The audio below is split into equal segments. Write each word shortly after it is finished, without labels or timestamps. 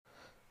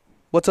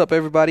What's up,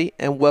 everybody,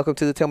 and welcome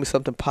to the Tell Me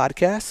Something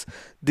podcast.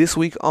 This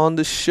week on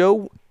the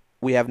show,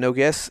 we have no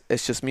guests.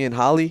 It's just me and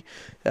Holly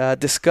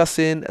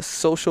discussing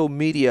social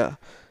media.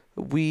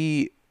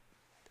 We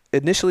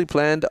initially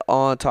planned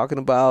on talking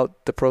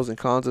about the pros and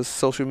cons of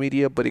social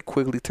media, but it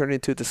quickly turned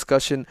into a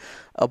discussion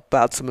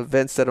about some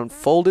events that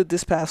unfolded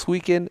this past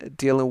weekend,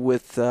 dealing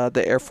with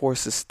the Air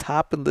Force's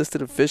top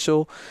enlisted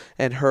official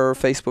and her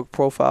Facebook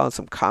profile and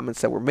some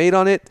comments that were made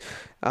on it.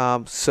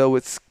 So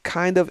it's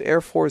kind of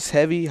Air Force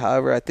heavy.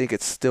 However, I think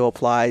it still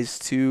applies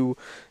to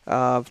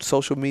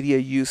social media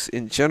use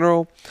in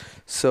general.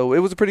 So it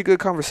was a pretty good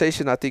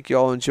conversation. I think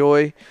y'all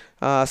enjoy.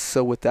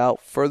 So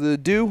without further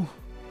ado,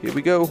 here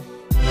we go.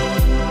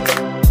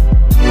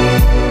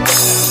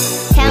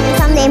 Tell me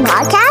something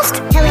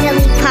podcast. Tell me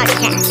something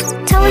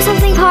podcast. Tell me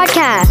something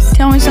podcast.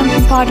 Tell me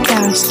something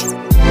podcast.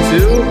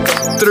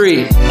 2,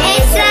 3.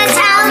 It's the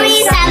Tell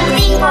Me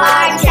Something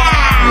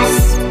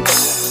podcast.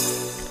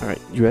 All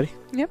right, you ready?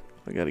 Yep.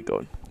 I got it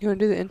going. You want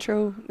to do the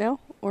intro now,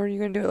 or are you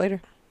going to do it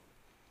later?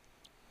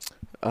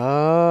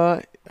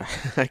 I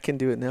can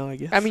do it now, I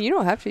guess. I mean, you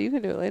don't have to. You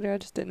can do it later. I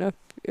just didn't know if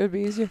it would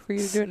be easier for you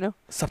to do it now.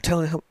 Stop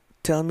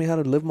telling me how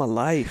to live my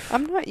life.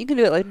 I'm not. You can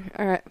do it later.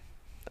 All right.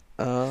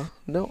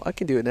 No, I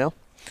can do it now.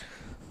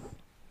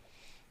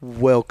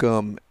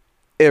 Welcome,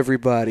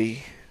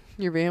 everybody,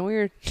 You're being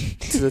weird.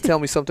 to the Tell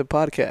Me Something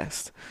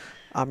podcast.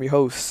 I'm your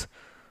host,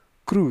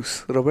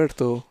 Cruz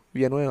Roberto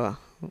Villanueva.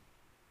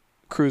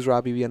 Cruz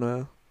Robbie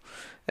Villanueva.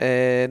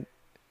 And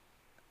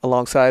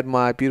alongside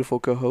my beautiful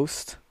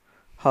co-host,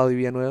 Holly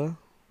Villanueva.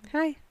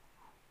 Hi.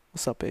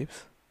 What's up,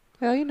 babes?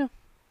 Well, you know.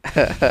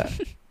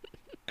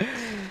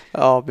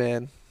 Oh,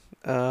 man.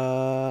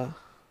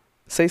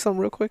 Say something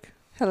real quick.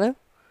 Hello.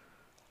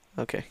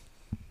 Okay.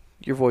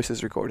 Your voice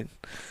is recording.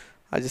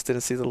 I just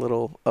didn't see the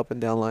little up and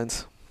down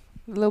lines.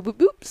 Little boop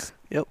boops.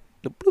 Yep.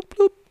 The bloop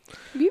bloop.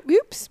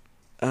 Boop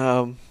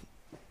boops.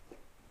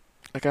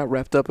 I got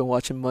wrapped up in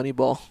watching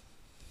Moneyball.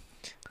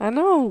 I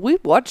know.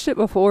 We've watched it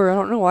before. I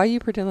don't know why you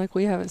pretend like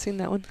we haven't seen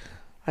that one.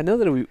 I know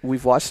that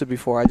we've watched it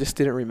before. I just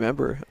didn't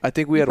remember. I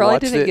think we had probably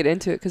watched it. didn't get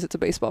into it because it's a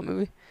baseball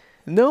movie.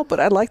 No, but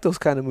I like those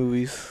kind of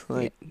movies.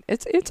 Like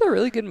it's a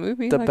really good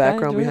movie. the like,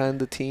 background behind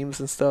the teams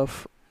and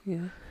stuff.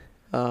 Yeah.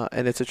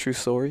 And it's a true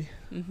story.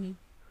 Mhm.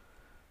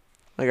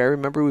 Like I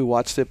remember we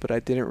watched it, but I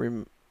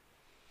didn't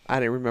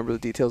remember the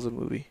details of the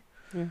movie.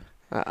 Yeah.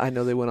 I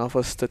know they went off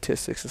of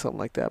statistics and something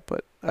like that,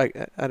 but I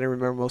didn't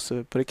remember most of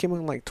it. But it came out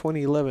in like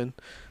 2011,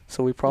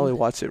 so we probably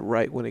watched it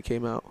right when it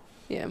came out.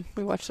 Yeah,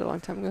 we watched it a long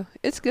time ago.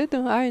 It's good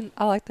though. I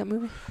like that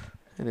movie.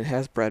 And it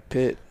has Brad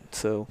Pitt,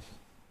 so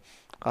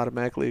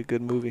automatically a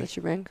good movie. That's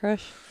your man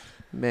crush.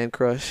 Man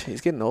crush.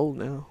 He's getting old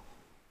now.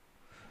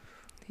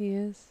 He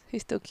is.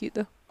 He's still cute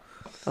though.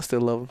 I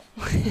still love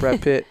him.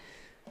 Brad Pitt.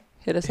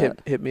 Hit us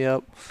up. Hit me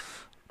up.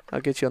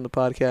 I'll get you on the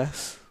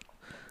podcast.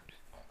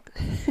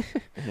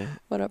 Yeah.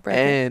 What up, Brad?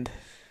 And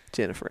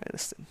Jennifer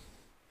Aniston.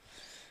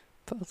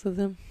 Both of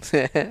them.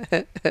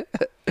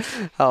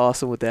 How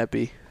awesome would that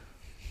be?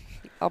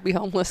 I'll be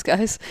homeless,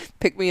 guys.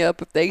 Pick me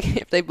up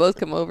if they both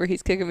come over.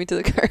 He's kicking me to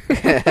the curb.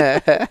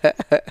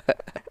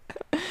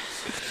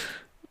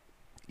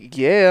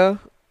 Yeah.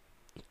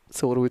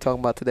 So what are we talking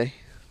about today?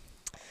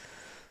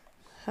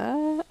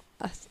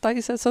 I thought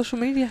you said social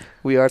media.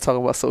 We are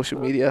talking about social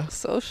media.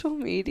 Social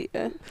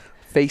media.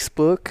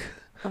 Facebook.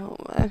 Oh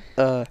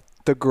my.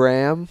 The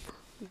gram.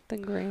 The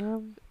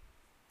gram.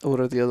 What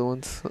are the other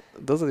ones?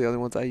 Those are the only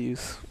ones I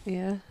use.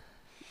 Yeah.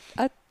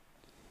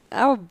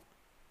 I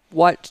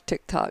watch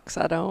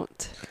TikToks. I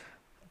don't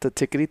The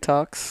tickety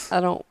talks.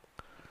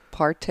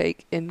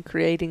 partake in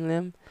creating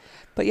them.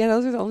 But yeah,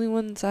 those are the only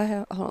ones I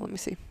have. Hold on, let me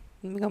see.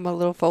 Let me go my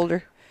little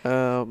folder.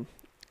 I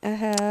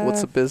have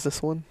What's the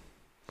business one?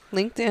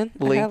 LinkedIn.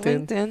 I have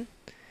LinkedIn.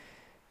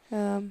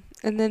 And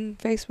then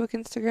Facebook,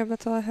 Instagram,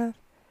 that's all I have.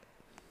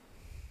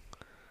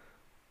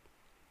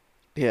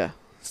 Yeah.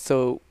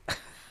 So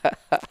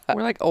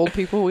We're like old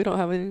people. We don't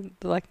have any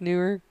like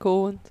newer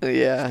cool ones.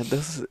 yeah,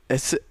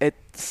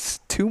 it's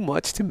too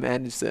much to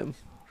manage them.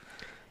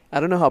 I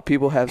don't know how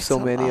people have It's so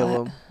a many of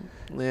lot.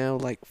 them. Yeah,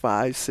 like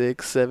 5,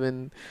 6,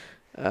 7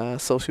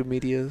 social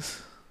media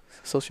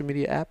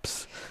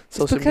apps,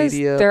 social because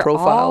media they're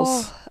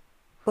profiles.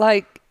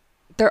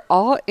 They're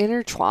all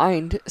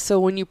intertwined. So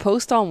when you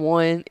post on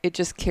one, it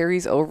just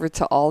carries over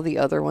to all the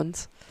other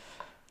ones.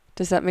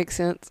 Does that make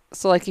sense?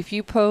 So like if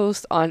you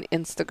post on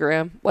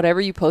Instagram,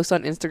 whatever you post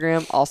on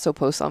Instagram also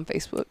posts on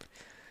Facebook.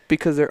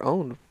 Because they're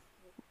owned.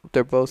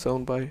 They're both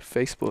owned by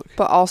Facebook.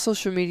 But all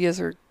social medias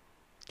are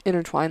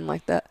intertwined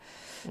like that.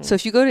 So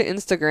if you go to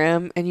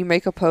Instagram and you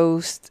make a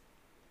post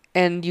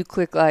and you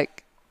click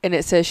and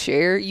it says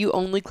share, you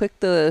only click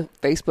the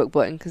Facebook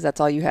button because that's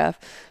all you have.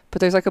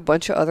 But there's like a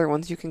bunch of other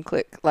ones you can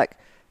click, like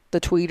the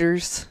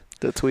tweeters.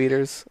 The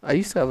tweeters. I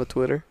used to have a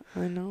Twitter.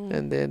 I know.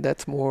 And then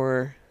that's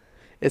more,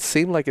 it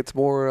seemed like it's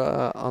more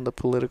on the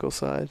political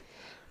side.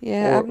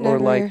 Yeah,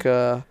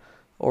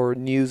 or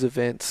news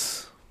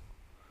events.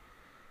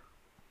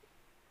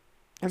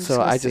 I'm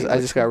So I just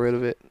which got one. rid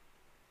of it.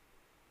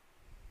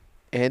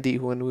 Andy,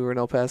 when we were in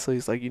El Paso,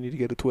 he's like, "You need to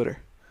get a Twitter."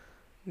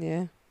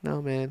 Yeah.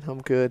 No, man,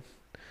 I'm good.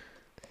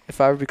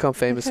 If I ever become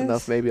famous Because-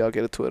 enough, maybe I'll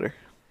get a Twitter.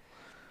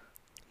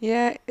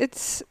 Yeah,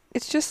 it's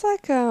just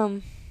like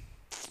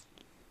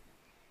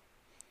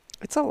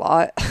it's a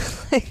lot.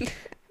 Like,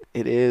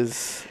 It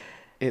is.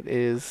 It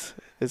is.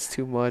 It's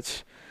too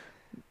much.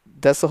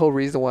 That's the whole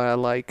reason why I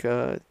like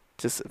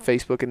just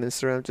Facebook and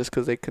Instagram, just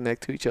because they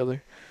connect to each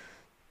other.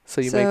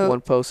 So you make So, one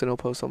post and it'll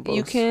post on both.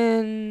 you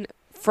can,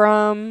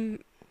 from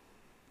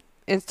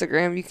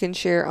Instagram, you can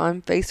share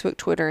on Facebook,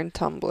 Twitter, and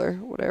Tumblr,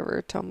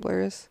 whatever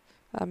Tumblr is.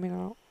 I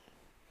mean,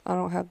 I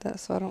don't have that,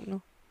 so I don't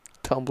know.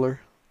 Tumblr.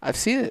 I've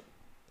seen it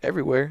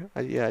everywhere.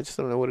 I just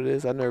don't know what it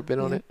is. I've never been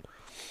on Yeah. it.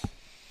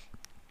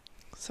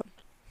 So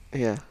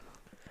Yeah.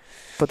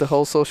 But the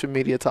whole social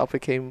media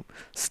topic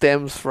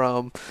stems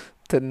from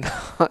the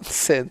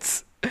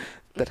nonsense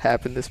that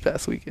happened this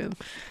past weekend.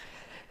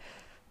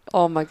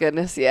 oh my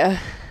goodness, yeah.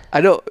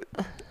 I know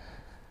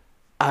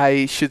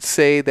I should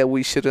say that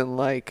we shouldn't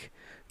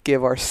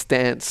give our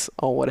stance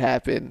on what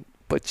happened,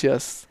 but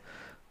just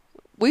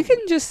We can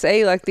just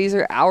say like these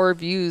are our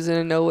views and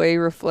in no way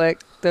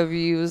reflect the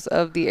views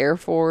of the Air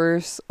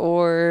Force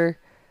or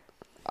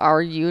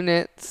our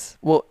units.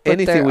 well, But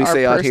anything they're we our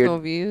say out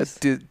personal here views.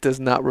 does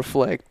not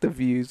reflect the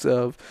views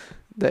of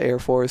the Air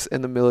Force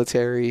and the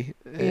military,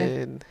 Yeah.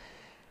 and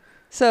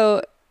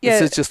So yeah,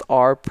 this is just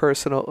our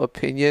personal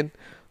opinion,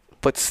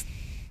 but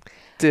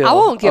still, I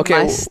won't give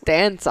my well,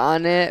 stance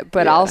on it,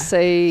 but Yeah. I'll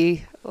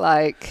say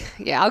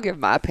I'll give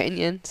my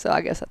opinion. So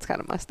I guess that's kind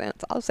of my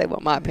stance. I'll say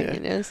what my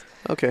opinion is.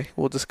 okay,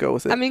 we'll just go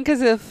with it. I mean,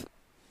 because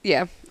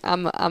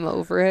I'm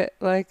over it.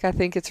 Like, I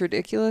think it's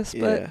ridiculous,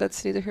 Yeah. but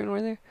that's neither here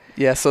nor there.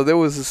 Yeah, so there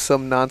was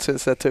some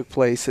nonsense that took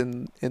place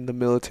in the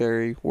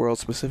military world,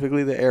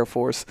 specifically the Air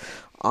Force,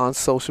 on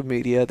social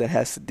media that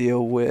has to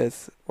deal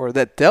with, or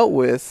that dealt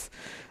with,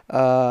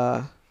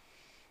 the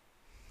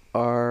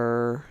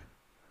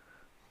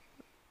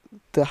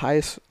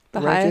highest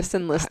Highest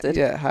enlisted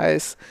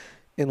highest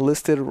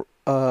enlisted,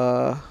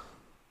 I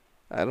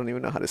don't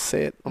even know how to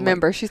say it.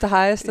 member. She's the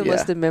highest Yeah.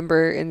 enlisted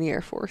member in the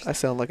Air Force. I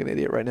sound like an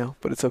idiot right now,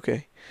 but it's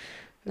okay.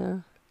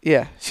 No.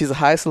 Yeah, she's the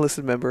highest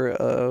enlisted member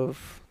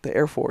of the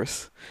Air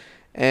Force.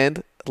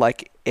 And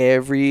like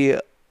every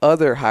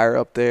other higher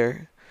up,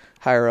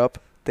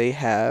 they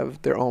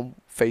have their own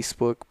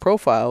Facebook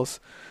profiles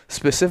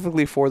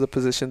specifically for the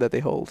position that they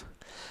hold.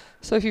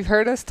 So if you've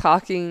heard us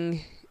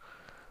talking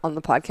on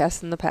the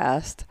podcast in the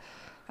past,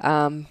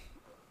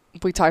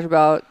 we talked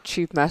about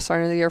Chief Master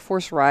Sergeant of the Air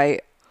Force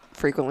Wright,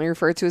 frequently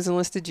referred to as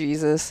Enlisted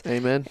Jesus.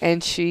 Amen.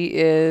 And she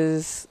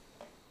is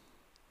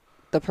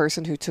the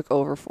person who took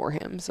over for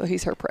him. So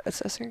he's her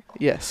predecessor.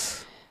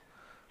 Yes.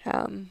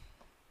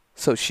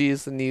 So she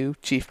is the new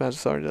Chief Master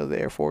Sergeant of the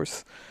Air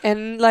Force.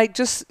 And like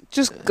just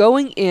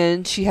going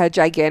in, she had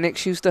gigantic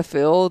shoes to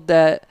fill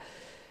that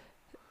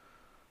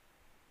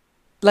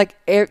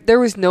there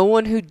was no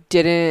one who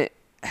didn't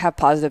have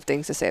positive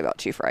things to say about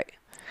Chief Wright.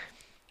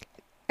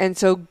 And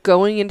so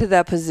going into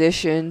that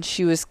position,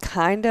 she was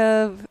kind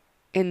of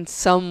in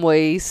some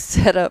ways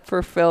set up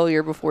for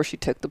failure before she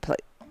took the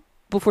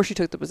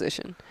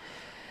position.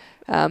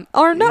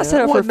 Or not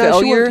set up for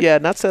failure.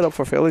 Not set up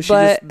for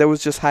failure. There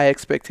was just high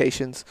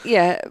expectations.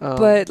 Yeah,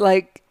 but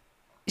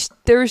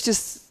there was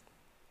just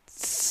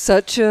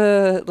such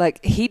a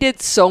he did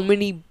so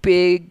many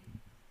big,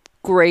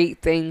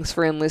 great things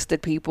for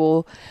enlisted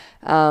people,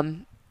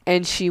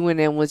 and she went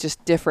in with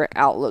just different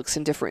outlooks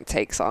and different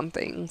takes on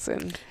things.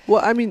 And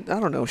well, I mean, I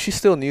don't know. She's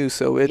still new,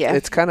 so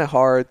it's kind of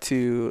hard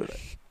to.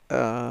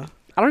 I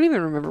don't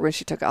even remember when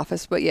she took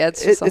office, but yeah,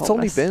 it's just it's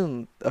only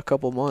been a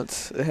couple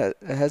months. It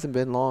hasn't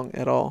been long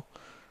at all.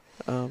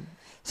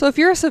 So if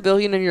you're a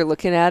civilian and you're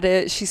looking at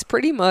it, she's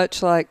pretty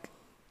much like,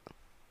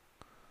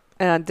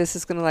 and this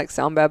is gonna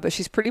sound bad, but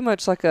she's pretty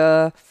much like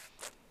a,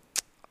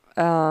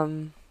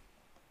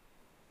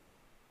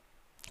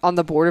 on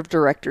the board of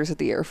directors of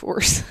the Air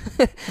Force,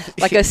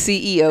 like a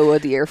CEO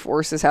of the Air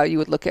Force is how you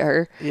would look at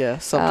her. Yeah,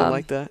 something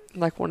like that.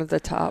 Like one of the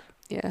top.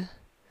 Yeah.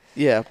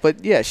 Yeah,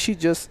 but yeah, she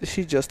just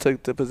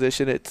took the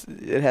position. It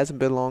hasn't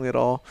been long at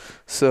all.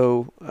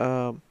 So,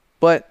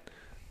 but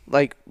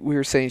like we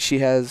were saying, she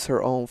has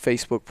her own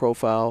Facebook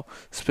profile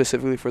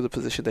specifically for the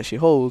position that she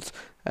holds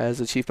as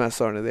the Chief Master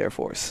Sergeant of the Air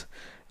Force.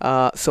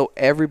 So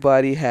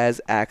everybody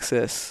has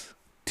access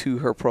to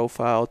her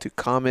profile to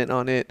comment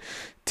on it,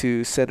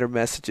 to send her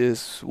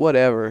messages,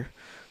 whatever.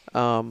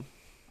 And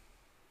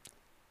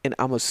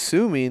I'm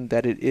assuming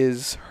that it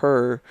is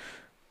her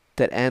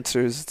that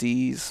answers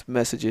these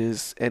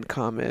messages and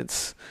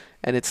comments,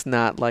 and it's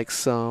not like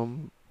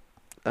some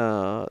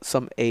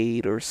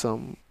aide or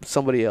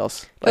somebody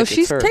else. No,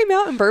 she came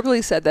out and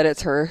verbally said that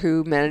it's her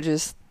who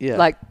manages.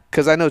 Yeah,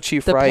 because I know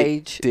Chief Wright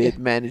page. did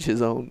manage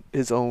his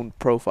own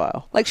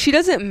profile. Like she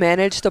doesn't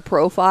manage the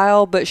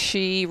profile, but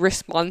she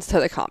responds to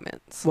the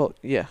comments. Well,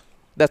 yeah,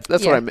 that's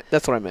what I meant.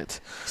 That's what I meant.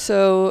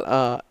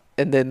 So,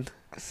 and then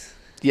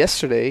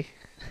yesterday,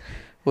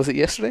 was it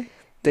yesterday?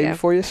 Day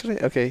before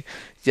yesterday? Okay.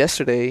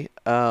 Yesterday,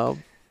 so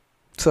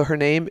her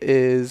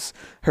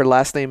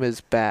last name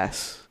is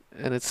Bass,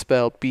 and it's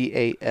spelled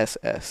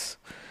Bass.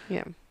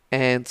 Yeah.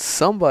 and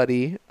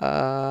somebody,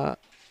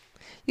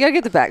 You gotta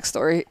get the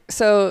backstory.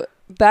 So,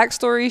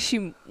 backstory,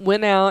 she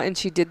went out and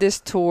she did this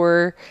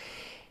tour,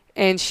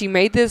 and she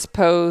made this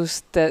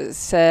post that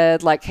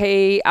said, like,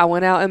 hey, I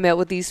went out and met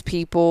with these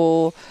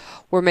people.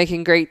 We're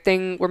making great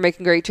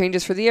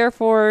changes for the Air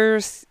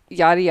Force,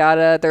 yada,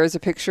 yada. There was a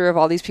picture of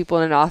all these people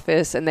in an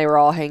office, and they were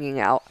all hanging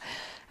out.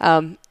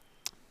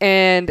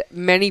 And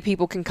many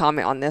people can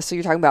comment on this. So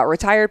you're talking about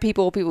retired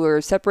people who are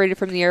separated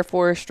from the Air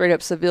Force, straight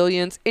up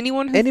civilians.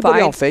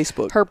 Anybody on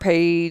Facebook, her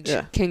page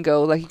can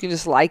go. Like, you can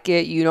just like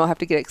it. You don't have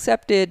to get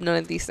accepted. None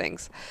of these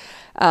things.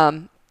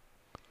 And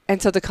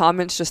so the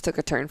comments just took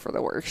a turn for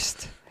the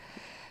worst.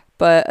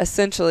 But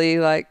essentially,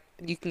 like,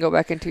 you can go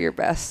back into your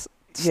Bass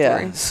story.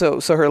 Yeah.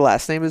 So her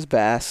last name is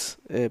Bass,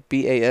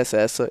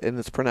 Bass, and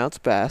it's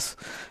pronounced Bass.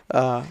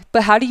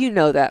 But how do you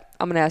know that?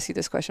 I'm going to ask you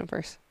this question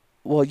first.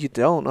 Well, you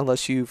don't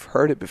unless you've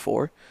heard it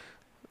before.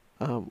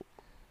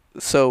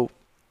 So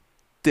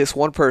this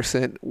one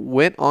person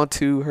went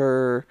onto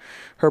her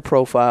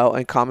profile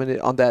and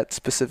commented on that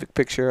specific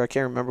picture. I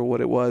can't remember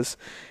what it was.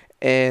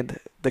 And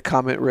the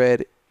comment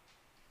read,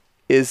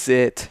 "Is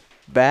it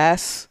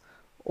Bass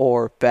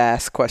or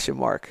Bass?" ?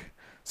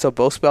 So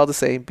both spelled the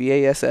same,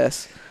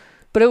 Bass.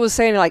 But it was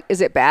saying, like, is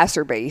it Bass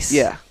or Bass?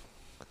 Yeah.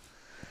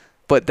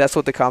 But that's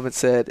what the comment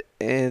said.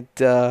 And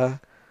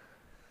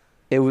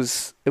it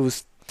was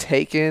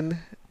taken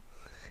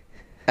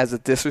as a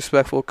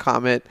disrespectful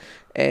comment,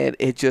 and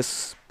it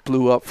just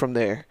blew up from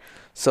there.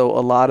 So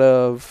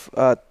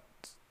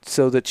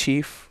so the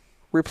chief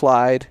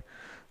replied,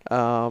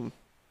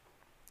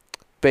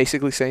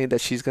 basically saying that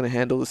she's going to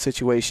handle the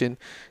situation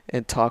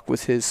and talk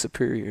with his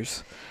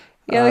superiors.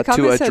 Yeah, the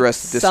comment to address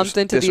said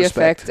something to the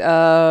effect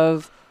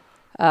of,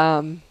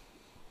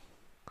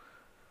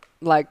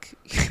 like,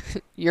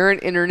 you're an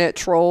internet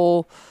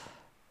troll.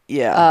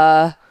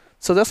 Yeah.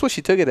 So that's what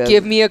she took it as.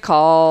 Give me a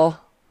call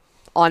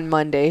on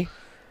Monday.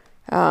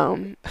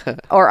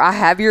 Or I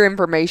have your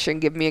information.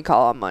 Give me a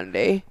call on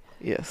Monday.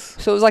 Yes.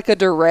 So it was like a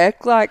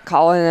direct, like,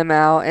 calling them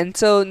out. And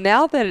so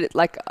now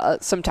that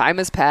some time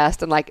has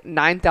passed and like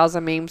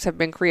 9,000 memes have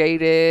been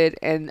created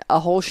and a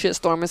whole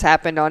shitstorm has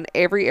happened on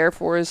every Air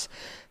Force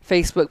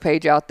Facebook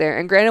page out there.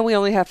 And granted, we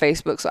only have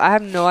Facebook, so I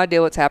have no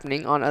idea what's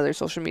happening on other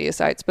social media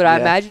sites. But I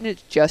imagine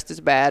it's just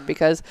as bad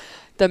because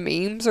the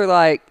memes are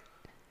like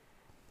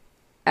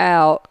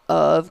out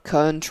of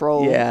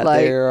control. Yeah,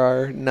 like, they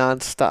are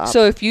nonstop.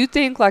 So if you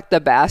think like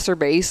the Bass or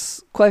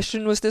Bass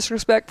question was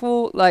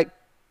disrespectful, like,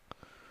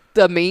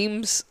 the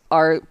memes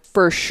are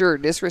for sure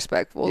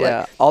disrespectful.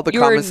 Yeah, like, all the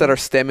comments that are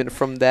stemming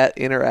from that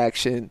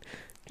interaction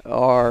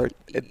are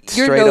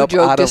straight up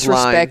out of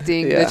line. You're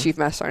disrespecting the Chief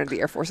Master Sergeant of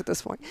the Air Force at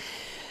this point.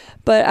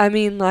 But I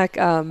mean, like,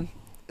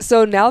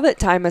 so now that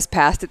time has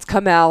passed, it's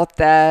come out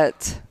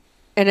that,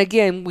 and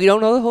again, we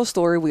don't know the whole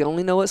story. We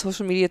only know what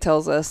social media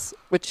tells us,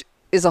 which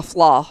is a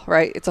flaw,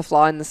 right? It's a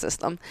flaw in the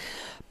system.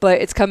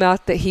 But it's come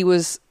out that he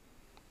was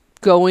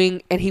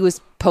going and he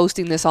was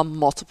posting this on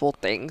multiple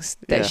things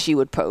that she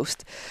would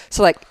post.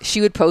 So, like,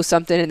 she would post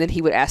something and then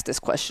he would ask this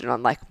question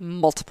on, like,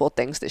 multiple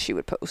things that she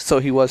would post. So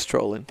he was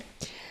trolling.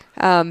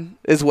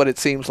 Is what it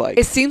seems like.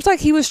 It seems like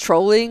he was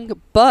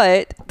trolling,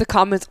 but the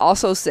comments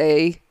also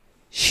say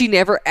she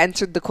never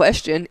answered the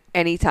question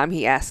anytime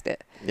he asked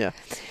it. Yeah.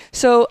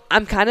 So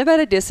I'm kind of at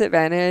a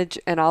disadvantage,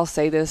 and I'll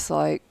say this,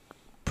 like,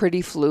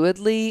 pretty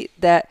fluidly,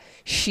 that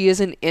she is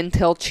an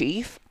intel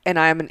chief and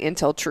I am an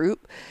intel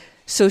troop.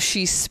 So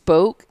she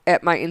spoke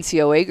at my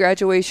NCOA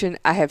graduation.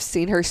 I have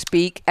seen her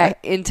speak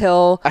at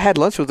Intel. I had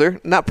lunch with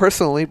her, not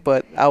personally,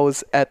 but I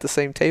was at the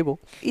same table.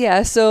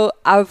 Yeah, so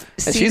I've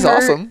seen she's her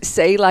awesome.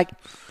 say, like,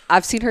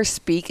 I've seen her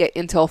speak at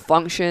Intel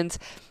functions.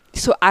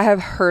 So I have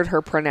heard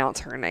her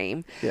pronounce her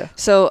name. Yeah.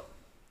 So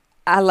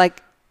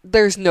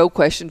there's no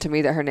question to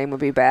me that her name would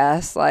be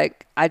Bass.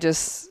 Like,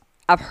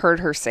 I've heard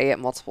her say it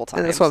multiple times.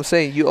 And that's what I'm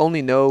saying. You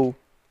only know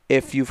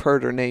if you've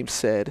heard her name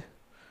said.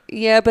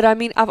 Yeah, but I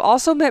mean, I've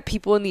also met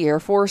people in the Air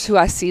Force who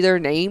I see their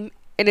name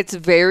and it's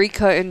very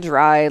cut and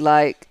dry.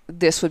 Like,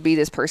 this would be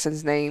this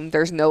person's name.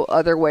 There's no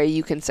other way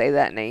you can say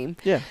that name.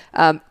 Yeah.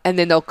 And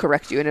then they'll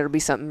correct you and it'll be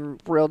something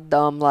real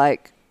dumb.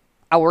 Like,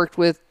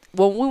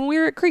 when we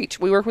were at Creech,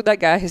 we worked with that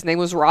guy. His name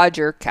was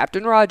Roger,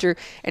 Captain Roger.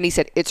 And he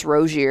said, it's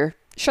Rozier.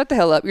 Shut the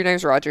hell up. Your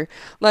name's Roger.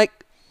 Like,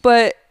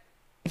 but.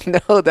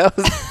 No, that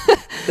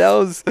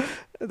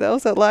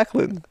was at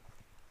Lackland.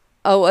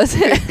 Oh, was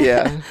it?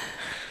 Yeah.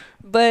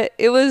 But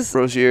it was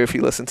Rozier, if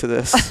you listen to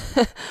this,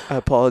 I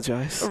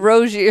apologize.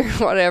 Rozier,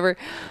 whatever.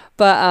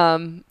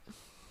 But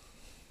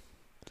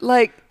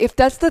like, if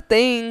that's the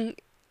thing,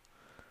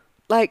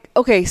 like,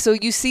 okay, so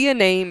you see a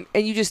name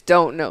and you just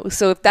don't know.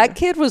 So if that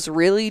kid was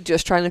really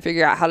just trying to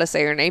figure out how to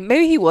say her name,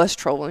 maybe he was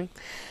trolling.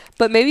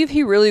 But maybe if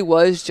he really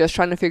was just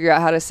trying to figure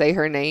out how to say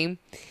her name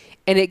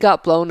and it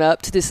got blown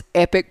up to this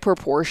epic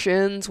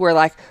proportions where,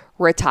 like,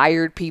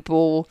 retired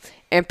people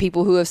and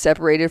people who have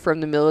separated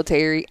from the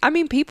military, I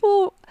mean,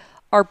 people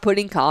are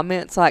putting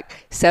comments like,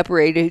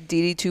 separated,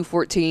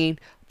 DD-214,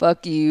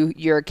 fuck you,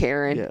 you're a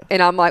Karen. Yeah.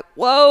 And I'm like,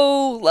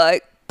 whoa,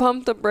 like,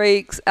 pump the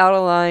brakes, out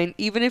of line.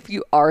 Even if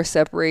you are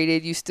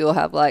separated, you still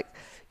have like,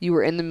 you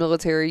were in the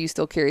military, you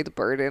still carry the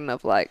burden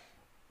of like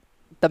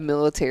the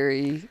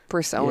military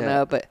persona.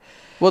 Yeah. But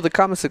Well, the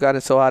comments have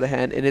gotten so out of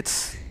hand, and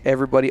it's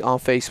everybody on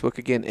Facebook.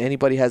 Again,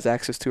 anybody has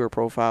access to her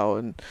profile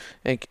and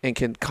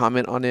can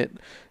comment on it.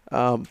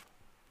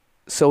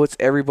 So it's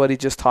everybody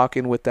just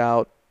talking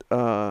without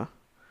a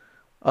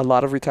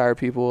lot of retired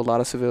people, a lot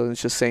of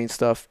civilians just saying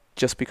stuff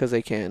just because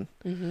they can.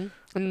 mm-hmm.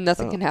 And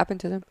nothing can happen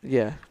to them.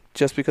 Yeah,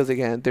 just because they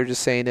can. They're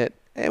just saying it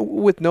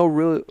with no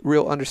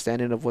real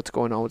understanding of what's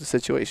going on with the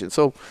situation.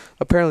 So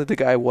apparently the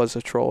guy was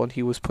a troll and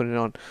he was putting it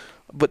on.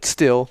 But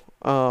still,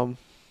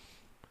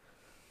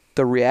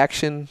 the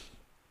reaction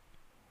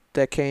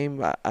that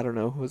came, I don't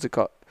know, was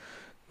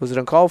it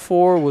uncalled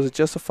for? Was it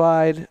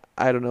justified?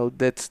 I don't know.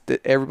 That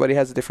everybody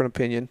has a different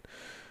opinion.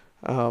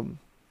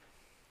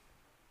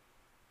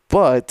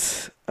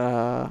 But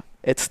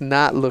it's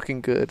not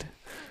looking good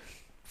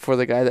for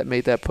the guy that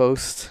made that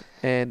post,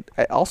 and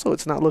also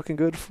it's not looking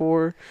good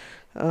for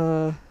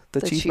the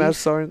chief master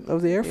sergeant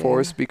of the Air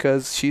Force,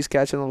 because she's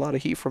catching a lot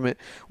of heat from it.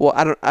 Well,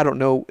 I don't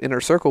know in her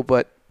circle,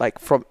 but like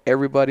from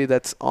everybody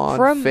that's on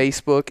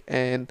Facebook,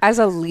 and as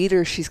a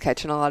leader, she's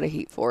catching a lot of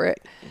heat for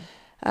it.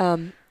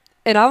 And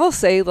I will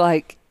say,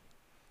 like,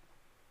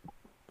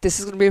 this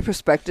is going to be a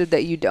perspective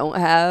that you don't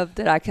have,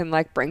 that I can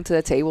like bring to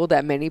the table,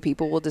 that many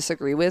people will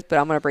disagree with, but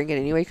I'm going to bring it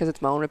anyway because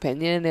it's my own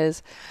opinion.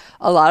 Is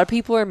a lot of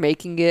people are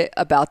making it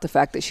about the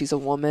fact that she's a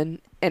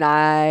woman, and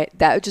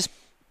it just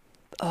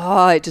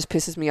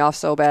pisses me off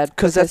so bad.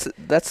 Because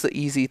that's the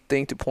easy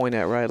thing to point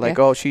at, right? Like,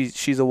 oh,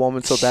 she's a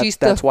woman, so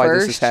that's why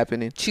this is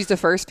happening. She's the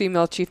first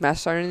female chief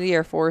master sergeant in the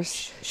Air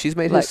Force. She's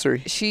made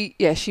history.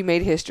 She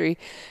made history,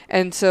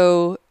 and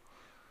so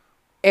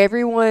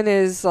everyone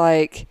is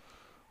like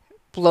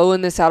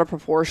blowing this out of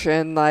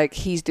proportion, like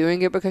he's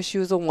doing it because she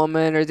was a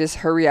woman, or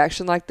her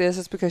reaction like this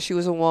is because she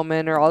was a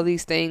woman, or all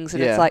these things.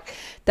 And it's like,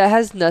 that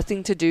has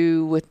nothing to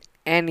do with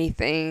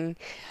anything.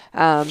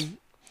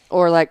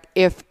 Or like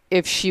if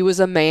she was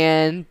a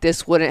man,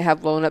 this wouldn't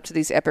have blown up to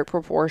these epic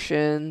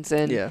proportions.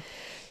 And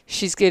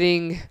she's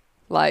getting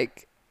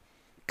like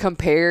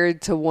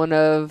compared to one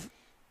of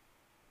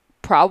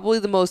probably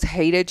the most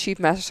hated chief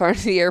master sergeant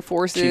of the Air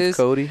Forces, Chief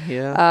Cody,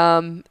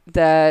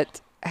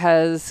 that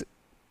has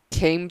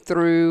came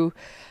through.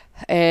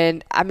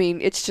 And I mean,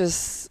 it's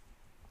just,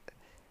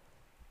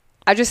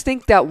 I just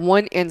think that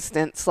one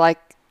instance, like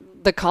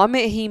the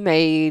comment he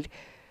made,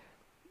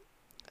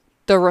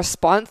 the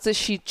response that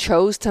she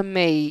chose to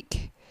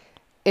make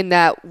in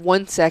that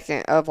 1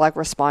 second of like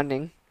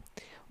responding,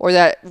 or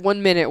that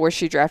 1 minute where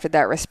she drafted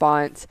that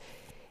response,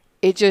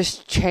 it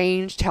just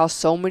changed how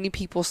so many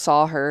people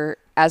saw her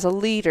as a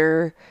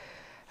leader.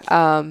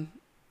 And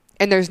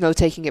there's no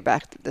taking it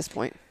back at this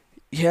point.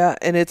 Yeah.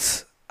 And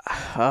it's,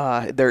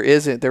 there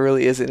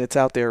really isn't. It's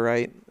out there,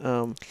 right?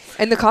 And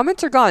the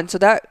comments are gone. So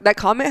that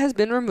comment has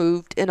been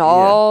removed, and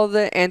all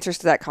the answers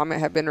to that comment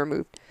have been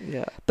removed.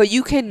 Yeah. But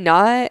you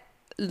cannot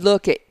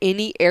look at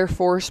any Air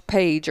Force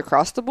page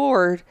across the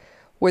board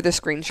where the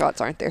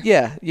screenshots aren't there.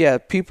 Yeah. Yeah.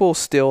 People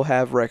still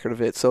have record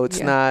of it. So it's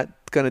not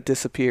going to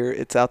disappear.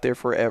 It's out there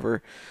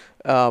forever.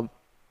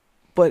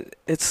 But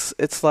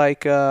it's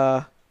like,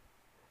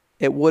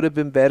 it would have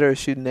been better if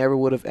she never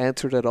would have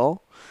answered at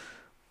all.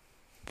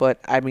 But,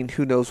 I mean,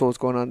 who knows what was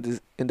going on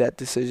in that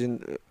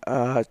decision.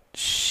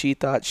 She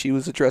thought she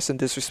was addressing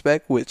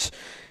disrespect, which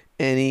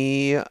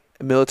any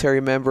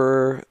military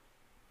member,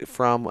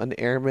 from an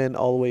airman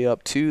all the way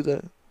up to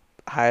the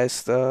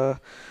highest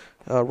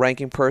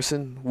ranking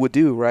person, would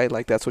do, right?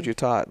 Like, that's what you're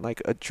taught.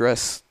 Like,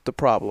 address the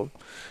problem.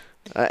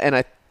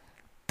 And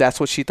that's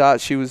what she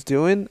thought she was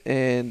doing.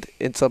 And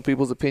in some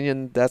people's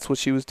opinion, that's what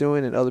she was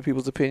doing. In other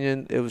people's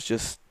opinion, it was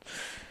just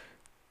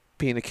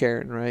being a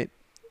Karen, right?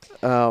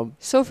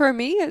 So for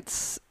me,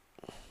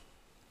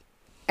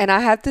 and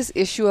I have this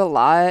issue a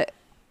lot,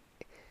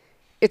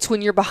 it's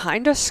when you're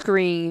behind a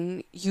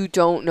screen, you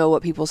don't know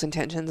what people's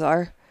intentions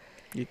are.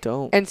 You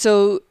don't. And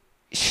so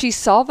she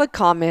saw the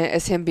comment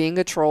as him being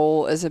a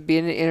troll, as him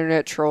being an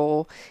internet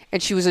troll,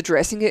 and she was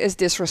addressing it as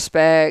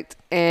disrespect,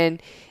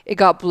 and it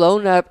got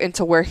blown up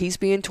into where he's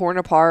being torn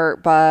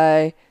apart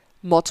by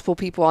multiple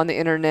people on the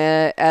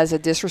internet as a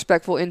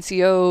disrespectful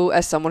NCO,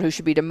 as someone who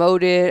should be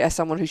demoted, as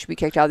someone who should be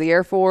kicked out of the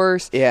Air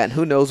Force. Yeah, and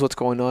who knows what's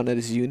going on at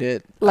his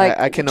unit. Like,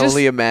 I can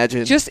only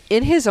imagine. Just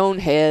in his own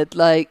head,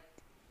 like,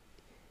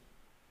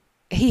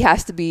 he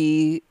has to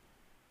be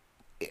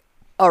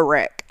a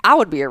wreck. I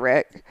would be a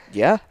wreck.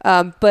 Yeah.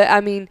 But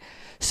I mean,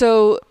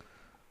 so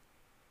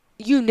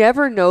you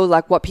never know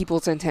like what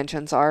people's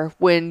intentions are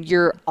when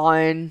you're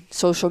on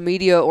social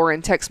media or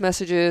in text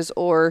messages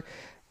or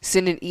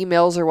sending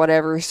emails or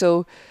whatever.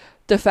 So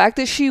the fact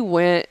that she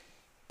went,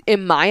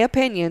 in my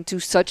opinion, to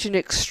such an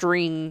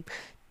extreme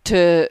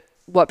to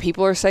what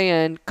people are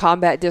saying,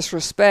 combat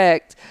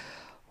disrespect,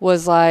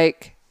 was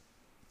like,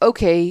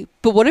 okay,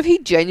 but what if he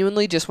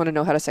genuinely just want to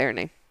know how to say her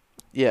name?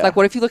 Yeah. Like,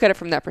 what if you look at it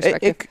from that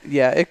perspective?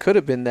 It could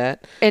have been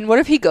that. And what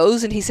if he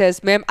goes and he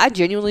says, ma'am, I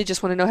genuinely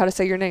just want to know how to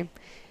say your name.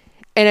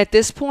 And at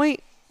this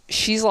point,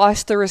 she's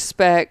lost the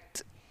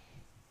respect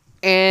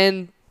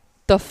and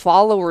the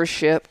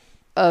followership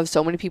of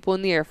so many people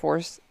in the Air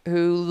Force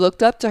who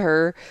looked up to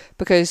her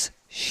because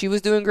she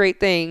was doing great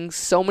things.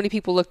 So many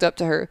people looked up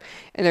to her,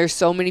 and there's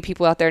so many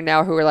people out there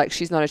now who are like,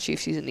 she's not a chief,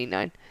 she's an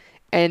E9.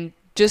 And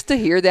just to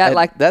hear that, And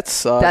like, that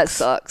sucks. that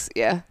sucks.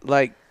 Yeah.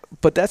 Like,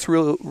 but that's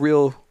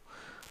real.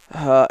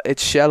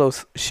 It's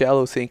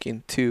shallow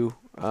thinking too.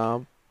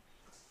 To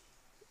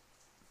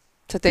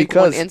think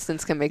Because- one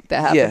instance can make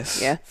that happen.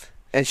 Yes. Yeah.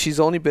 And she's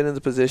only been in the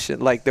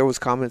position, like there were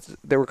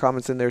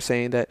comments in there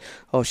saying that,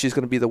 oh, she's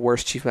going to be the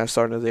worst chief master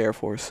sergeant of the Air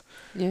Force.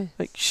 Yeah.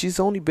 Like, she's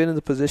only been in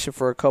the position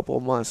for a couple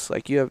of months.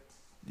 Like,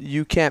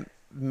 you can't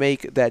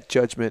make that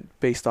judgment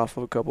based off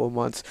of a couple of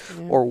months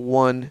Yeah. or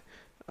one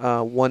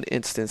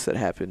instance that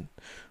happened.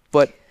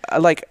 But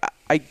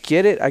I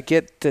get it. I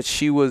get that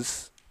she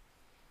was.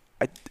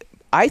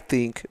 I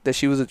think that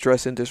she was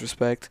addressing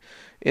disrespect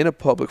in a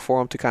public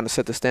forum to kind of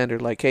set the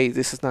standard. Like, hey,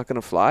 this is not going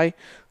to fly.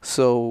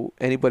 So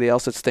anybody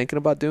else that's thinking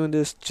about doing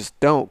this, just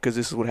don't, because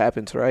this is what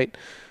happens, right?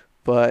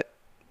 But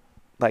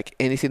like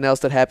anything else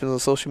that happens on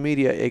social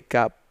media,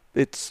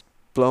 it's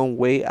blown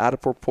way out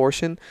of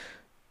proportion,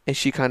 and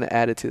she kind of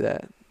added to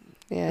that.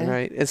 Yeah.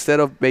 Right. Instead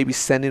of maybe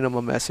sending him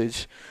a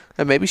message,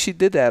 and maybe she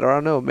did that, or I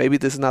don't know. Maybe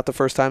this is not the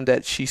first time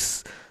that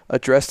she's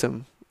addressed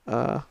him,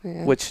 Yeah.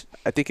 which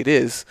I think it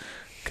is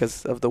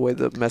because of the way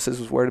the message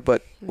was worded.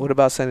 But what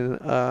about sending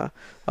a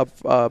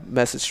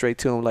message straight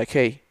to him, like,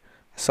 "Hey,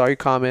 I saw your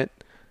comment,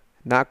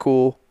 not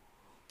cool.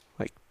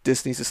 Like,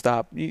 this needs to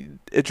stop."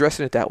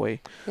 Addressing it that way,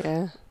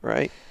 Yeah.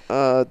 right?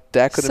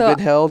 That could So, have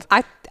been held.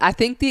 I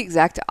think the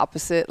exact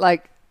opposite.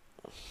 Like,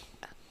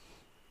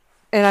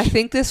 and I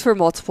think this for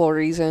multiple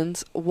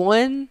reasons.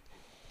 One,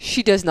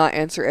 she does not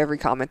answer every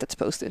comment that's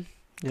posted.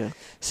 Yeah.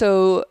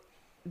 So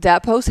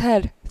that post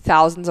had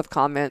thousands of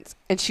comments,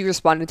 and she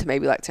responded to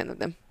maybe like 10 of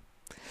them.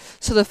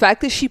 So the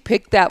fact that she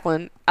picked that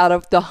one out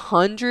of the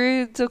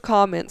hundreds of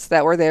comments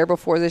that were there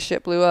before this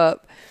shit blew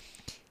up,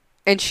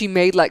 and she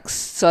made like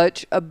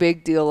such a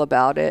big deal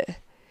about it.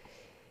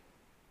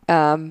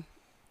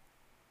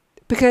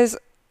 Because,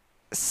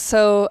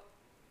 so,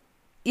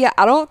 yeah,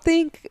 I don't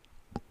think,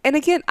 and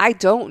again, I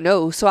don't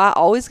know. So I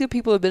always give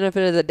people the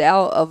benefit of the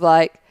doubt of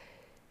like,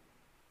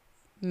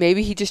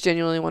 maybe he just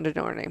genuinely wanted to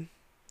know her name.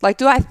 Like,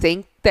 do I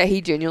think that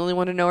he genuinely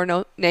wanted to know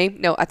her name?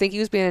 No, I think he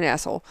was being an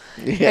asshole.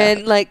 Yeah.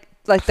 And like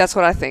that's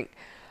what I think.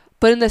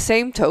 But in the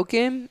same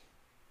token,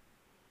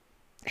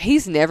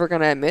 he's never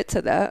going to admit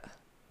to that.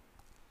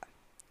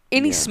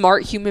 Any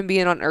smart human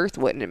being on earth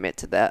wouldn't admit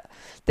to that.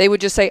 They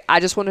would just say, I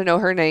just want to know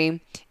her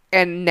name.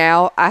 And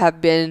now I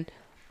have been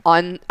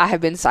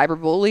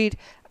cyberbullied.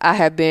 I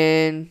have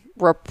been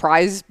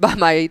reprised by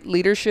my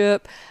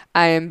leadership.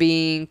 I am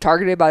being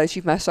targeted by the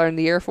Chief Master Sergeant of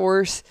the Air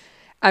Force.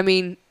 I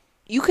mean,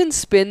 you can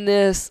spin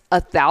this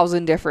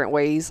 1,000 different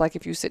ways, like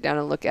if you sit down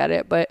and look at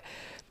it, but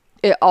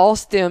it all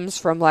stems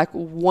from like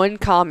one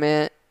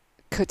comment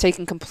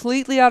taken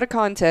completely out of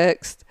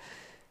context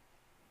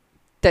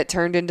that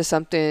turned into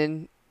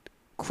something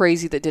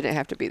crazy that didn't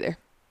have to be there.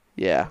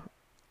 Yeah.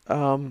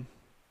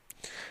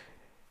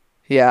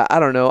 Yeah, I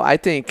don't know. I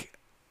think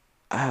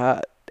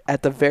at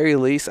the very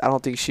least, I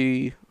don't think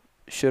she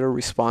should have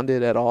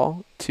responded at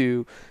all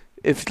to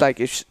if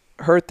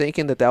her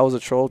thinking that was a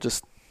troll,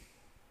 just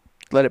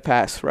let it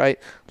pass, right?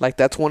 Like,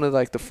 that's one of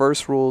like the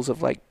first rules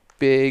of like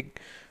big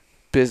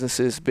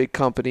businesses, big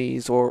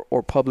companies,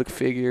 or public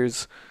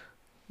figures.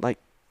 Like,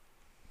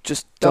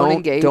 just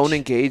don't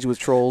engage with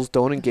trolls.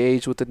 Don't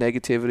engage with the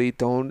negativity.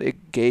 Don't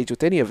engage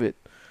with any of it,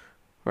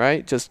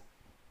 right? Just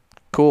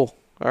cool.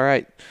 All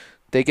right.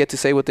 They get to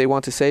say what they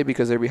want to say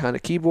because they're behind a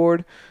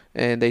keyboard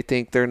and they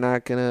think they're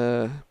not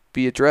gonna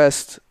be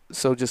addressed.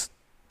 So just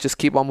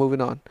keep on moving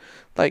on.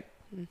 Like,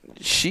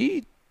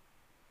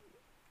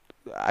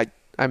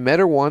 I met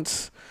her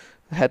once,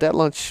 had that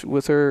lunch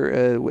with her,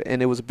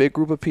 and it was a big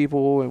group of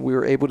people, and we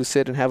were able to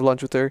sit and have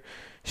lunch with her.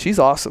 She's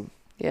awesome.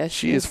 Yeah,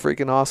 she is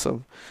freaking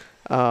awesome.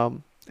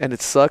 And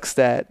it sucks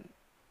that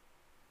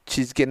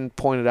she's getting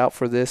pointed out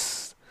for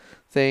this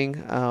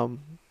thing.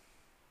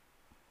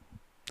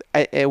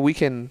 And we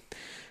can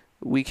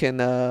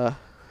how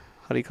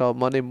do you call it,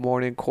 Monday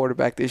morning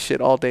quarterback this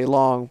shit all day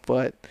long,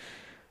 but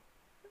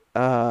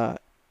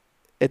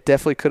it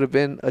definitely could have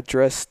been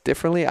addressed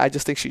differently. I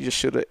just think she just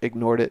should have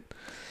ignored it.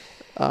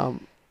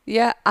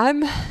 Yeah,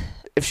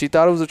 if she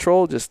thought it was a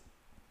troll, just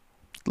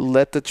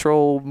let the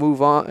troll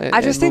move on.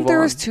 I just think there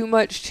was too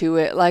much to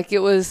it. Like, it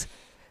was,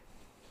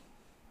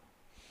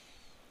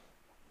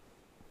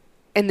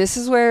 and this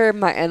is where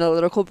my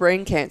analytical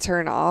brain can't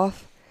turn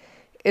off.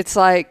 It's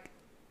like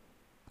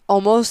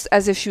almost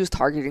as if she was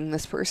targeting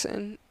this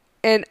person.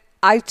 And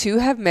I too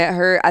have met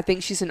her. I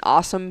think she's an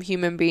awesome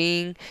human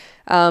being.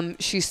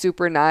 She's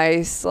super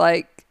nice.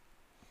 Like,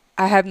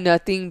 I have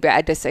nothing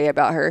bad to say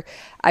about her.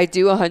 I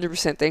do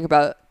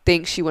 100%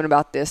 think she went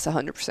about this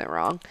 100%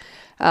 wrong.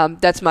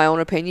 That's my own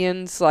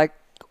opinions. Like,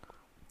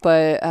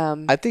 but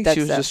I think she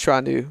was just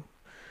trying to.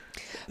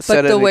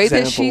 But the way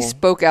that she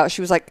spoke out,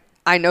 she was like,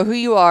 "I know who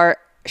you are."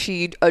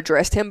 She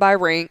addressed him by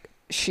rank.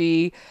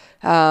 She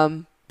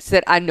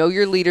said, "I know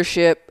your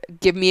leadership.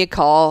 Give me a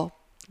call.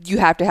 you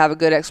have to have a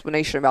good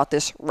explanation about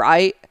this,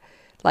 right?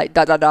 Like, ...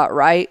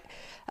 right?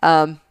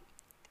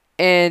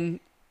 And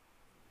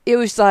it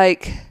was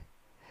like,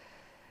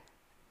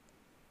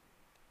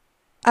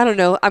 I don't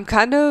know. I'm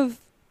kind of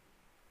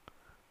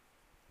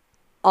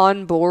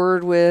on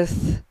board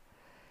with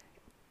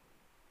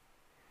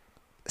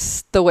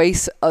the way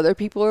other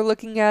people are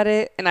looking at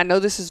it. And I know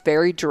this is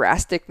very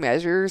drastic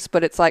measures,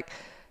 but it's like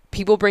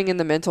people bring in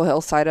the mental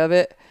health side of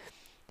it.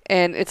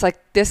 And it's like,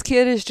 this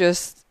kid is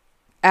just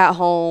at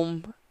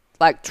home,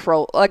 like,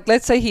 troll. Like,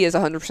 let's say he is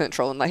 100%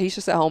 trolling. Like, he's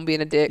just at home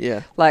being a dick.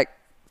 Yeah. Like,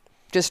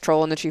 just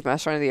trolling the Chief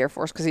Master Sergeant of the Air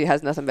Force because he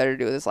has nothing better to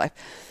do with his life.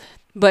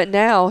 But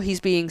now he's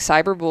being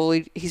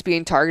cyberbullied. He's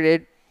being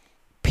targeted.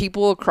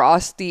 People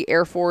across the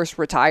Air Force,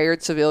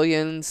 retired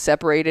civilians,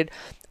 separated,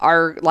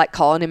 are like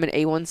calling him an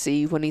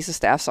A1C when he's a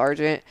staff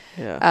sergeant.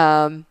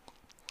 Yeah.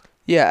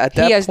 Yeah, at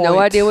that he has point, no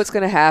idea what's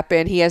going to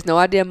happen. He has no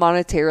idea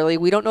monetarily.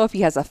 We don't know if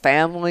he has a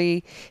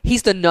family.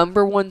 He's the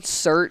number one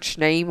search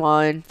name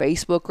on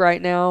Facebook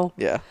right now.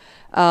 Yeah.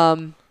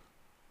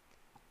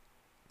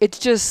 It's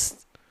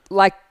just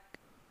like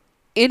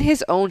in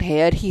his own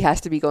head, he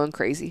has to be going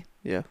crazy.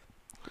 Yeah.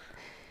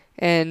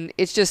 And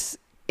it's just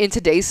in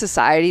today's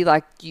society,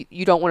 like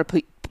you don't want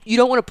to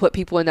put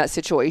people in that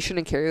situation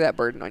and carry that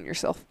burden on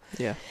yourself.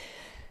 Yeah.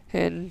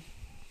 And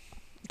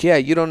yeah,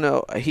 you don't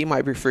know. He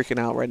might be freaking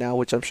out right now,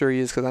 which I'm sure he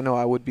is, because I know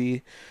I would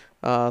be.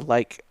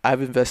 Like,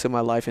 I've invested my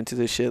life into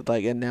this shit,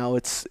 like, and now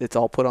it's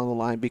all put on the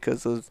line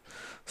because of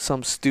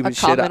some stupid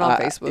shit. On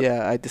Facebook.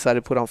 I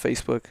decided to put on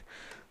Facebook,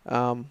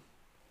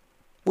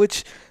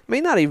 which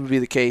may not even be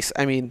the case.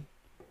 I mean,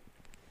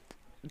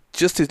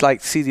 just to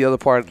like see the other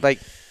part, like,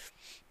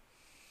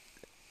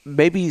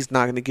 maybe he's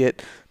not gonna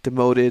get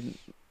demoted.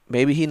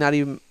 Maybe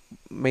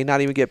may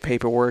not even get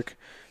paperwork.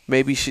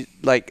 Maybe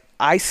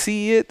I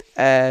see it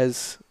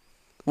as,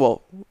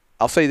 well,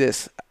 I'll say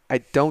this. I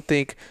don't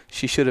think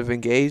she should have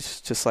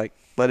engaged. Just like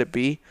let it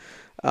be.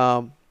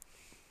 But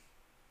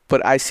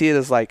I see it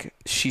as like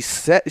she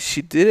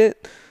did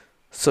it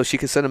so she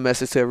could send a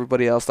message to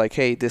everybody else like,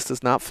 hey, this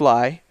does not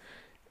fly,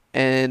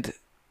 and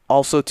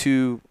also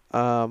to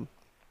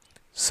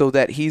so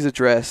that he's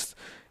addressed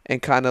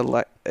and kind of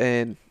like,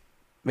 and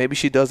maybe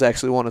she does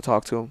actually want to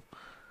talk to him.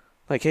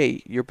 Like,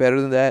 hey, you're better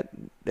than that,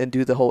 and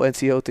do the whole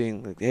NCO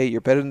thing. Like, hey, you're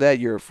better than that.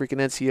 You're a freaking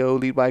NCO.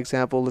 Lead by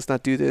example. Let's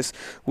not do this.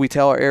 We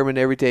tell our airmen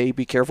every day,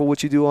 be careful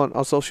what you do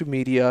on social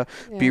media.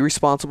 Yeah. Be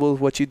responsible with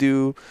what you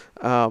do.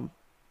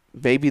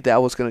 Maybe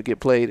that was going to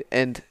get played.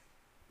 And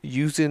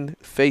using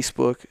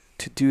Facebook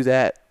to do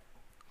that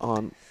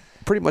on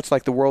pretty much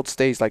like the world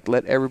stage, like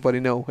let everybody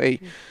know, hey,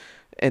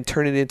 and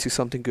turn it into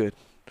something good.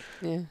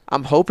 Yeah.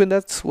 I'm hoping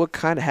that's what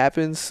kind of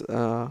happens.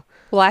 Well,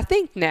 I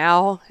think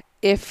now,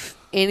 if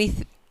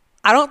anything,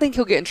 I don't think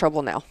he'll get in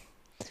trouble now.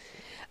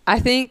 I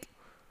think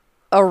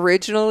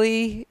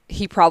originally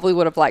he probably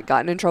would have like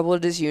gotten in trouble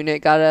at his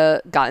unit,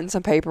 gotten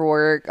some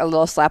paperwork, a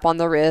little slap on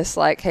the wrist,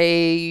 like,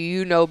 hey,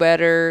 you know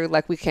better,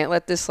 like we can't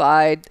let this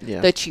slide.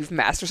 Yeah. The Chief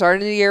Master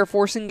Sergeant of the Air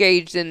Force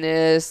engaged in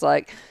this,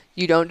 like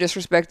you don't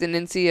disrespect an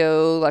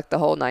NCO, like the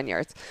whole 9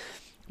 yards.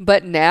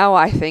 But now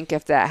I think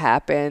if that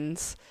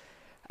happens,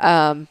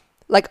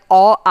 like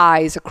all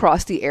eyes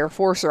across the Air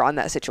Force are on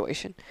that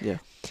situation. Yeah.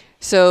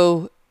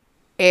 So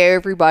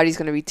everybody's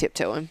going to be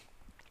tiptoeing.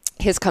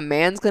 His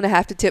command's going to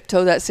have to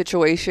tiptoe that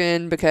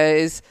situation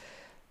because,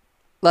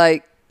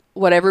 like,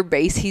 whatever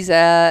base he's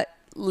at,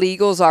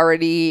 legal's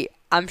already,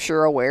 I'm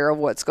sure, aware of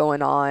what's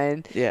going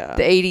on. Yeah.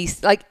 The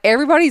 80s, like,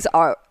 everybody's,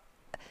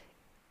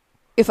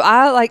 if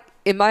I, like,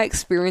 in my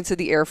experience of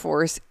the Air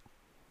Force,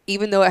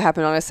 even though it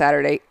happened on a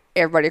Saturday,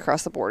 everybody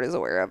across the board is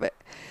aware of it.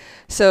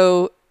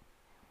 So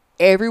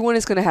everyone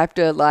is going to have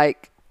to,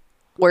 like,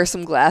 wear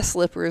some glass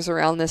slippers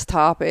around this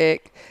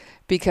topic,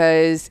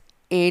 because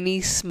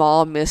any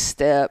small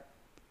misstep,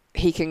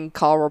 he can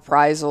call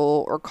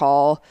reprisal or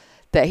call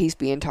that he's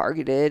being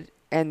targeted.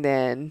 And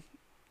then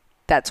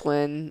that's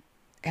when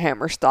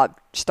hammers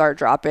start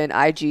dropping.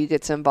 IG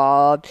gets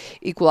involved.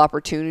 Equal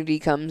opportunity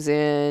comes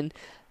in.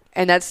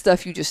 And that's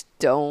stuff you just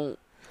don't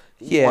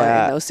want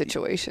in those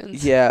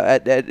situations. Yeah,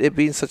 at it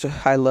being such a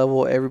high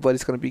level,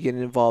 everybody's going to be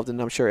getting involved.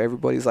 And I'm sure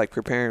everybody's like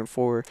preparing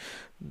for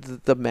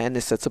the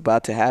madness that's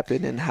about to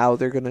happen and how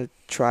they're going to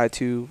try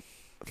to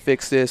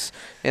fix this.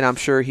 And I'm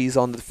sure he's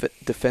on the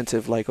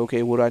defensive, like,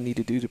 okay, what do I need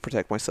to do to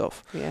protect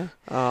myself? Yeah.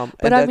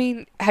 But I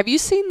mean, have you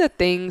seen the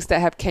things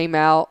that have came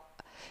out?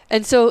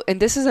 And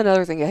this is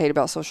another thing I hate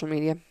about social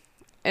media.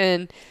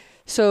 And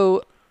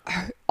so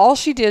all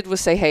she did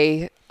was say,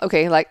 hey,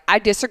 okay, like, I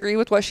disagree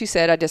with what she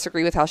said. I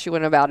disagree with how she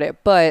went about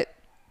it. But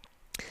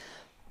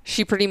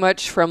she pretty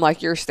much, from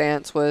like your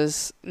stance,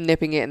 was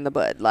nipping it in the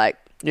bud. Like,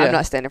 I'm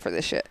not standing for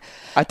this shit.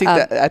 I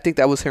think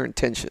that was her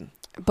intention.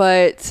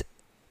 But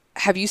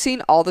have you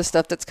seen all the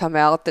stuff that's come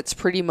out that's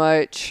pretty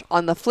much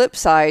on the flip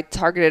side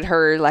targeted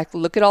her? Like,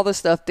 look at all the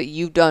stuff that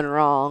you've done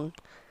wrong.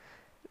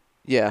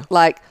 Yeah.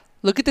 Like,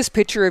 look at this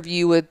picture of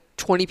you with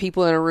 20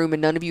 people in a room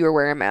and none of you are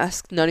wearing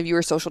masks. None of you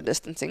are social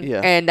distancing.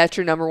 Yeah. And that's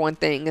your number one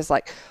thing is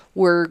like,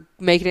 we're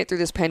making it through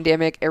this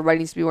pandemic. Everybody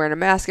needs to be wearing a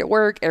mask at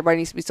work. Everybody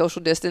needs to be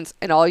social distance.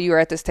 And all you are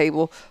at this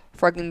table,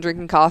 fucking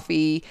drinking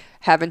coffee,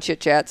 having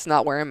chit chats,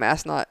 not wearing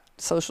masks, not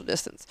social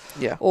distance.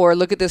 Yeah. Or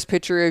look at this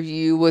picture of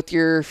you with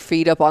your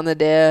feet up on the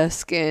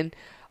desk and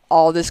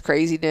all this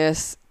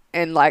craziness.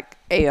 And like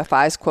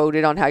AFI is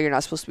quoted on how you're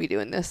not supposed to be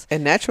doing this.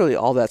 And naturally,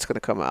 all that's going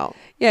to come out.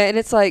 Yeah. And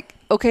it's like,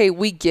 okay,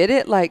 we get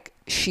it. Like,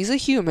 she's a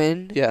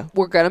human. Yeah.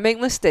 We're going to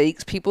make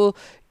mistakes. People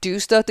do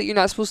stuff that you're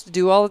not supposed to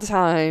do all the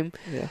time.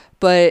 Yeah.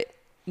 But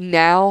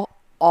now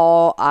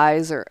all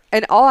eyes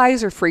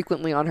are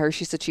frequently on her.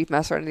 She's the chief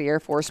master sergeant of the Air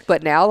Force.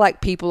 But now,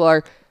 like, people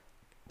are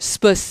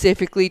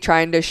specifically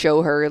trying to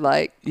show her,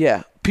 like...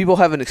 Yeah. People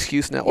have an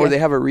excuse now, or they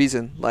have a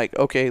reason. Like,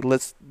 okay,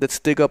 let's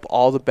dig up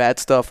all the bad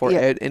stuff or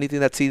anything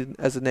that's seen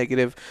as a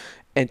negative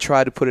and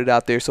try to put it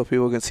out there so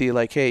people can see,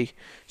 like, hey,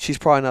 she's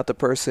probably not the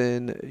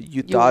person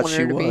you thought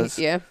she was.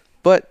 Yeah.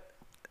 But,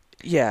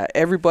 yeah,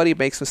 everybody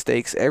makes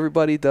mistakes.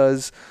 Everybody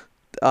does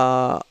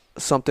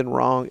something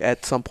wrong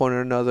at some point or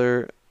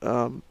another.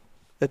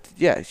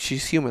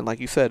 She's human,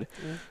 like you said.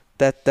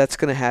 Yeah. That's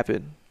going to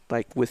happen,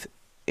 like, with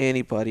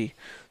anybody.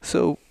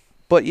 So,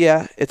 but,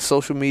 yeah, it's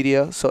social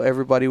media, so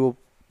everybody will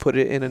put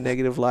it in a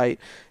negative light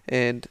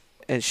and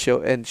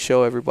show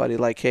everybody,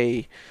 like,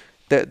 hey,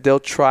 that they'll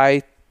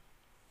try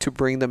to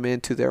bring them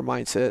into their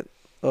mindset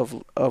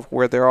of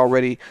where they're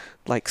already,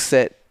 like,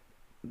 set,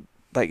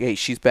 like, hey,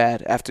 she's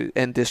bad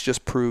and this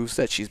just proves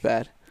that she's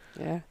bad.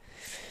 Yeah.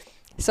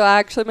 So I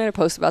actually made a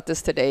post about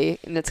this today,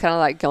 and it's kind of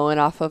like going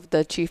off of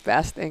the Chief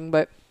Bass thing,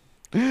 but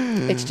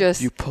it's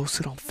just... You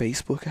posted on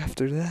Facebook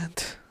after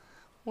that?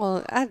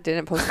 Well, I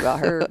didn't post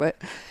about her, but...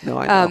 No,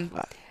 I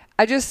know.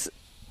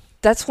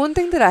 That's one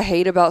thing that I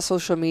hate about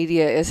social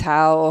media is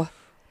how...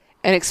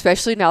 And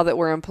especially now that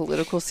we're in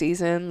political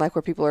season, like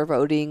where people are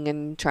voting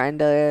and trying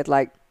to,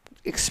 like,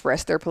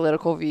 express their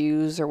political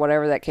views or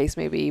whatever that case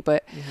may be.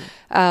 But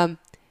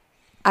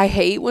I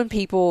hate when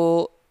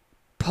people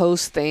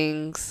post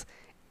things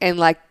and,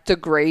 like,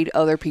 degrade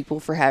other people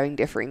for having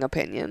differing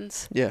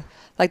opinions. Yeah.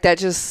 Like, that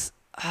just,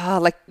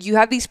 like, you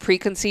have these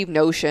preconceived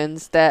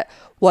notions that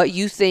what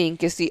you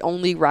think is the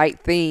only right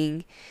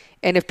thing.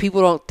 And if people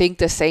don't think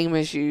the same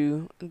as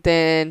you,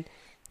 then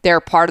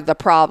they're part of the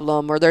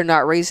problem, or they're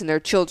not raising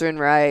their children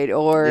right,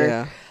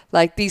 or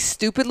like these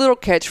stupid little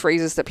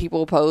catchphrases that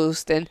people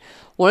post. And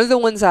one of the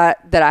ones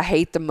that I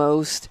hate the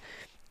most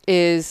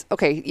is,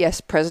 okay, yes,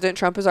 President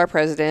Trump is our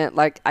president.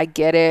 Like, I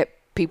get it.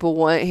 People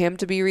want him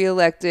to be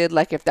reelected.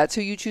 Like, if that's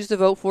who you choose to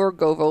vote for,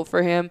 go vote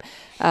for him.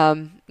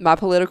 My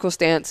political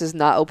stance is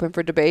not open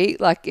for debate.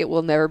 Like, it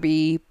will never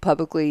be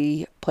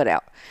publicly put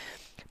out.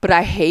 But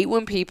I hate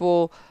when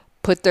people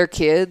put their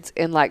kids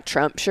in, like,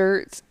 Trump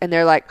shirts and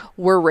they're like,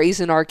 we're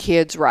raising our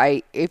kids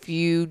right. If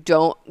you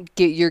don't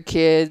get your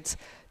kids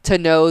to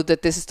know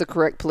that this is the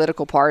correct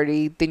political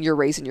party, then you're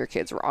raising your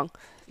kids wrong.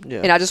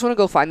 Yeah. And I just want to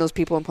go find those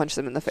people and punch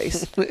them in the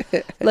face.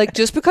 Like,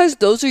 just because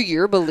those are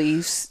your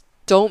beliefs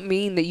don't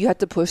mean that you have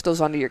to push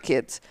those onto your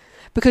kids,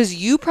 because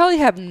you probably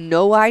have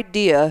no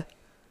idea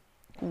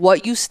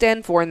what you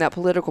stand for in that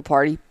political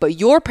party, but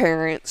your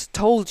parents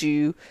told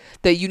you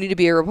that you need to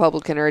be a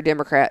Republican or a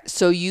Democrat,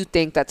 so you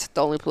think that's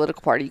the only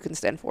political party you can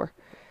stand for.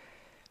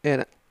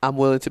 And I'm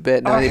willing to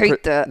bet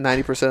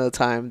 90% of the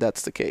time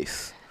that's the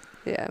case.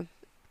 Yeah.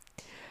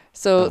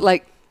 So,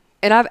 like,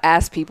 and I've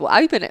asked people,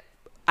 I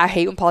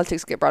hate when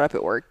politics get brought up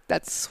at work.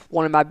 That's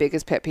one of my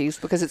biggest pet peeves,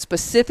 because it's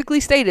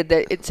specifically stated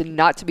that it's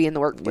not to be in the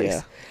workplace.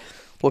 Yeah.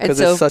 Well, because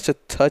it's such a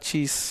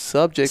touchy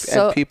subject,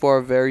 and people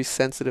are very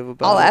sensitive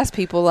about it. I'll ask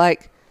people,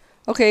 like,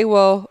 okay,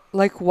 well,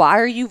 like, why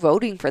are you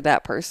voting for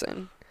that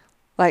person?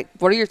 Like,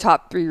 what are your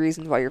top 3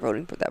 reasons why you're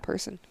voting for that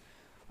person?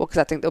 Well, because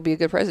I think they'll be a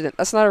good president.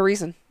 That's not a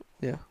reason.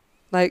 Yeah.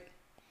 Like,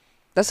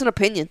 that's an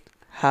opinion.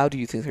 How do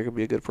you think they're going to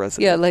be a good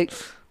president? Yeah, like,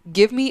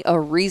 give me a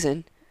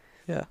reason.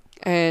 Yeah.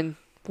 And,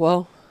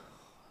 well,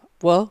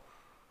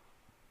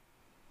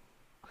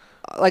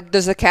 like,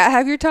 does the cat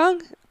have your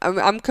tongue?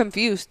 I'm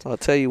confused. I'll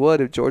tell you what,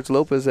 if George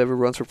Lopez ever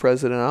runs for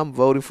president, I'm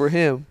voting for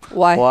him.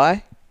 Why?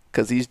 Why?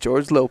 Because he's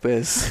George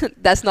Lopez.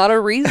 That's not a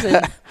reason.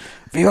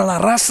 Viva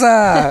la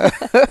raza!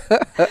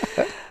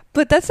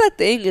 But that's the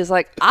thing, is,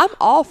 like, I'm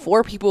all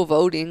for people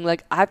voting.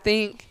 Like, I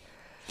think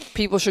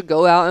people should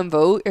go out and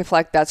vote if,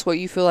 like, that's what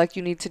you feel like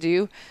you need to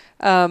do.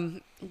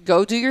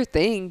 Go do your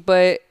thing,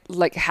 but,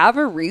 like, have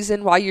a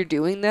reason why you're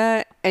doing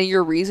that, and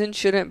your reason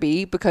shouldn't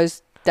be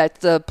because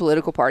that's the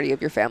political party of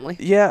your family.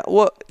 Yeah,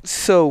 well,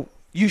 so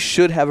you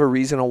should have a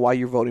reason on why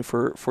you're voting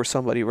for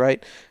somebody,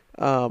 right?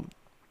 A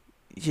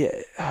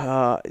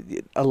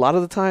lot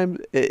of the time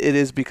it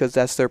is because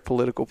that's their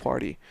political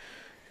party.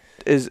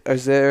 Is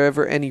there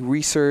ever any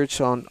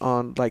research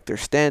on like their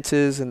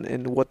stances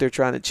and what they're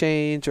trying to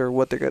change or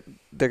what they're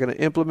going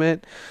to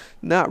implement?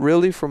 Not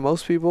really for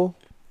most people.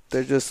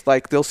 They're just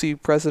like, they'll see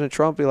President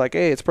Trump, be like,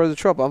 hey, it's President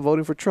Trump, I'm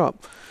voting for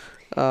Trump.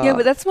 Yeah,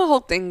 but that's my whole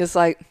thing, is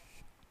like,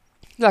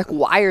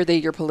 why are they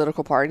your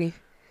political party?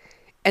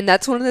 And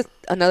that's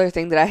another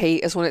thing that I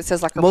hate, is when it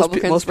says, like,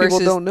 Republicans most versus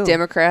don't know.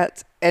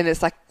 Democrats. and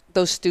it's like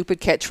those stupid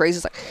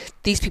catchphrases like,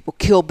 these people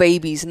kill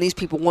babies and these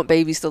people want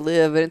babies to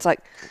live. And it's like,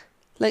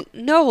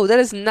 no, that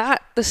is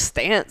not the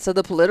stance of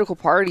the political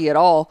party at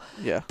all.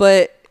 Yeah.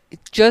 But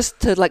just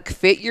to like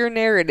fit your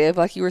narrative,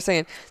 like you were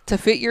saying, to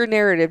fit your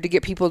narrative to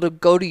get people to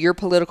go to your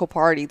political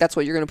party, that's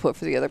what you're going to put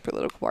for the other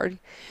political party.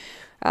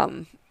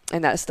 And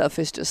that stuff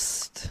is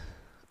just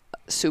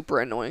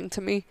super annoying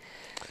to me.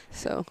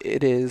 So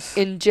it is.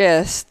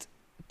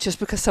 Just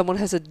because someone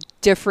has a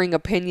differing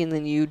opinion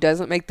than you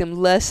doesn't make them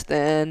less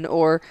than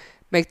or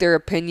make their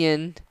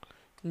opinion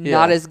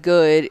not as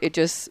good. It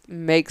just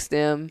makes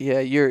them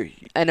you're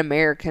an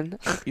American.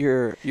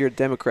 you're a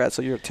Democrat,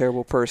 so you're a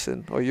terrible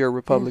person, or you're a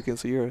Republican,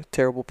 so you're a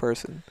terrible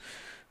person.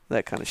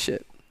 That kind of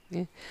shit.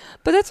 Yeah.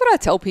 But that's what I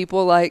tell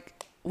people,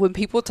 like when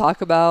people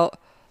talk about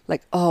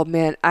like, oh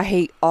man, I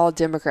hate all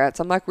Democrats.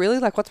 I'm like, really?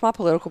 Like, what's my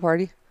political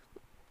party?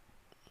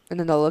 And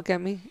then they'll look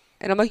at me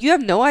and I'm like, you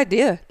have no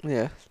idea.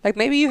 Yeah. Like,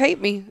 maybe you hate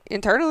me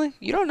internally.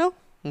 You don't know.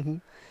 Mm-hmm.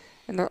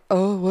 And they're,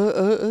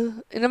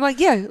 and I'm like,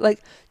 yeah,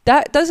 like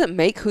that doesn't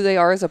make who they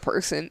are as a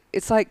person.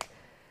 It's like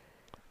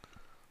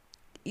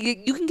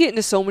you can get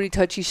into so many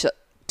touchy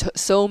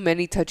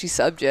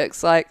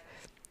subjects, like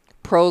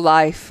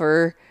pro-life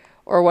or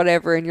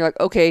whatever, and you're like,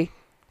 okay,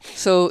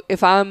 so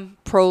if I'm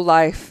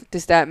pro-life,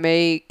 does that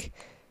mean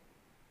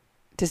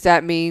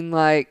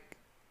like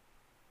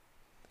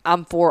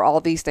I'm for all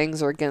these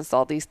things or against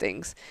all these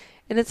things?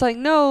 And it's like,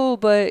 no,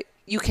 but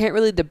you can't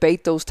really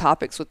debate those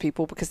topics with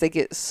people because they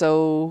get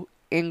so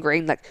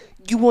ingrained. Like,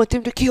 you want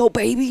them to kill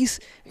babies?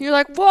 And you're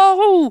like,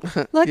 whoa,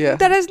 like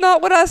that is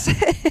not what I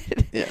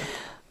said. Yeah.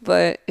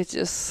 But it's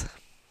just,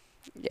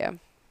 yeah.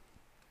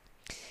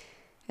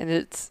 And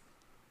it's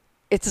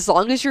as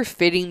long as you're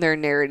fitting their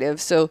narrative.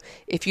 So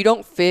if you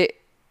don't fit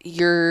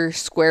your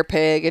square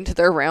peg into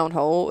their round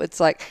hole, it's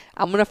like,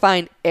 I'm going to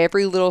find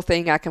every little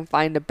thing I can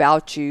find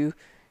about you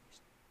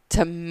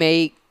to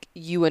make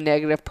you a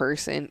negative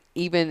person,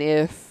 even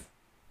if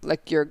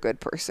like you're a good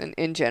person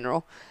in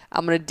general.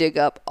 I'm going to dig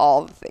up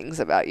all the things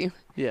about you.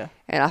 Yeah.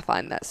 And I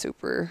find that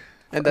super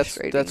and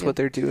frustrating. that's what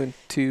they're doing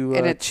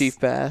to Chief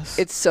Bass.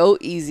 It's so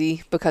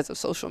easy because of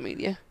social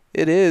media.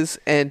 It is,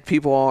 and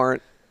people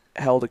aren't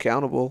held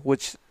accountable,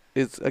 which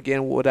is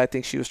again what I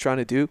think she was trying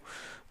to do.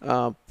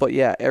 But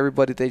yeah,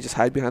 everybody, they just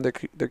hide behind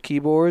their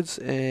keyboards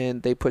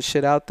and they put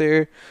shit out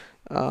there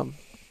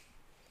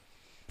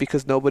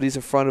because nobody's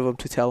in front of them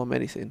to tell them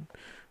anything,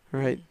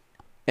 right?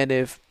 And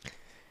if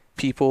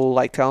people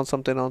like telling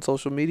something on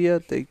social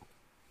media, they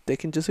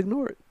can just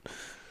ignore it.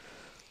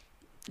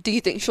 Do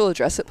you think she'll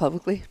address it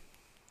publicly?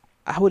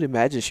 I would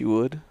imagine she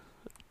would.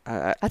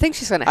 I think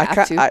she's gonna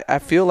have to. I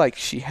feel like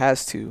she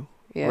has to,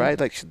 yeah. right?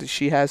 Like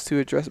she has to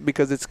address it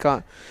because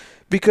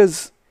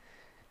because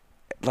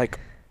like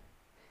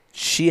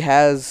she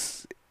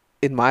has,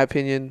 in my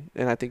opinion,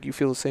 and I think you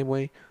feel the same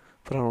way,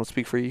 but I don't want to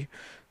speak for you.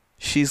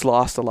 She's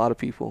lost a lot of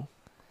people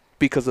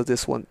because of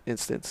this one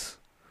instance.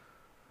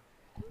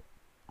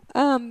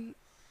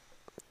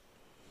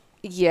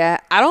 Yeah,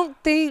 I don't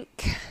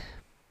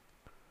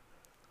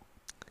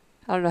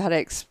know how to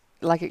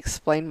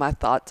explain my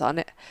thoughts on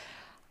it.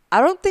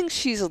 I don't think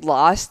she's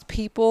lost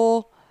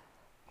people,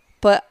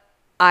 but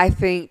I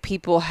think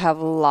people have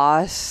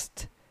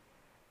lost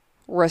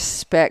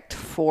respect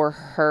for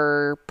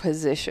her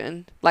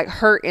position, like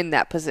her in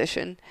that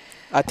position.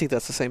 I think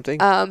that's the same thing.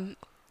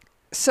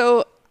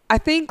 So I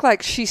think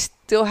like she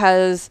still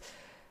has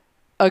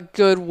a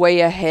good way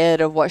ahead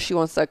of what she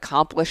wants to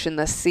accomplish in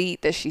the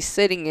seat that she's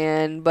sitting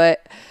in,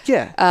 but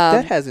yeah,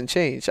 that hasn't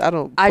changed.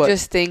 I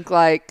just think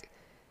like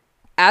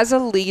as a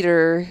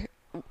leader,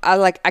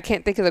 I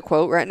can't think of the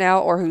quote right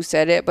now or who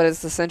said it, but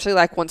it's essentially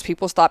like once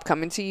people stop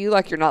coming to you,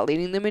 like you're not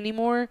leading them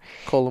anymore.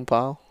 Colin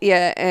Powell.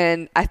 Yeah,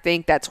 and I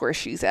think that's where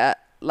she's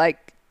at.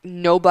 Like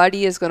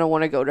nobody is going to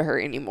want to go to her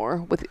anymore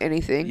with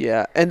anything.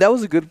 Yeah, and that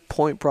was a good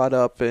point brought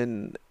up,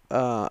 and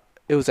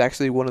it was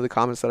actually one of the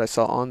comments that I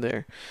saw on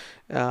there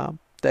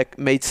that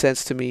made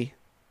sense to me,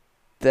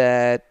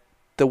 that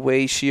the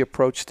way she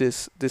approached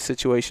this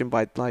situation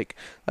by like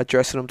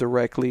addressing them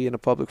directly in a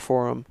public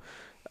forum,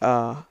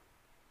 how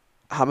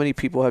many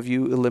people have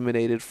you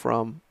eliminated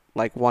from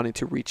like wanting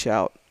to reach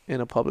out in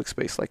a public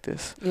space like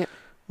this?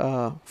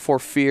 Yeah. For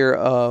fear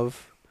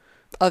of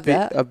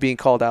being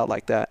called out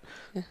like that.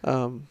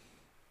 Yeah.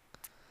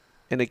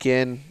 And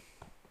again,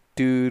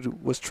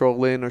 dude was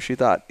trolling, or she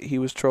thought he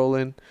was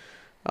trolling.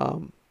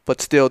 But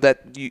still,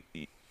 that you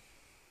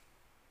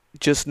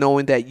just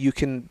knowing that you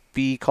can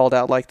be called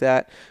out like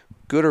that,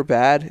 good or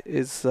bad,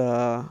 is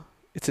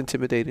it's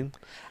intimidating.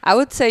 I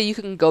would say you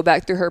can go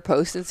back through her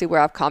post and see where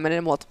I've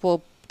commented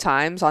multiple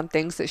times on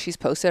things that she's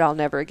posted. I'll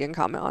never again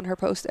comment on her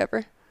post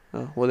ever.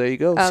 Oh, well, there you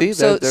go. See,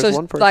 so there's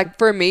one person. Like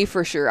for me,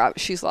 for sure,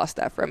 she's lost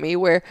that from me,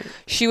 where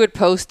she would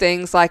post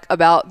things like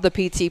about the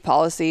PT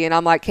policy, and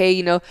I'm like,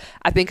 hey,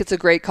 I think it's a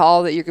great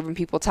call that you're giving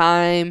people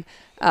time.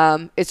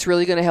 It's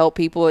really going to help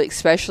people,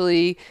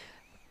 especially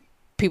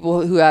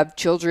people who have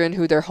children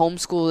who they're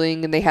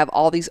homeschooling and they have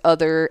all these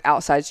other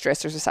outside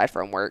stressors aside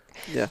from work.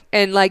 Yeah.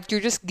 And like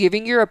you're just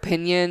giving your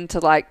opinion to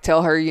like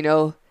tell her,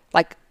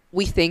 like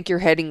we think you're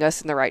heading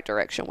us in the right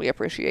direction. We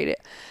appreciate it.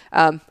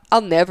 I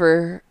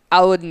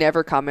would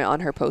never comment on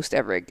her post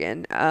ever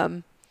again.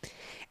 And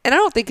I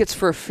don't think it's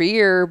for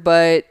fear,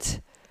 but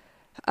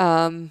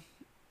I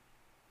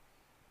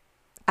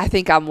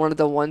think I'm one of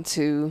the ones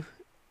who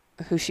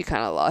she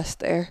kind of lost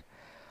there.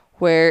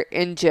 Where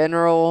in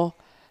general,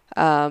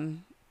 I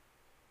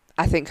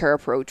think her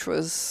approach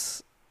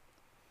was,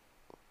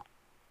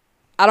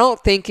 I don't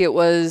think it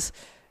was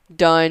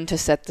done to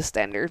set the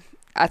standard.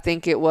 I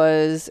think it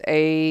was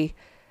an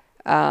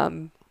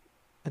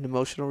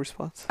emotional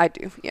response. I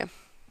do, yeah.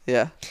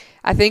 Yeah.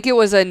 I think it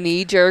was a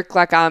knee jerk,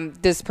 like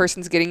this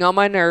person's getting on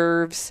my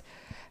nerves.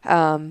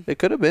 It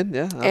could have been,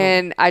 yeah.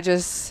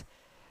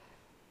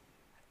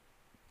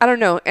 I don't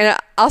know. And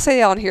I'll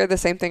say on here the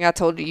same thing I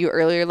told you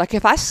earlier. Like,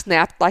 if I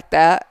snapped like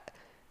that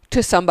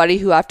to somebody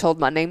who I've told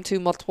my name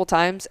to multiple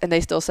times and they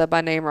still said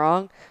my name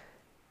wrong,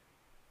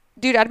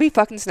 dude, I'd be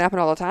fucking snapping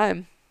all the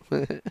time.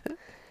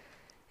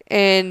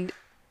 And,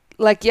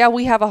 like, yeah,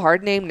 we have a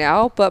hard name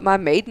now, but my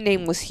maiden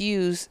name was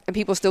Hughes, and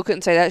people still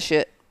couldn't say that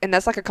shit. And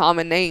that's, like, a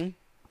common name.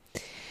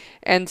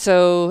 And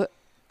so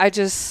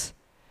it's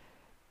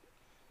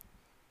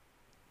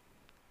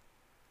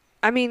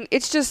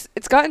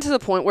gotten to the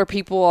point where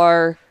people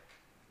are,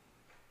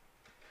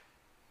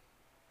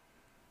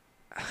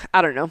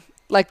 I don't know,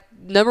 like,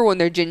 number one,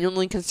 they're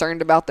genuinely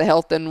concerned about the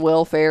health and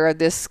welfare of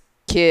this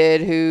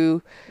kid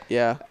who,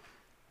 yeah,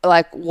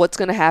 like, what's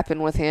going to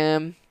happen with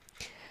him.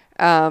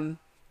 And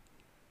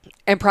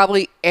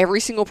probably every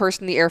single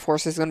person in the Air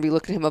Force is going to be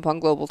looking him up on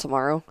Global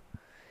tomorrow.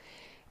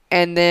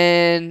 And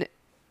then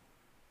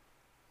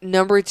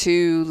number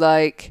two,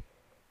 like,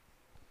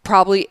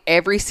 probably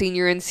every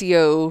senior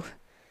NCO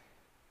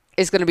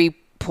is going to be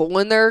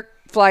pulling their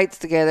flights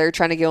together,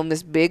 trying to give them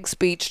this big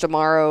speech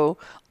tomorrow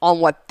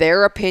on what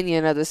their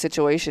opinion of the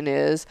situation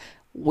is.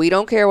 We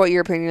don't care what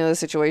your opinion of the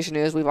situation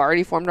is. We've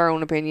already formed our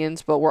own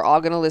opinions, but we're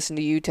all going to listen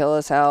to you tell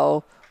us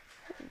how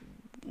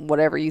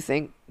whatever you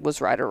think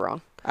was right or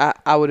wrong.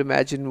 I would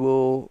imagine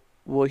we'll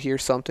hear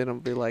something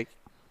and be like,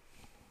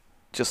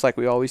 just like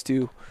we always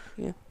do,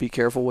 yeah, be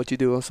careful what you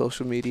do on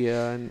social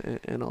media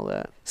and all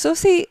that. So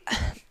see,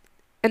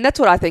 and that's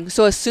what I think.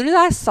 So as soon as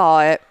I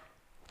saw it,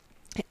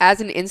 as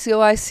an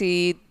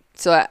NCOIC,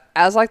 so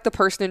as like the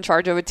person in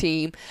charge of a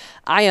team,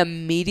 I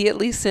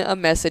immediately sent a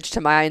message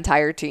to my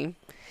entire team.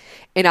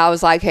 And I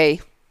was like,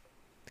 hey,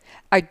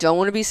 I don't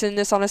want to be sending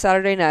this on a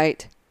Saturday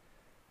night.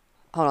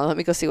 Hold on, let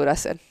me go see what I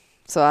said,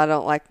 so I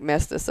don't like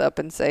mess this up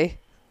and say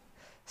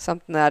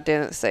something that I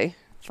didn't say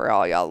for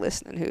all y'all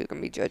listening who are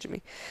going to be judging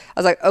me. I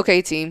was like,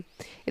 okay, team,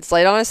 it's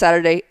late on a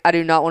Saturday. I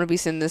do not want to be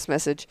sending this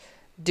message.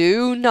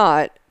 Do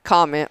not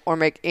comment or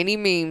make any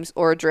memes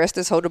or address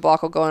this whole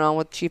debacle going on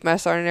with Chief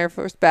Master Sergeant Air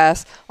Force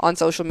Bass on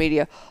social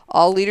media.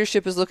 All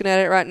leadership is looking at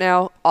it right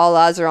now. All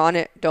eyes are on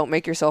it. Don't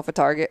make yourself a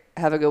target.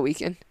 Have a good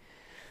weekend.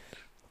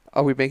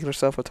 Are we making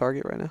ourselves a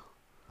target right now?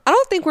 I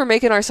don't think we're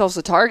making ourselves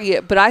a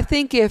target, but I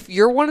think if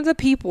you're one of the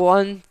people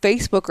on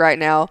Facebook right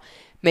now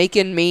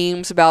making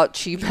memes about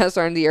Chief Master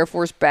Sergeant of the Air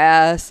Force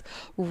Bass,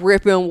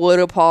 ripping wood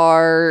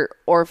apart,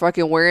 or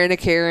fucking wearing a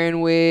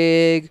Karen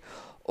wig,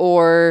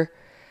 or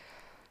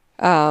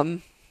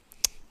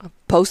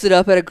posted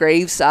up at a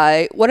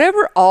gravesite,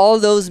 whatever all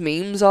those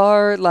memes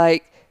are,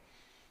 like,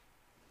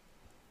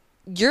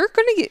 you're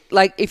gonna get,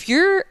 like, if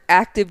you're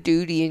active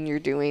duty and you're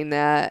doing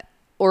that,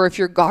 or if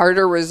you're guard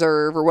or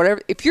reserve or whatever,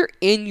 if you're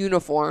in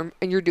uniform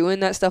and you're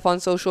doing that stuff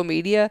on social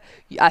media,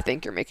 I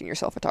think you're making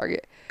yourself a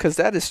target. Because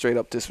that is straight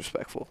up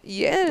disrespectful.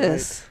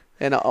 Yes.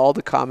 Right? And all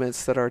the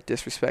comments that are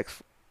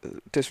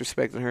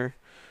disrespecting her,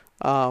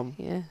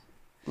 yeah,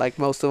 like,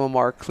 most of them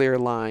are clear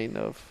line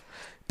of,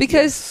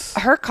 because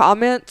her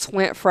comments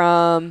went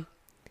from,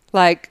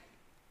 like,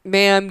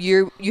 ma'am,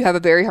 you have a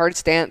very hard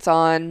stance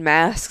on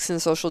masks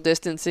and social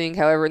distancing.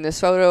 However, in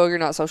this photo, you're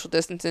not social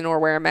distancing or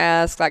wearing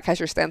masks. Like, has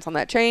your stance on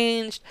that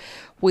changed?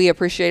 We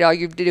appreciate all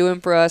you're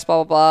doing for us,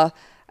 blah, blah, blah.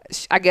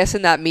 I guess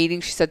in that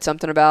meeting, she said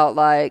something about,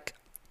 like,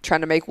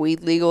 trying to make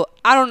weed legal.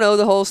 I don't know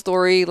the whole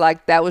story.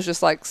 Like, that was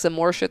just, like, some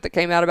more shit that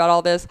came out about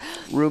all this.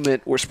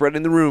 We're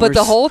spreading the rumors. But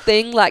the whole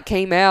thing, like,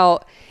 came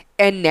out,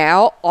 and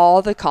now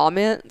all the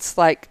comments,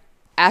 like,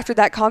 after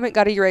that comment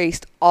got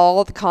erased,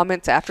 all the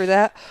comments after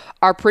that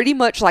are pretty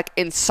much like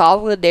in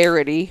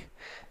solidarity.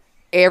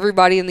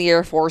 Everybody in the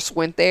Air Force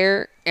went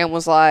there and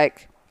was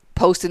like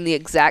posting the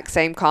exact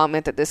same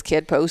comment that this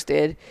kid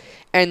posted.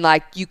 And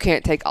like, you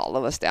can't take all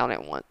of us down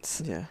at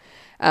once. Yeah.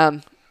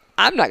 I'm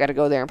not going to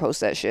go there and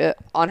post that shit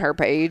on her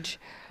page.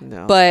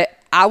 No. But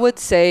I would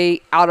say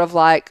out of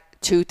like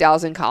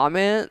 2,000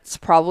 comments,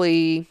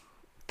 probably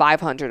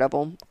 500 of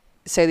them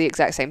say the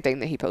exact same thing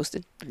that he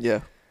posted.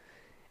 Yeah.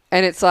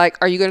 And it's like,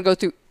 are you going to go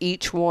through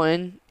each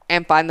one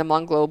and find them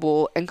on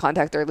Global and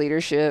contact their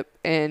leadership?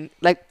 And,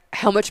 like,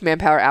 how much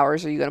manpower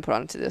hours are you going to put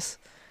onto this?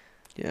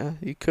 Yeah,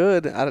 you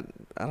could. I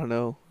don't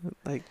know.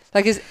 Like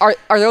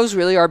are those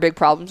really our big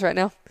problems right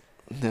now?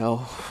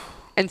 No.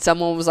 And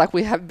someone was like,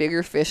 we have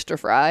bigger fish to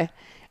fry.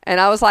 And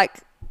I was like,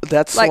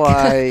 That's Like,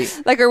 why.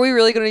 like, are we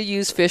really going to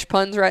use fish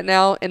puns right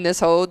now in this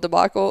whole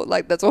debacle?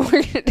 Like, that's what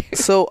we're going to do.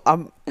 So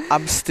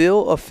I'm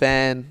still a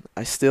fan.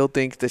 I still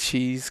think that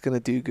she's gonna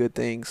do good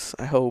things.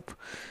 I hope,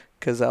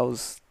 because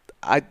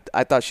I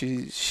thought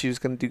she was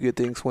gonna do good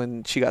things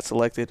when she got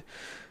selected.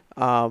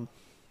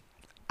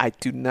 I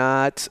do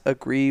not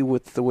agree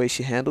with the way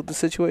she handled the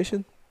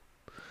situation,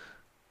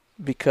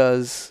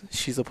 because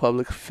she's a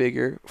public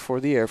figure for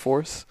the Air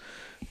Force,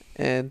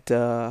 and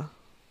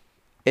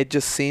it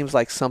just seems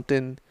like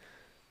something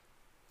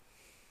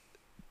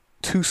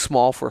too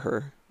small for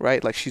her,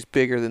 right? Like, she's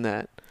bigger than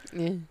that.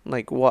 Yeah.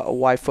 Like,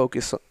 why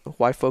focus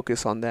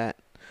on that?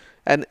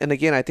 And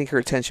again, I think her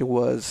intention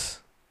was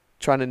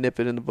trying to nip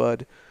it in the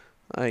bud,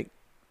 like,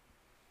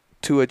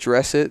 to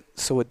address it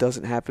so it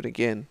doesn't happen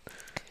again.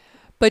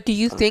 But do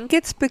you think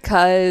it's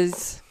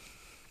because...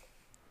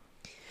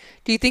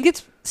 Do you think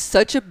it's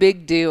such a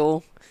big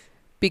deal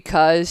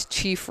because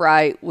Chief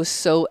Wright was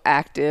so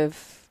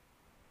active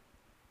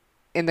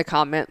in the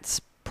comments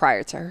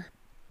prior to her?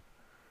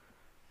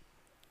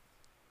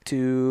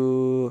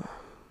 Do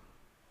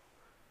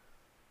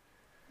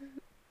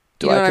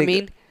You know what I think-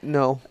 mean?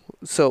 No.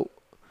 So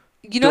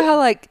You know how,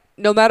 like,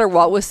 no matter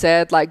what was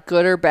said, like,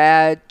 good or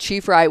bad,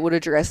 Chief Wright would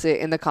address it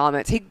in the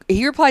comments.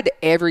 He replied to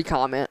every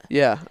comment.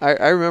 yeah,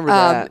 I remember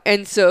that.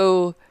 And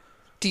so,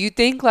 do you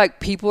think, like,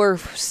 people are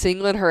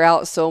singling her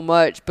out so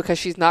much because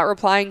she's not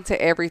replying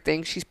to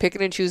everything? She's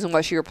picking and choosing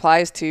what she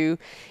replies to.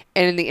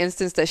 And in the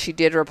instance that she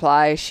did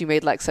reply, she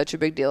made, like, such a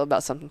big deal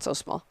about something so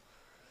small.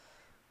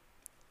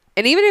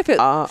 And even if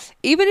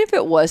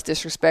it was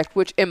disrespect,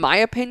 which in my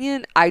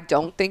opinion, I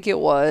don't think it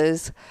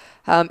was,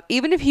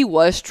 even if he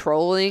was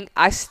trolling,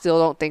 I still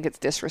don't think it's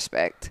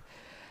disrespect.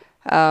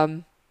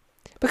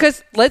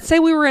 Because let's say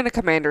we were in a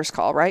commander's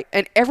call, right?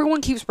 And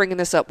everyone keeps bringing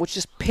this up, which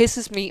just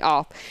pisses me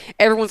off.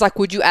 Everyone's like,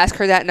 would you ask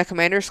her that in a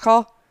commander's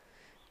call?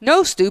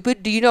 No,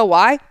 stupid. Do you know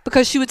why?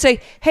 Because she would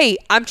say, hey,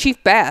 I'm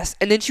Chief Bass.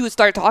 And then she would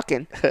start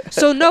talking.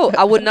 So no,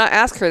 I would not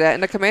ask her that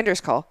in a commander's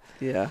call.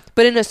 Yeah.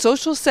 But in a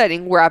social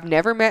setting where I've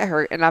never met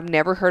her and I've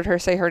never heard her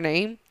say her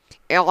name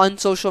on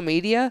social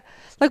media,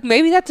 like,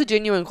 maybe that's a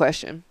genuine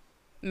question.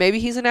 Maybe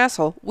he's an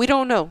asshole. We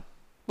don't know.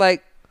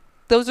 Like,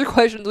 those are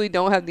questions we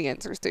don't have the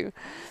answers to.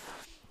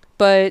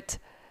 But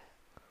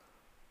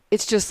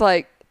it's just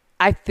like,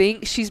 I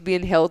think she's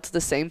being held to the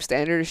same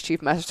standard as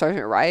Chief Master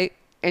Sergeant Wright,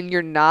 and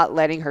you're not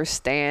letting her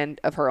stand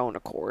of her own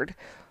accord.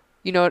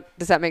 You know,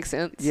 does that make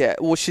sense? Yeah.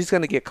 Well, she's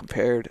gonna get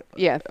compared.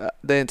 Yeah.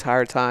 The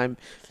entire time,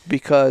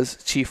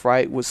 because Chief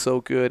Wright was so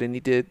good, and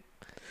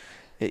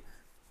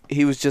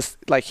he was just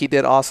like, he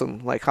did awesome.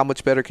 Like, how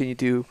much better can you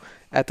do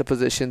at the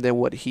position than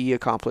what he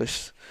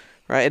accomplished,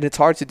 right? And it's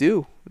hard to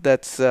do.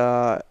 That's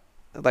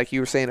like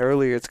you were saying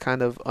earlier, it's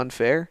kind of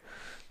unfair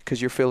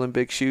because you're filling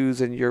big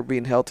shoes and you're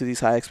being held to these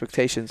high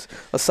expectations.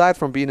 Aside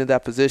from being in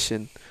that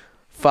position,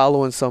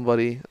 following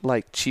somebody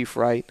like Chief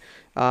Wright,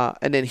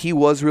 and then he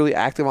was really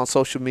active on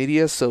social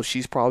media, so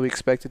she's probably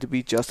expected to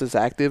be just as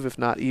active, if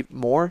not even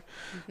more.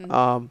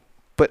 Mm-hmm.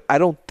 But I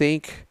don't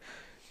think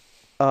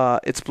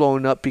it's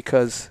blowing up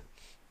because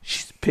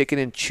she's picking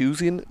and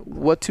choosing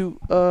what to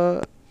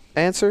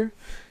answer.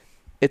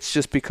 It's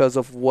just because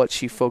of what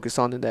she focused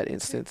on in that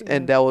instance.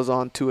 And that was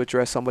on to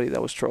address somebody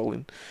that was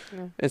trolling.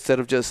 Yeah. Instead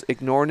of just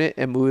ignoring it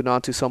and moving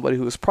on to somebody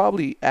who was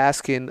probably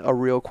asking a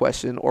real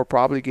question or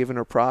probably giving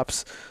her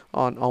props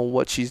on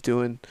what she's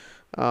doing,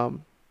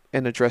 and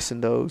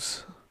addressing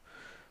those.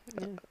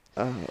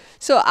 Yeah.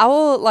 So I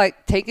will,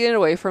 like, taking it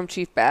away from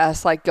Chief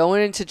Bass, like,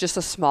 going into just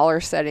a smaller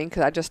setting,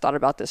 because I just thought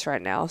about this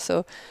right now.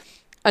 So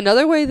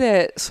another way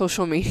that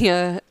social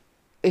media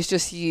is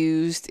just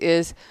used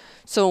is,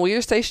 so when we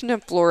were stationed in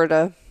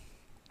Florida,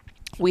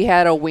 we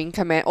had a wing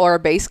command or a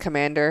base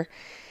commander,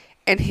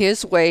 and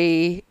his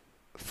way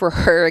for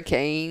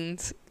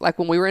hurricanes, like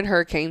when we were in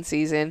hurricane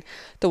season,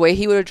 the way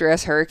he would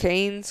address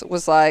hurricanes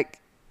was like,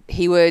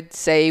 he would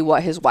say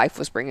what his wife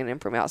was bringing in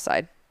from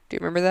outside. Do you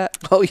remember that?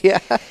 Oh, yeah.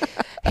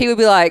 He would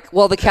be like,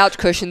 well, the couch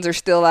cushions are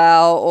still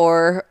out,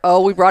 or,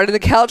 oh, we brought in the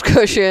couch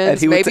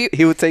cushions. And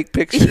he would take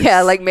pictures.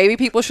 Yeah, like, maybe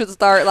people should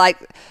start, like,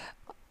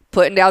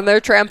 putting down their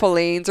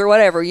trampolines or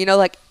whatever, you know,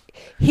 like,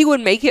 he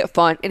would make it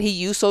fun, and he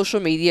used social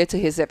media to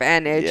his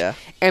advantage. Yeah.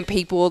 And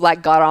people,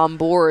 like, got on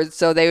board.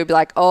 So they would be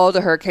like, oh,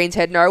 the hurricane's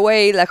heading our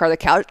way. Like, are the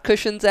couch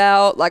cushions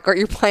out? Like, are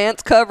your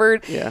plants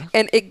covered? Yeah.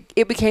 And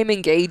it became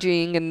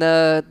engaging. And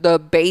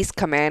the base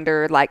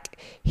commander, like,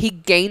 he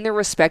gained the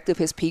respect of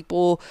his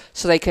people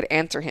so they could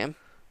answer him.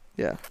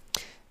 Yeah.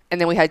 And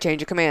then we had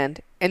change of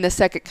command. And the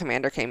second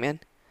commander came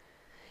in.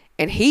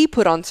 And he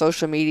put on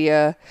social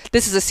media,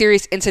 this is a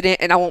serious incident,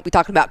 and I won't be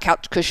talking about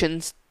couch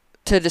cushions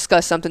to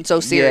discuss something so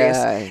serious.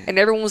 Yeah. And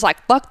everyone was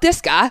like, fuck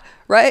this guy,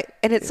 right?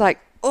 And it's like,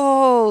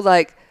 oh,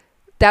 like,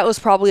 that was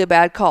probably a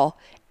bad call.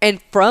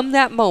 And from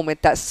that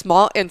moment, that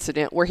small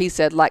incident where he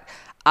said, like,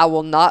 I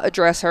will not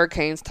address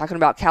hurricanes, talking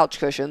about couch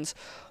cushions,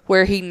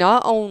 where he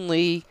not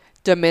only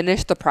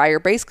diminished the prior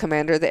base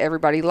commander that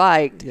everybody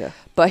liked,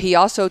 but he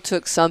also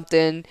took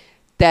something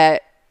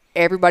that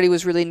everybody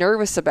was really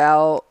nervous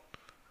about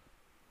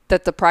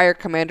that the prior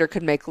commander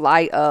could make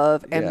light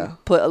of and Yeah.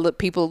 put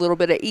people a little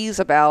bit at ease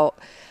about.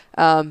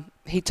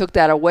 He took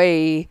that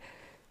away.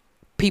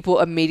 People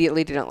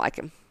immediately didn't like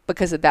him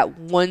because of that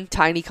one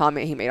tiny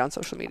comment he made on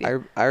social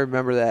media. I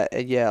remember that,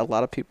 and yeah, a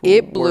lot of people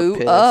It were blew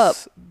pissed. up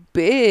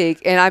big,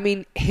 and I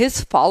mean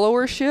his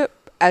followership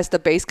as the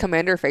base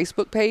commander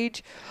Facebook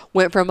page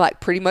went from like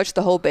pretty much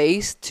the whole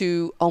base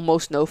to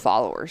almost no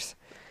followers.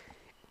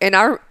 And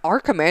our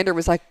commander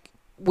was like,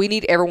 we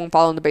need everyone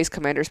following the base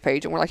commander's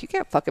page. And we're like, you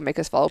can't fucking make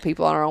us follow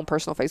people on our own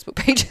personal Facebook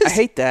pages. I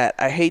hate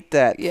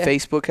that. Yeah.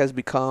 Facebook has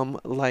become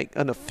like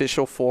an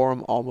official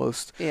forum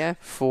almost Yeah.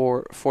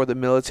 for the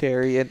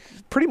military and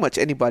pretty much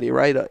anybody,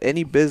 right?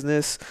 Any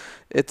business,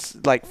 it's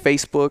like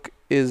Facebook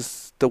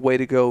is the way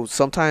to go.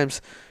 Sometimes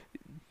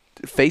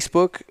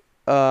Facebook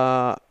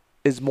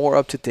is more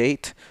up to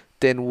date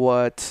than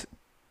what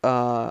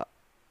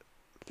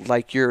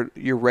like your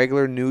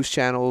regular news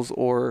channels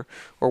or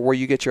where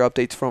you get your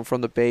updates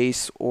from the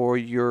base or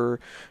your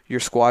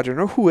squadron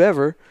or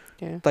whoever.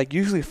 Yeah. Like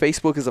usually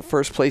Facebook is the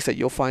first place that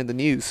you'll find the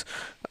news.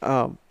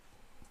 But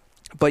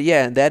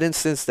yeah, in that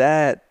instance,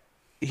 that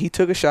he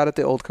took a shot at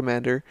the old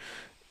commander,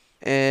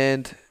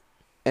 and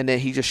then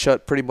he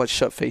just pretty much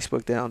shut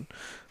Facebook down,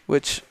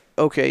 which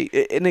okay,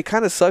 and it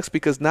kind of sucks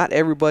because not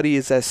everybody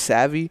is as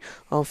savvy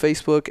on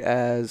Facebook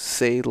as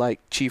say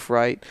like Chief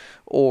Wright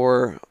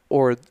or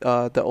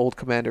the old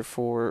commander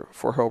for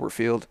Hobart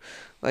Field.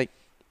 Like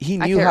he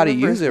knew how to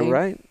use it,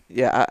 right?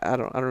 Yeah, I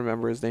don't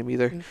remember his name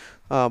either.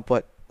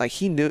 But like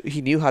he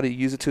knew how to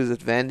use it to his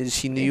advantage.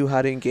 He knew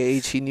how to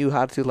engage. He knew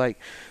how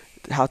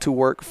to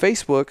work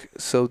Facebook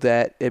so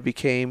that it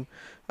became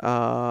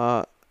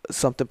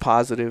something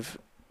positive,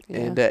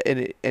 Yeah.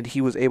 and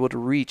he was able to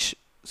reach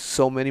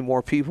so many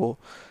more people.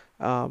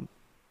 But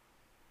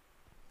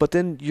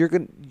then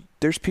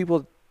there's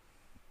people,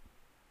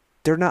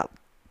 they're not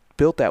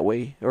built that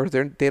way, or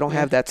they don't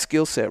have that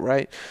skill set,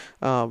 right?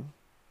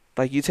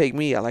 Like you take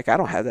me, I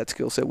don't have that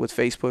skill set with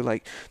Facebook,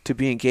 like to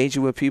be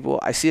engaging with people.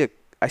 I see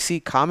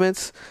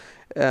comments,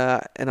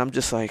 and I'm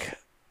just like,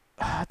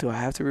 do I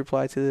have to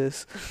reply to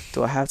this?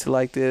 Do I have to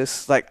like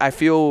this? Like I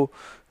feel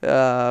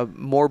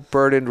more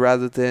burdened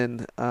rather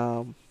than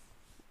I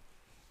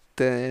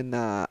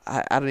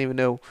don't even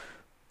know.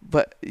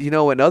 But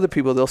when other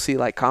people, they'll see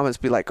like comments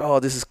be like,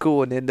 oh, this is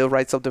cool, and then they'll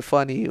write something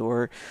funny,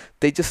 or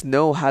they just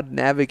know how to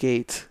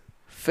navigate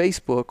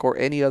Facebook or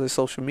any other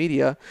social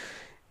media.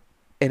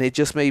 And it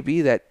just may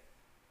be that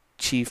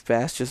Chief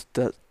Bass just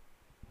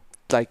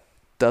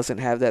doesn't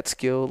have that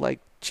skill like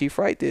Chief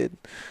Wright did.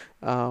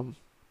 And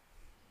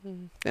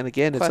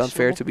again, it's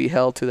unfair to be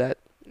held to that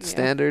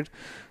standard.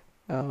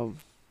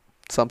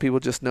 Some people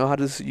just know how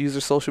to use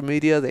their social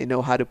media. They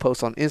know how to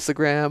post on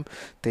Instagram.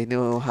 They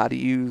know how to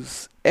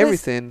use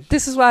everything.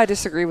 This is why I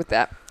disagree with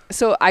that.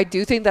 So I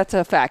do think that's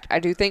a fact. I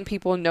do think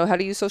people know how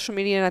to use social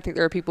media, and I think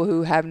there are people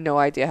who have no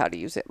idea how to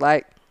use it.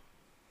 Like,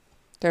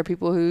 there are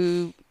people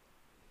who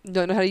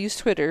don't know how to use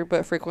Twitter,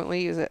 but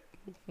frequently use it.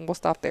 We'll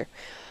stop there.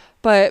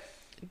 But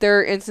there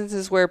are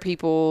instances where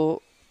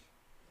people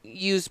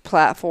use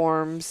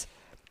platforms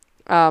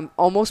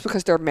almost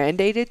because they're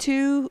mandated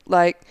to.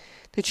 Like,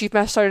 the Chief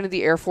Master Sergeant of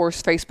the Air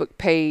Force Facebook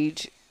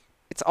page,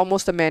 it's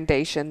almost a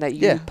mandation that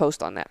you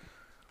post on that.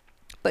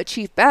 But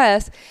Chief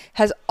Bass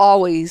has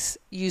always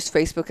used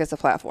Facebook as a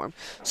platform.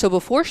 So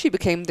before she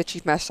became the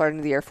Chief Master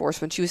Sergeant of the Air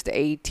Force, when she was the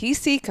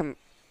ATC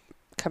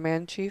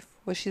Command Chief,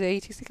 was she the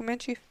ATC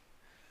Command Chief?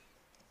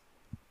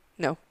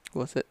 No.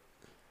 Was it?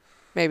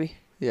 Maybe.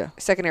 Yeah.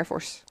 Second Air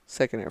Force.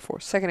 Second Air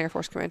Force. Second Air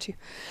Force Command Chief.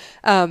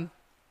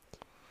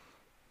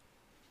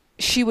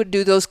 She would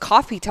do those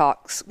coffee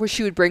talks where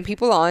she would bring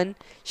people on.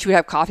 She would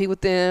have coffee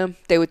with them.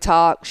 They would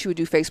talk. She would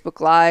do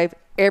Facebook Live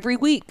every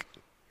week.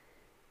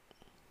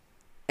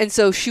 And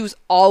so she was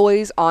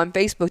always on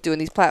Facebook doing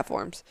these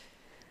platforms.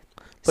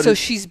 But so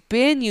she's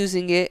been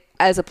using it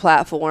as a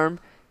platform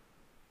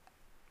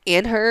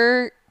in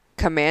her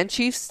command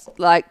chief's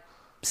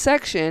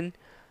section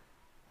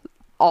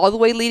all the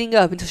way leading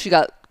up until she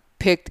got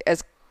picked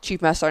as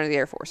Chief Master Sergeant of the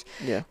Air Force.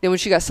 Yeah. Then when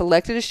she got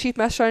selected as Chief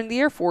Master Sergeant of the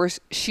Air Force,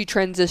 she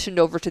transitioned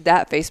over to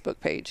that Facebook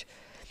page.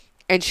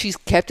 And she's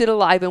kept it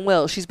alive and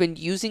well. She's been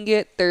using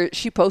it.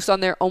 She posts on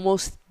there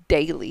almost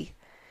daily.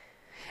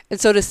 And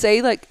so to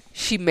say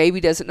she maybe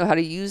doesn't know how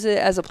to use it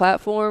as a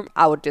platform,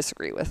 I would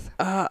disagree with.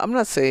 I'm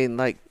not saying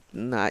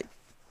not.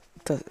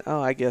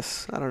 I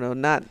guess I don't know.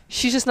 Not.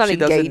 She's just not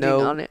engaging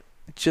on it.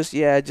 Just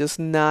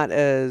not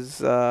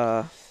as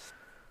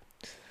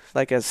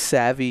as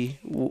savvy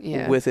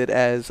with it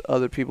as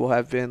other people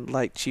have been,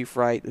 like Chief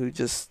Wright, who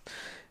just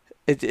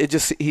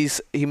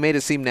he made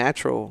it seem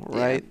natural,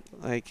 right?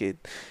 Yeah.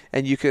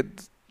 And you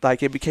could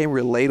it became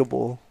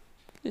relatable.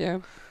 Yeah.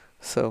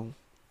 So.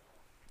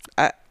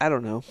 I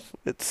don't know.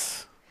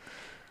 It's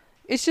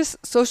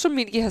just social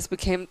media has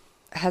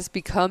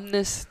become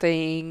this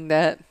thing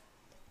that,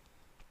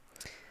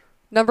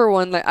 number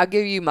one, I'll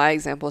give you my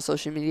example of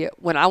social media.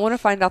 When I want to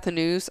find out the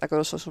news, I go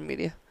to social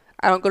media.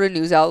 I don't go to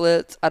news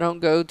outlets. I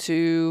don't go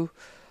to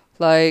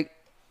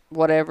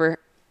whatever.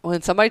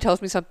 When somebody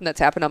tells me something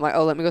that's happened, I'm like,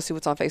 oh, let me go see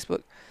what's on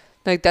Facebook.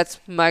 Like, that's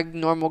my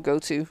normal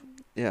go-to.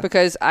 Yeah.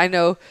 Because I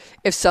know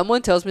if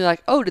someone tells me,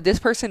 like, oh, did this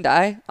person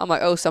die? I'm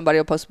like, oh, somebody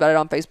will post about it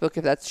on Facebook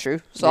if that's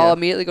true. So I'll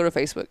immediately go to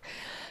Facebook.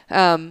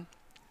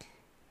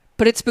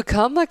 But it's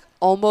become, like,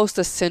 almost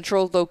a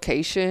central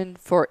location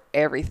for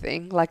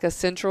everything. Like, a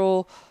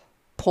central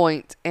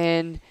point.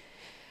 And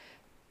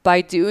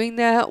by doing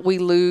that, we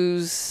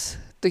lose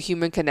the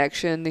human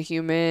connection, the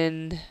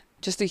human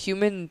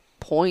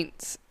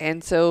points.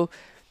 And so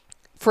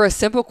for a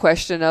simple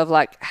question of,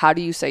 like, how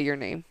do you say your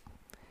name?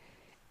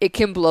 It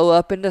can blow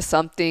up into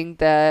something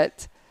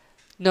that,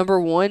 number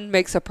one,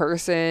 makes a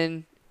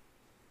person,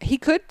 he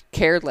could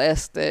care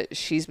less that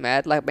she's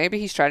mad. Like, maybe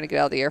he's trying to get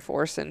out of the Air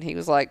Force and he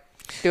was, like,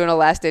 doing a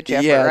last-ditch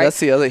effort, Yeah, right? that's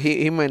the other.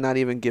 He might not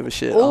even give a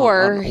shit.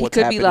 Or on he what's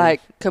could happening. be,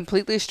 like,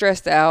 completely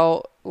stressed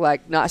out,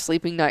 like, not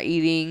sleeping, not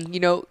eating.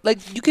 You know,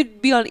 like, you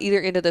could be on either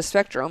end of the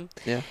spectrum.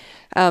 Yeah.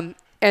 And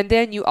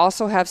then you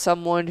also have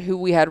someone who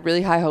we had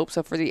really high hopes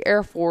of for the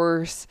Air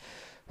Force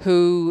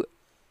who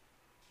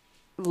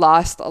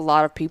lost a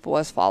lot of people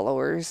as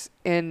followers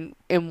in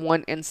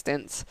one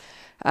instance.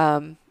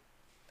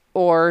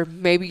 Or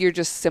maybe you're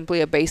just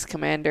simply a base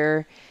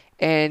commander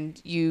and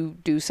you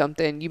do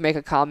something, you make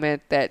a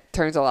comment that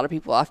turns a lot of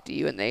people off to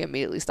you and they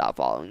immediately stop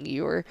following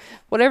you, or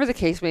whatever the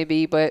case may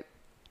be. But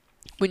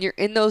when you're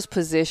in those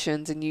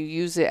positions and you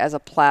use it as a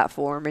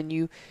platform and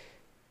you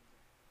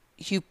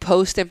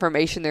post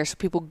information there so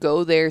people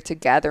go there to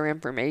gather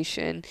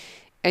information,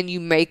 and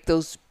you make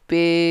those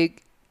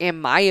big,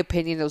 in my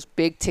opinion, those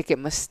big ticket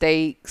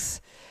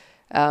mistakes,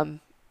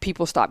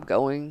 people stop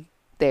going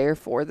there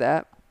for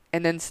that.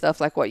 And then stuff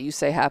like what you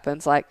say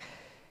happens, like,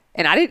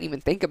 and I didn't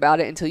even think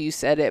about it until you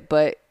said it,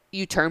 but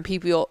you turn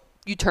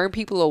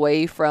people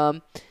away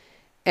from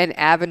an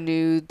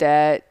avenue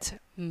that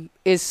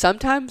is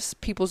sometimes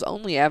people's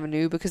only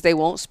avenue, because they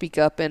won't speak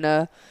up in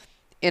a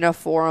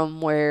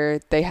forum where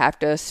they have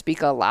to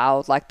speak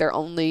aloud. Like, their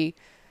only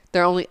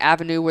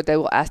avenue where they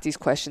will ask these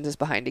questions is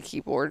behind a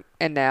keyboard,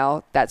 and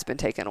now that's been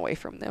taken away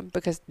from them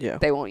because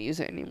they won't use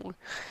it anymore.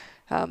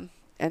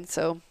 And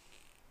so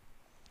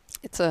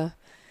it's a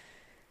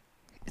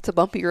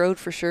bumpy road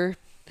for sure.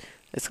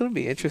 It's going to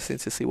be interesting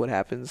to see what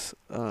happens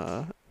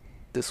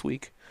this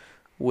week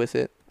with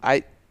it.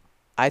 I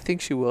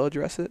think she will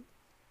address it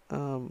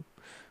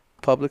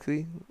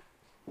publicly.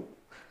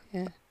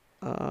 Yeah.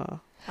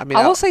 I mean,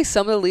 I will say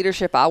some of the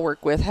leadership I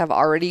work with have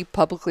already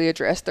publicly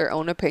addressed their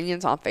own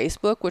opinions on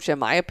Facebook, which in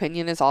my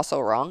opinion is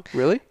also wrong.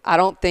 Really? I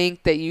don't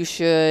think that you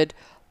should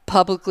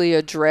publicly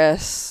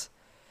address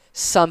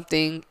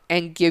something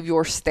and give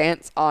your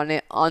stance on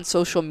it on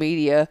social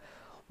media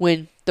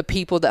when the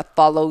people that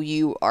follow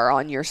you are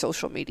on your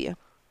social media.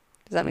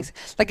 Does that make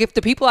sense? Like, if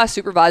the people I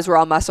supervise were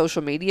on my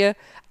social media,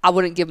 I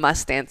wouldn't give my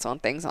stance on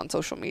things on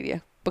social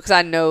media because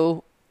I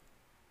know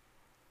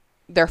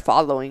they're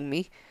following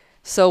me.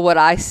 So what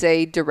I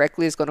say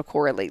directly is going to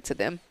correlate to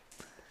them.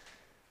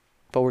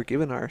 But we're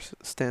giving our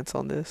stance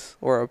on this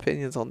or our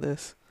opinions on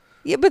this.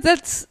 Yeah, but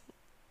that's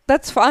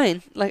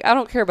fine. Like, I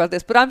don't care about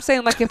this. But I'm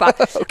saying, like, if I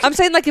I'm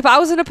saying, like, if I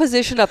was in a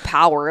position of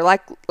power,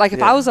 like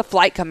if I was a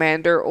flight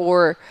commander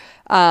or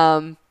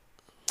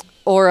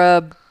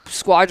a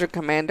squadron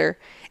commander,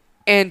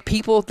 and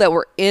people that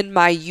were in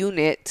my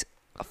unit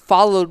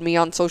followed me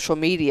on social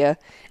media,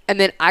 and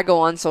then I go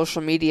on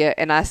social media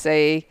and I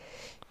say,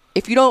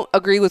 if you don't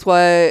agree with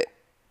what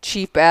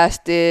Chief Bass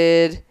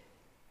did,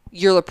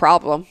 you're the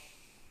problem.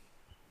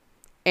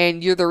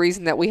 And you're the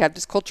reason that we have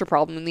this culture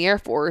problem in the Air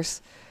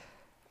Force.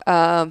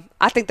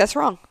 I think that's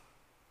wrong.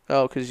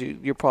 Oh, because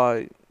you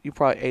probably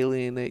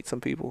alienate some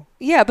people.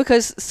 Yeah,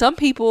 because some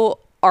people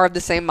are of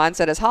the same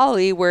mindset as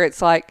Holly, where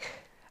it's like,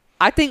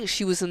 I think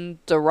she was in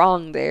the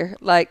wrong there.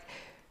 Like,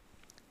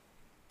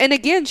 and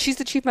again, she's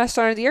the Chief Master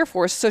Sergeant of the Air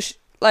Force, so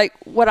like,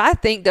 what I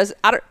think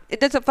it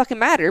doesn't fucking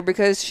matter,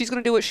 because she's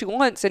going to do what she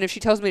wants. And if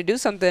she tells me to do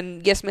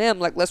something, yes, ma'am,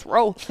 like, let's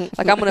roll.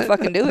 Like, I'm going to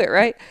fucking do it,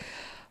 right?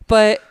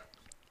 But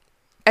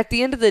at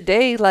the end of the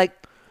day, like,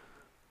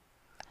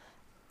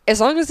 as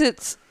long as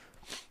it's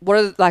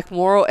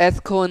moral,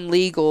 ethical, and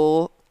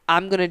legal,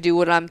 I'm going to do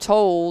what I'm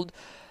told.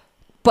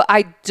 But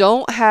I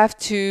don't have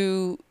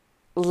to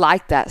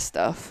like that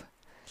stuff.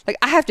 Like,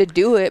 I have to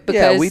do it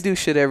because... Yeah, we do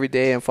shit every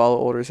day and follow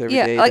orders every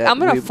day. Yeah, like, I'm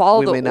going to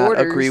follow the orders. We may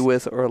not agree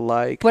with or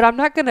like. But I'm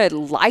not going to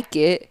like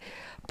it.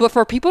 But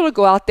for people to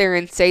go out there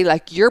and say,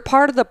 like, you're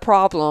part of the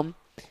problem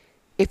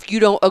if you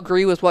don't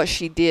agree with what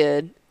she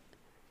did,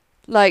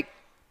 like,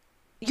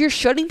 you're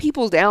shutting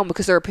people down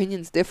because their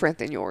opinion's different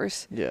than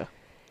yours. Yeah.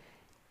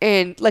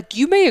 And, like,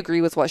 you may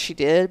agree with what she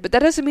did, but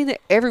that doesn't mean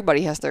that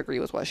everybody has to agree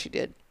with what she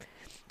did.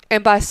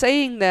 And by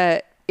saying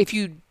that if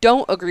you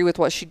don't agree with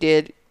what she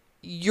did,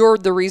 you're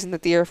the reason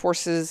that the Air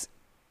Force is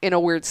in a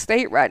weird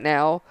state right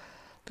now.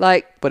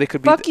 Like, but it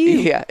could fuck be you.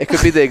 Yeah, it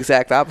could be the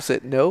exact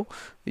opposite. No,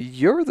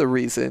 you're the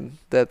reason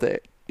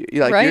that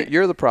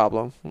you're the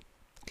problem.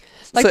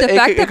 Like, so the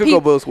fact that it could go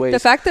both ways. The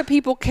fact that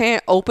people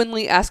can't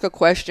openly ask a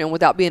question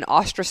without being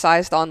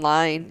ostracized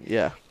online.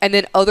 Yeah. And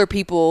then other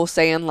people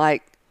saying,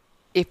 like,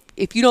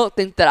 if you don't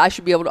think that I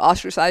should be able to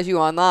ostracize you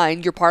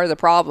online, you're part of the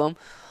problem.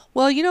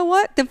 Well, you know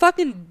what? Then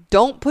fucking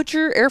don't put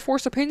your Air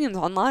Force opinions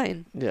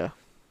online. Yeah.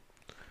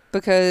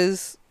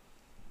 Because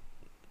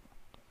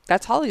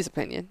that's Holly's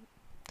opinion.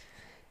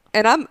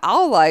 And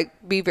I'll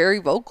like be very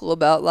vocal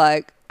about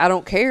like, I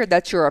don't care.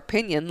 That's your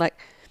opinion. Like,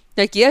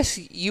 yes,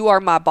 you are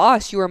my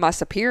boss. You are my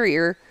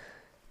superior.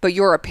 But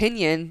your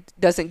opinion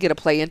doesn't get to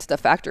play into the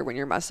factor when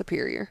you're my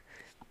superior.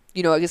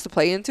 You know what gets to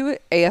play into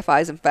it?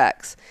 AFIs and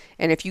facts.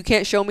 And if you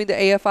can't show me the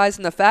AFIs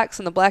and the facts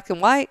and the black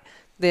and white,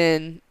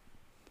 then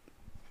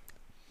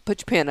put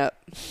your pen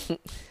up.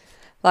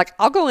 Like,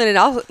 I'll go in and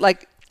I'll,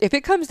 like, if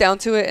it comes down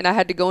to it and I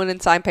had to go in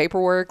and sign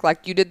paperwork,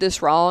 like, you did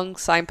this wrong,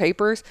 sign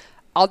papers,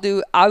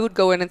 I would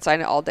go in and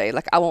sign it all day.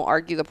 Like, I won't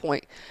argue the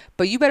point.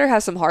 But you better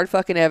have some hard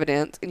fucking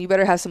evidence, and you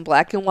better have some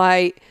black and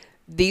white,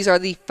 these are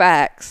the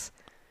facts.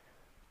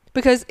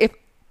 Because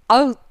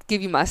I'll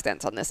give you my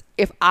stance on this.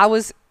 If I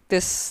was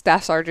this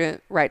staff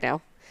sergeant right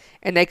now,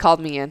 and they called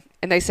me in,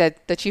 and they said,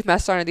 the Chief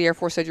Master Sergeant of the Air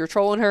Force said you're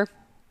trolling her,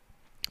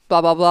 blah,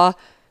 blah, blah,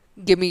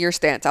 give me your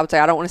stance. I would say,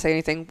 I don't want to say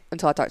anything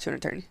until I talk to an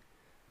attorney.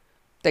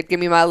 They'd give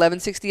me my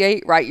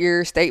 1168, write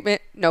your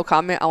statement, no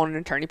comment, I want an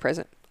attorney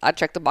present. I'd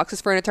check the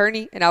boxes for an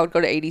attorney, and I would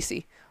go to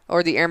ADC,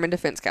 or the Airman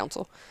Defense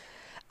Council.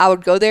 I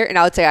would go there, and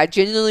I would say, I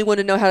genuinely want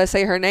to know how to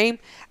say her name.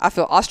 I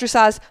feel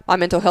ostracized. My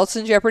mental health's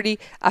in jeopardy.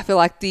 I feel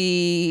like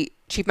the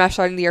Chief Master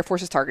Sergeant of the Air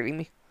Force is targeting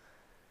me.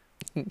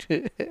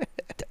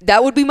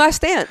 That would be my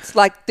stance.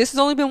 Like, this has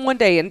only been one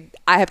day, and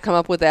I have come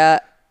up with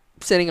that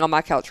sitting on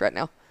my couch right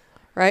now.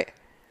 Right?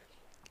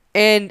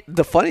 And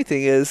the funny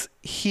thing is,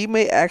 he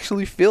may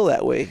actually feel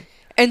that way.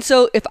 And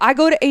so if I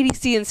go to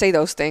ADC and say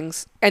those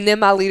things, and then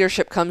my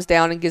leadership comes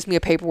down and gives me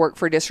a paperwork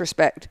for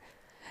disrespect,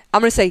 I'm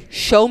going to say,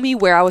 show me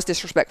where I was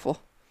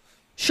disrespectful.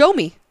 Show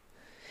me.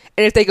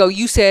 And if they go,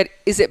 you said,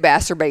 is it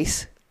bass or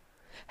base?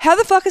 How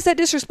the fuck is that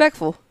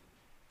disrespectful?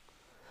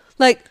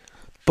 Like.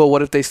 But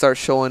what if they start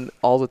showing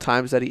all the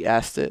times that he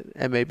asked it,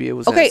 and maybe it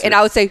was okay, answered? And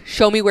I would say,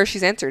 show me where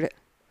she's answered it.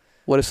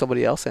 What if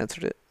somebody else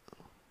answered it?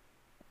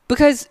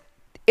 Because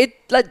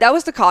that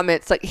was the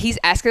comments. Like, he's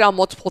asking on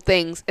multiple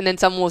things, and then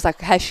someone was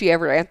like, has she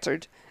ever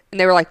answered? And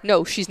they were like,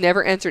 no, she's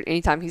never answered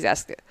anytime he's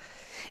asked it.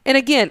 And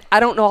again, I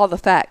don't know all the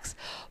facts,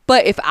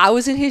 but if I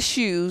was in his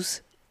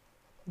shoes,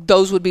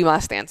 those would be my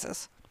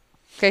stances.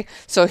 Okay,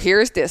 so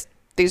here's this.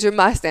 These are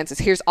my stances.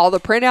 Here's all the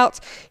printouts.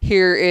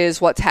 Here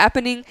is what's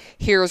happening.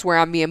 Here's where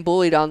I'm being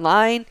bullied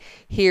online.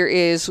 Here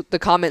is the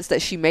comments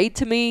that she made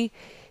to me.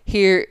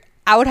 Here,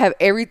 I would have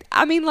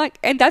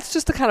and that's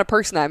just the kind of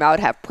person I am. I would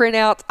have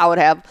printouts. I would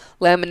have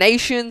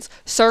laminations,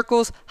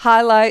 circles,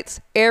 highlights,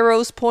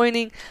 arrows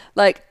pointing.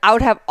 Like, I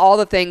would have all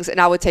the things,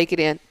 and I would take it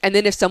in. And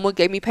then if someone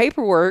gave me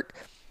paperwork,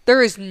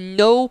 there is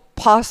no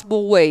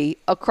possible way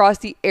across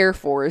the Air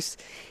Force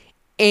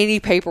any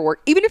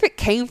paperwork, even if it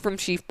came from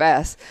Chief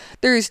Bass,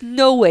 there is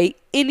no way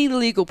any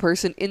legal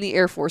person in the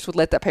Air Force would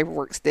let that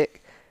paperwork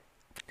stick.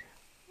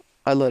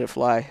 I'd let it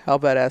fly. How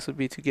badass would it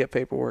be to get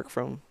paperwork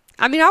from?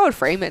 I mean, I would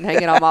frame it and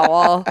hang it on my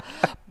wall,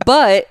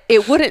 but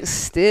it wouldn't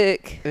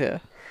stick. Yeah.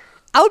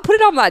 I would put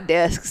it on my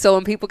desk so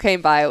when people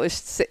came by,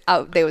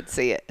 they would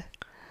see it.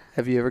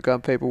 Have you ever gotten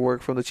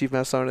paperwork from the Chief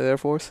Master Sergeant of the Air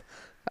Force?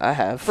 I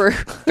have. For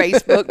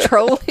Facebook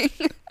trolling.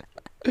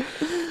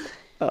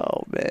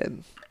 Oh,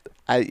 man.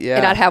 Yeah.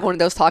 And I'd have one of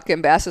those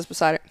talking basses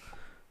beside it.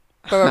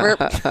 But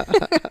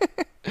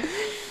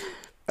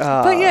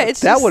yeah, it's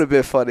that would have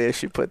been funny if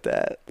she put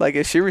that. Like,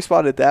 if she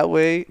responded that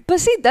way.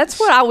 But see, that's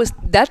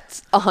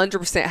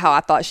 100% how I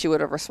thought she would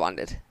have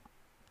responded.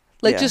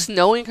 Like, just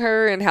knowing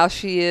her and how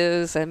she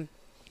is, and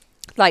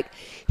like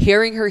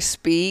hearing her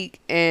speak,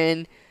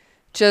 and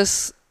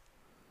just,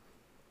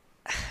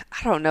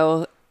 I don't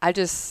know.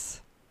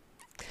 Because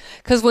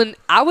when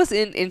I was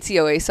in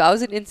NCOA, so I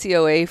was in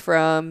NCOA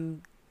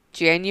from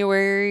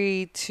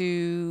January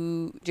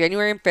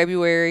and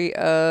February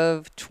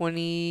of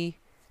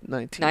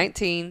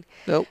 2019.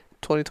 Nope,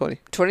 2020.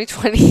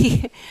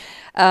 2020.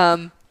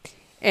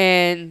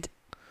 And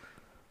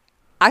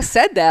I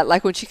said that,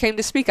 like, when she came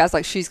to speak, I was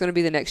like, she's going to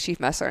be the next Chief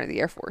Master Sergeant of the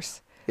Air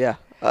Force. Yeah.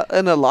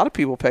 And a lot of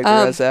people pegged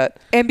her as that.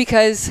 And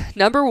because,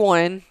 number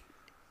one,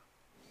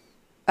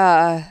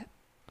 I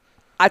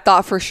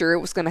thought for sure it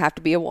was going to have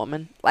to be a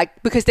woman.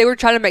 Like, because they were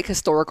trying to make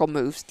historical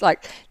moves.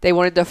 Like, they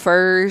wanted the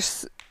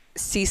first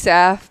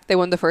CSAF. They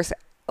wanted the first,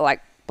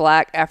 like,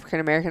 black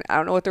African-American. I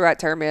don't know what the right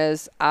term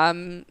is.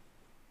 I'm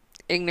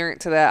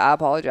ignorant to that. I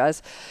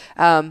apologize.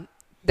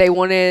 They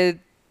wanted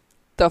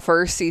the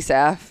first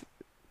CSAF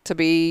to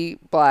be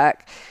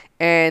black,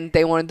 and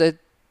they wanted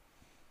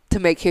to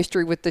make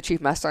history with the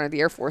Chief Master Sergeant of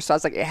the Air Force. So I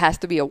was like, it has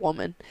to be a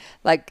woman.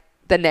 Like,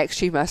 the next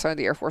Chief Master Sergeant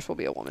of the Air Force will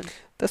be a woman.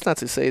 That's not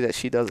to say that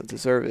she doesn't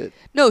deserve it.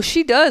 No,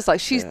 she does.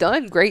 Like, she's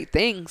done great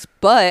things.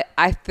 But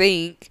I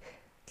think,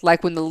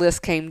 like, when the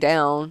list came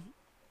down,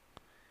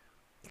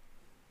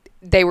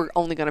 they were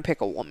only going to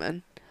pick a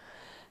woman.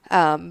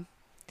 And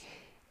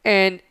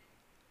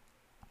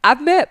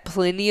I've met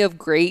plenty of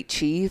great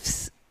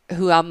chiefs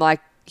who I'm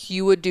like,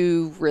 you would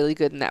do really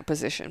good in that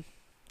position.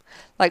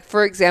 Like,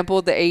 for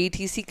example, the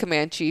AETC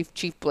command chief,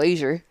 Chief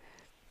Blazier.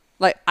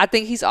 Like, I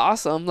think he's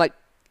awesome. Like,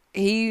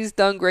 he's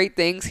done great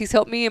things. He's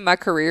helped me in my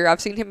career.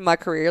 I've seen him in my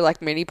career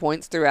like many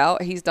points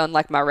throughout. He's done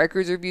like my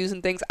records reviews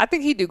and things. I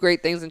think he'd do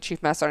great things in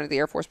Chief Master Sergeant of the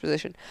Air Force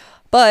position.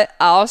 But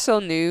I also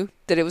knew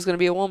that it was going to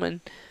be a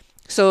woman.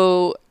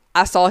 So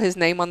I saw his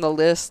name on the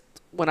list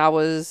when I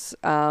was,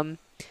 I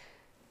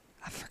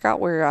forgot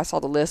where I saw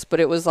the list, but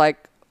it was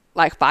like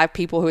 5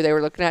 people who they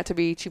were looking at to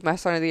be Chief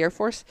Master Sergeant of the Air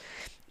Force.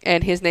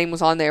 And his name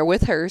was on there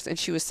with hers, and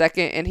she was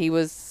second, and she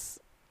was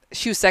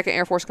second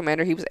Air Force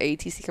commander. He was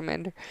ATC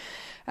commander.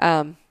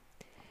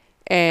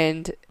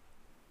 And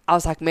I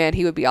was like, man,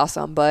 he would be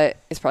awesome, but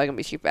it's probably going to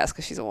be Chief Bass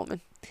because she's a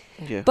woman.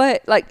 Yeah.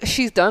 But like,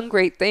 she's done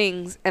great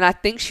things, and I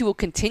think she will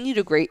continue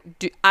to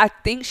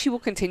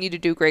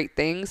do great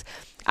things.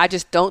 I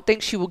just don't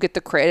think she will get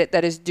the credit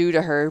that is due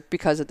to her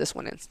because of this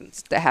one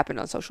instance that happened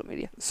on social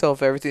media. So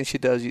if everything she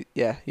does, you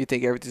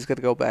think everything's going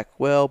to go back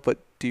well, but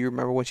do you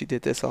remember when she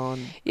did this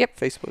on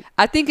Facebook?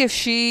 I think if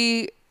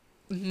she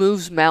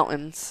moves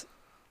mountains,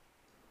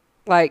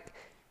 like,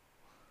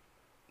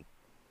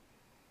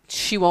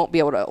 she won't be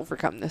able to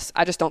overcome this.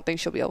 I just don't think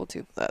she'll be able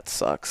to. That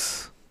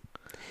sucks.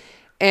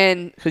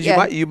 And because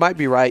you might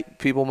be right.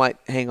 People might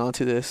hang on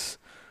to this.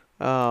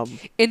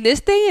 In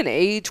this day and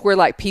age where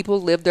like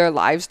people live their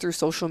lives through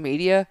social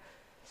media,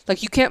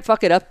 like, you can't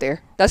fuck it up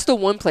there. That's the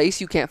one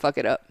place you can't fuck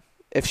it up.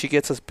 If she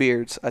gets us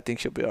beards, I think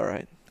she'll be all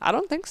right. I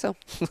don't think so.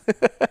 I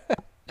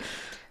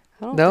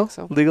don't no? think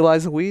so.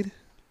 Legalizing weed?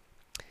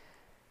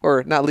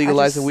 Or not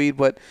legalizing weed,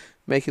 but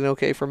making it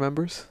okay for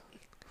members?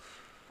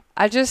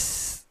 I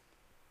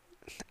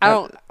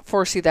don't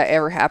foresee that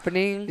ever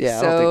happening. Yeah,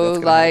 so I don't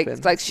think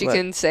that's gonna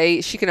happen.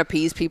 she can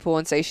appease people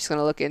and say she's going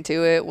to look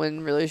into it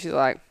when really she's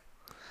like,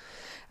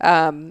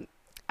 I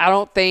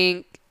don't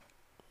think,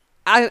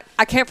 I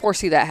can't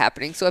foresee that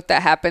happening. So if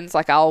that happens,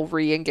 like, I'll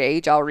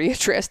re-engage, I'll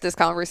readdress this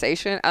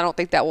conversation. I don't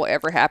think that will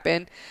ever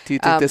happen. Do you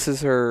think this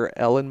is her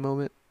Ellen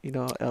moment? You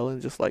know,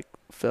 Ellen just like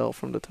fell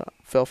from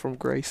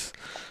grace.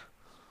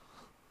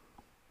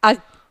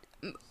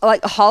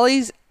 Like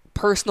Holly's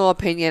personal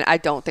opinion, I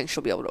don't think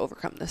she'll be able to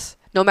overcome this.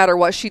 No matter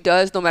what she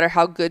does, no matter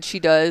how good she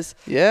does.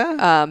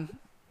 Yeah.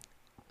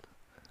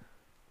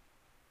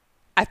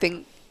 I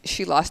think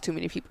she lost too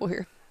many people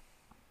here.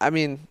 I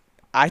mean,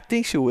 I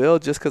think she will,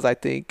 just because I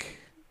think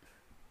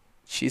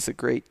she's a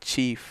great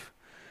chief.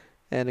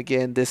 And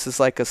again, this is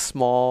like a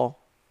small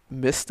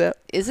misstep.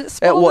 Is it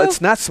small? Well,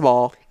 it's not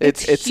small.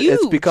 It's huge.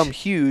 It's become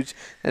huge,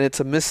 and it's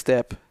a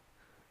misstep.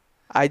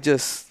 I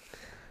don't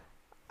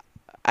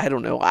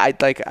know. I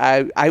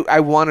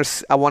want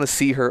to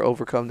see her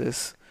overcome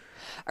this.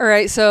 All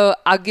right, so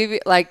I'll give you,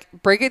 like,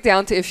 break it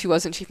down to if she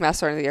wasn't Chief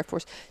Master Sergeant of the Air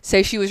Force.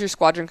 Say she was your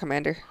squadron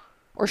commander,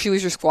 or she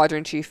was your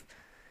squadron chief.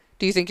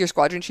 Do you think your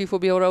squadron chief will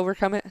be able to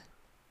overcome it?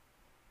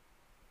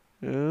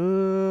 I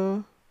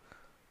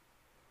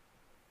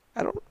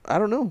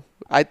don't know.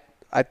 I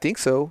think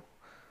so.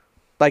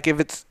 Like, if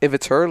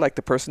it's her, like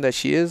the person that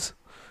she is,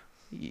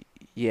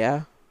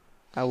 yeah,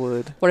 I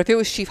would. What if it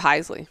was Chief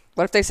Heisley?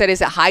 What if they said,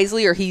 is it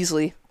Heisley or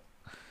Heasley?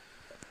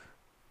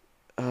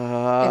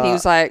 And he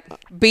was like,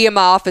 be in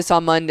my office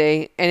on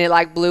Monday, and it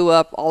like blew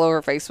up all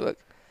over Facebook.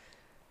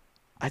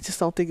 I just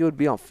don't think it would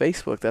be on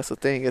Facebook. That's the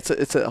thing.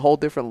 It's a whole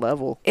different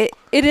level. It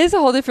is a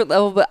whole different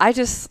level, but I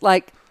just,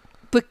 like,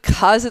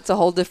 because it's a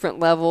whole different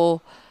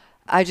level,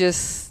 I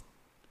just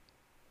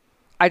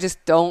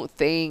don't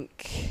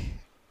think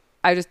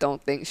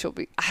she'll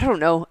be, I don't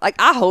know. Like,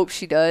 I hope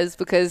she does,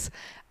 because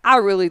I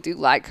really do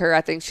like her.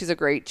 I think she's a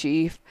great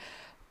chief,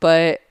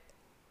 but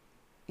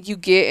you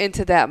get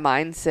into that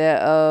mindset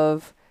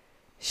of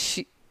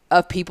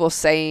people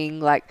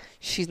saying, like,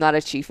 she's not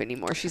a chief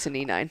anymore. She's an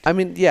E9. I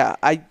mean, yeah,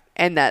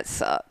 and that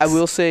sucks. I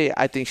will say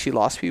I think she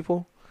lost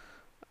people.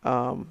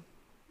 Yeah,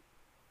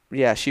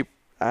 she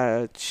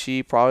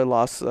probably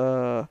lost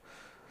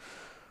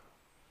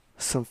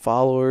some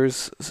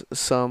followers,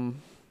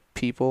 some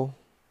people.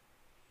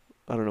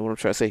 I don't know what I'm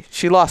trying to say.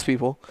 She lost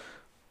people,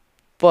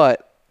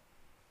 but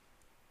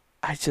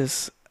I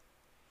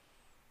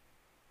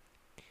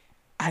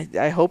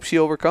hope she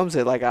overcomes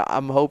it. Like,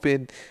 I'm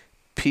hoping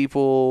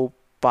people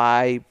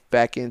buy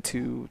back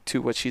into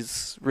what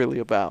she's really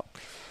about.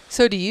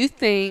 So do you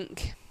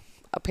think,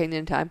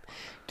 opinion time,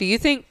 do you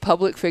think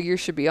public figures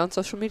should be on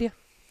social media?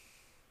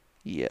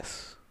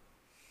 Yes.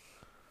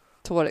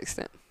 To what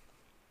extent?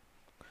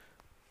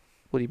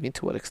 What do you mean,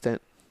 to what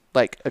extent?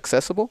 Like,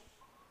 accessible?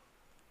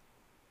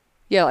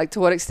 Yeah, like,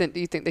 to what extent do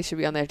you think they should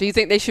be on there? Do you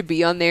think they should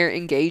be on there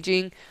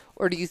engaging,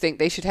 or do you think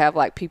they should have,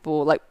 like,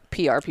 people, like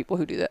PR people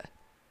who do that?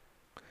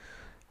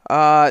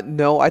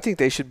 No, I think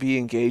they should be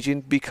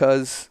engaging,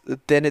 because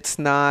then it's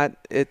not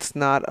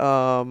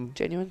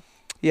Genuine?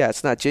 Yeah,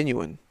 it's not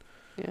genuine.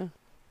 Yeah.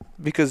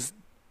 Because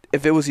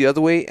if it was the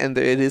other way and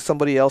it is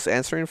somebody else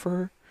answering for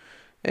her,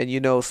 and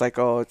it's like,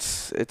 oh,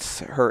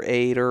 it's her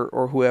aide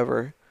or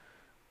whoever,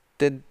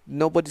 then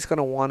nobody's going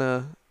to want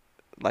to,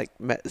 like,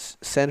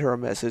 send her a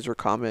message or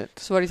comment.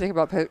 So what do you think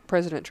about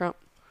President Trump?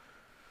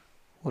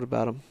 What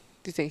about him?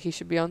 Do you think he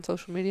should be on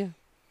social media?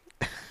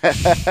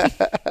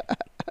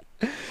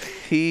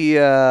 He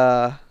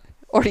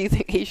Or do you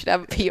think he should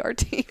have a PR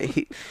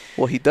team?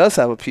 He does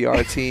have a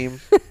PR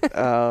team.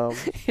 And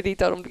he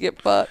told him to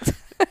get fucked.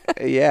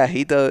 Yeah,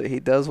 he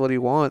does what he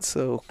wants,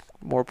 so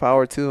more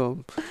power to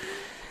him.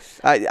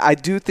 I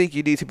do think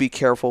you need to be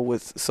careful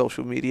with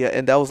social media,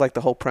 and that was like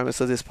the whole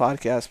premise of this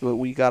podcast, but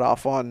we got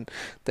off on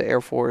the Air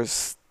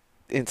Force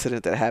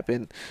incident that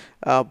happened.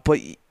 But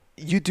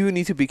you do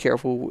need to be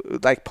careful.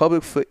 Like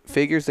public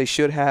figures, they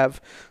should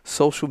have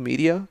social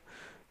media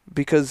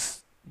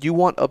because you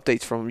want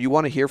updates from them. You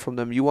want to hear from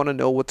them. You want to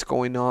know what's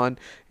going on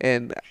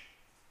and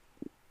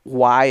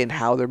why and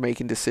how they're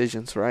making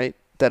decisions, right,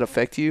 that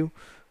affect you,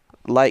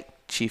 like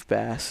Chief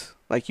Bass.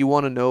 Like, you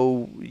want to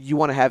know, you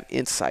want to have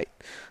insight.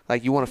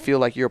 Like, you want to feel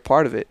like you're a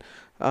part of it.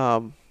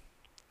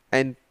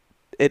 And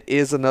it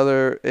is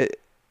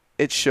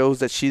it shows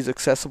that she's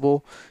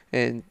accessible.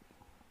 And,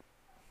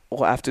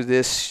 well, after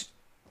this,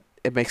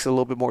 it makes it a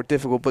little bit more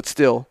difficult. But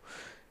still,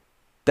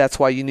 that's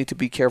why you need to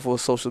be careful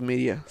with social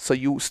media. So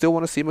you still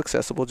want to seem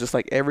accessible, just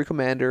like every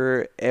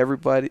commander,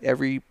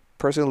 every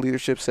person in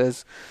leadership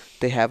says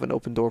they have an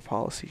open door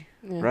policy,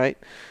 right?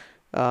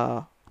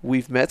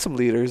 We've met some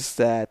leaders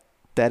that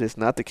is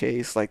not the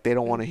case. Like, they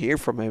don't want to hear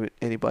from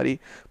anybody,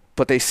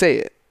 but they say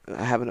it.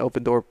 I have an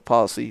open door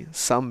policy.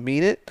 Some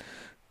mean it,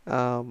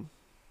 some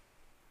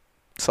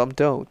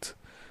don't.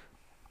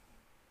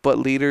 But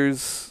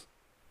leaders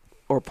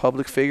or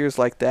public figures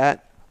like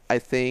that, I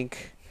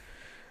think,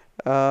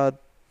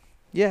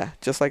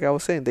 just like I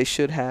was saying, they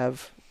should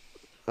have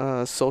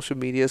social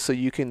media so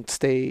you can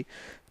stay,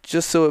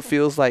 just so it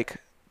feels like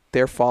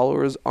their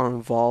followers are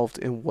involved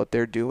in what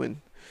they're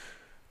doing.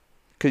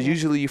 Because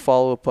usually you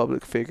follow a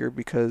public figure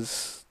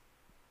because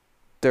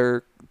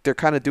they're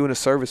kind of doing a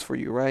service for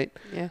you, right?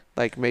 Yeah.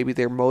 Like, maybe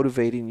they're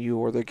motivating you,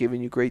 or they're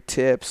giving you great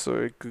tips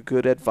or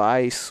good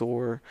advice,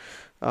 or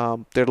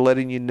they're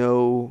letting you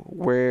know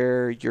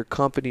where your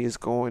company is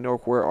going or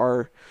where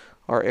our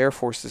Air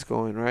Force is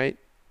going, right?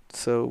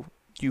 So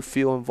you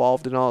feel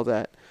involved in all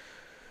that.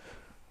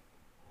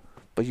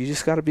 But you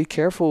just got to be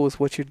careful with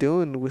what you're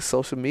doing with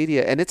social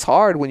media. And it's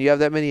hard when you have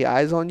that many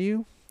eyes on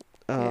you.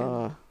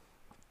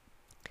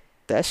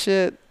 That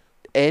shit,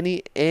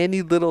 any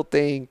little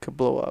thing could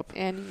blow up.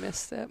 Any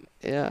misstep.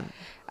 Yeah.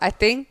 I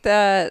think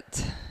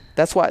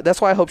that's why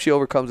I hope she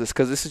overcomes this,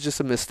 because this is just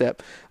a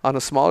misstep. On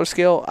a smaller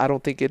scale, I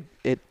don't think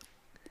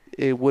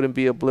it wouldn't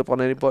be a blip on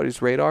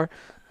anybody's radar,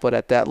 but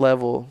at that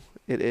level,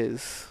 it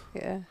is.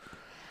 Yeah.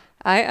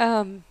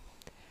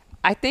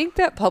 I think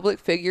that public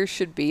figures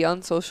should be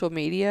on social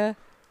media,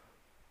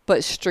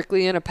 but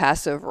strictly in a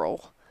passive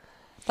role.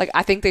 Like,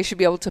 I think they should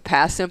be able to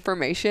pass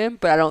information,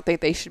 but I don't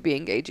think they should be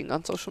engaging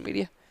on social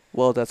media.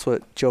 Well, that's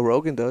what Joe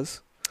Rogan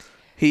does.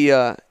 He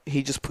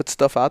just puts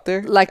stuff out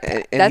there, like,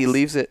 and he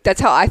leaves it.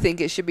 That's how I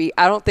think it should be.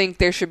 I don't think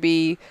there should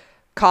be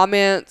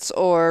comments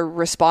or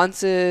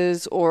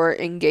responses or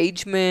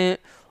engagement.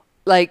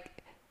 Like,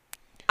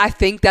 I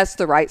think that's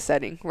the right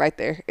setting right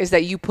there, is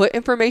that you put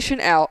information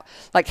out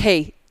like,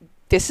 hey,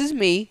 this is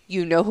me.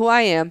 You know who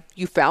I am.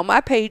 You found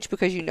my page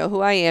because you know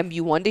who I am.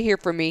 You wanted to hear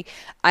from me.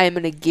 I am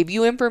going to give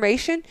you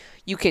information.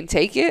 You can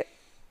take it.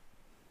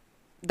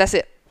 That's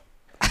it.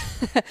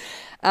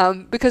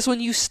 Because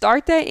when you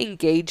start that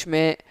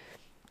engagement,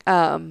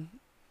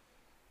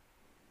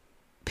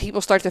 people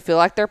start to feel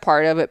like they're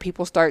part of it.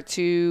 People start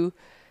to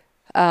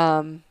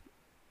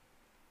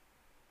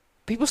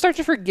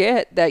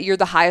forget that you're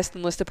the highest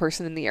enlisted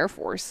person in the Air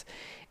Force,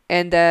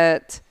 and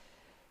that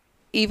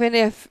even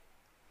if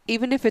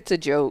it's a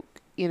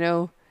joke, you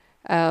know,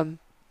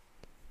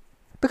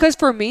 because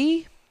for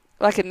me,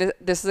 like, and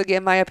this is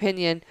again my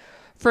opinion,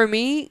 for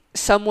me,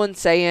 someone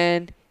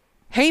saying,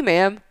 hey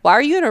ma'am, why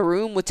are you in a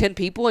room with 10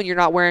 people and you're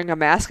not wearing a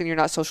mask and you're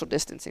not social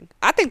distancing?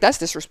 I think that's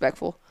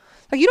disrespectful.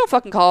 Like, you don't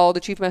fucking call the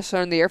Chief Master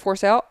Sergeant of the Air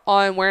Force out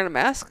on wearing a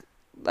mask.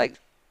 Like,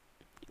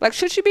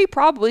 should she be?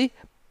 Probably,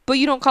 but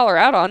you don't call her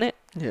out on it.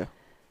 Yeah.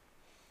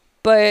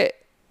 But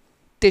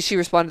did she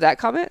respond to that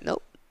comment?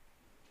 Nope.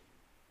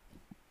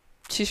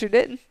 She sure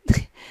didn't.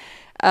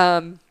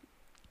 And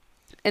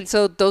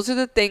so those are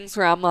the things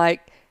where I'm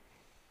like,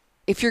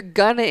 if you're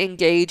gonna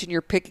engage and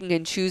you're picking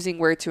and choosing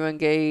where to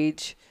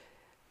engage,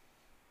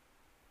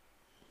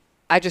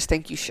 I just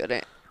think you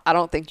shouldn't. I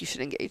don't think you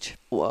should engage.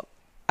 Well,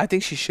 I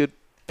think she should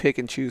pick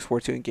and choose where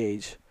to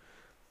engage.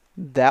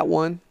 That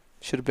one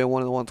should have been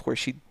one of the ones where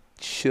she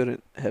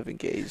shouldn't have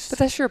engaged. But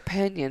that's your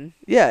opinion.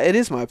 Yeah, it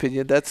is my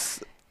opinion.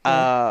 That's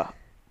but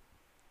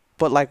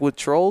like with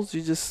trolls,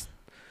 you just,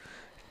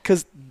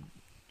 because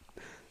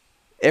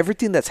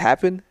everything that's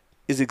happened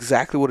is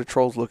exactly what a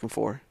troll's looking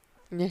for.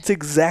 Yeah. It's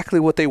exactly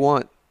what they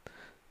want.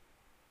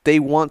 They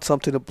want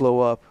something to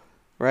blow up,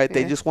 right? Yeah.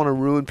 They just want to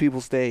ruin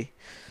people's day.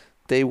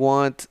 They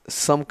want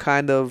some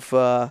kind of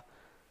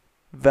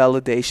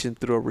validation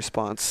through a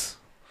response.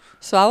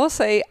 So I will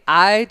say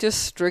I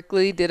just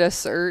strictly did a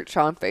search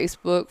on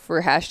Facebook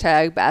for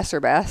hashtag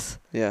 #BassOrBass.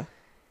 Yeah.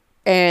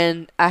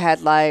 And I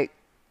had like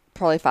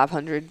probably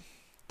 500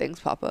 things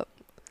pop up.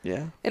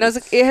 Yeah. And I was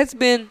like, it has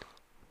been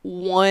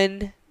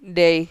one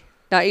day,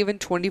 not even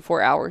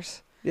 24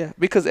 hours. Yeah,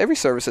 because every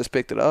service has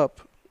picked it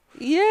up.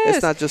 Yes.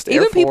 It's not just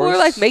even Air Force. people are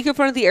like making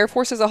fun of the Air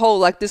Force as a whole.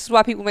 Like, this is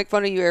why people make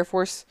fun of you, Air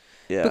Force.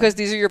 Yeah. Because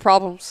these are your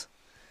problems.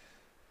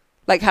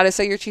 Like, how to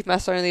say your chief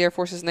master in the Air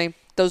Force's name.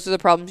 Those are the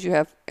problems you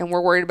have. And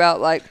we're worried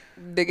about, like,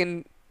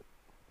 digging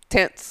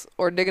tents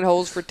or digging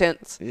holes for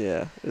tents.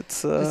 Yeah.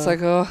 It's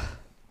like, oh.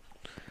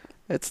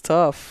 It's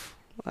tough.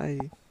 I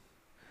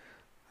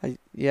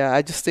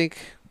just think,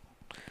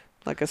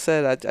 like I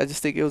said, I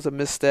just think it was a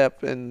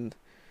misstep, and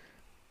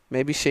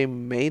maybe she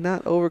may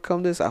not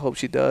overcome this. I hope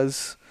she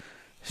does.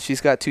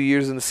 She's got 2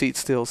 years in the seat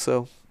still,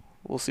 so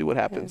we'll see what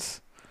happens.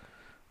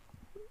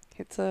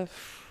 It's a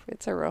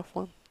rough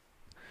one.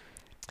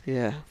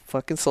 Yeah,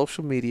 fucking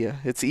social media.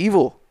 It's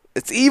evil.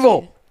 It's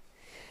evil.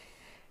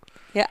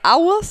 Yeah, I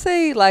will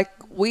say, like,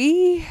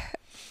 we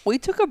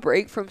took a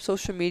break from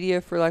social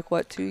media for, like,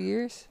 what, 2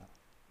 years?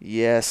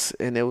 Yes,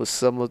 and it was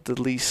some of the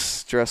least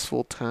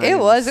stressful times. It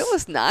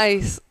was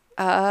nice.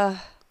 I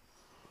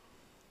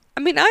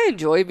mean, I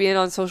enjoy being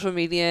on social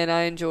media, and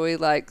I enjoy,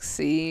 like,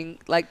 seeing,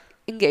 like,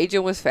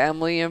 engaging with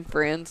family and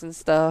friends and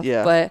stuff.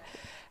 Yeah. But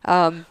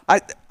I'm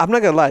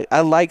not gonna lie. I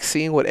like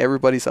seeing what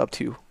everybody's up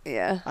to.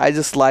 yeah. I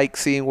just like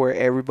seeing where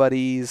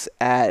everybody's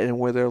at and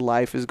where their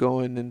life is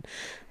going and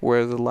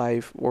where the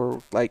life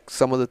or like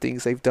some of the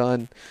things they've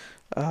done.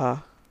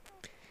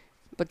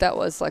 But that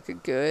was like a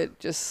good,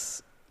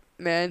 just,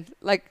 man,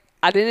 like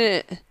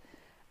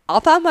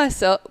I'll find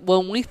myself,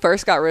 when we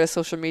first got rid of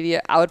social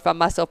media, I would find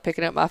myself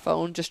picking up my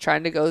phone, just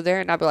trying to go there.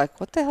 And I'd be like,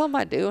 what the hell am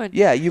I doing?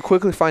 Yeah, you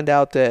quickly find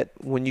out that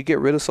when you get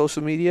rid of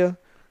social media,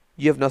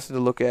 you have nothing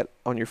to look at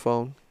on your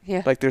phone.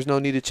 Yeah. Like there's no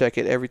need to check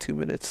it every 2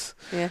 minutes.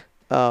 Yeah.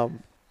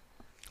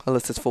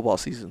 Unless it's football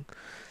season.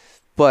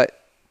 But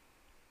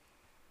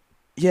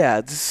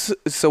yeah,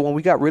 so when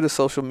we got rid of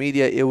social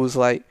media, it was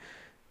like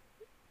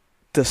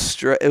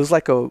it was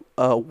like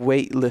a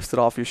weight lifted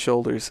off your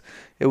shoulders.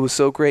 It was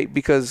so great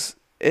because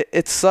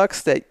it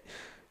sucks that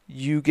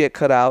you get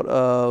cut out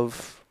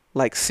of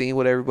like seeing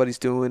what everybody's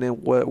doing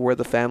and where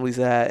the family's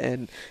at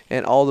and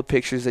all the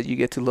pictures that you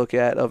get to look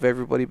at of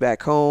everybody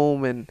back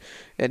home and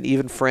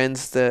even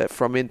friends that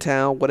from in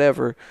town,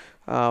 whatever.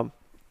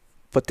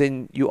 But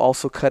then you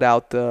also cut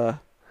out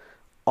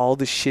all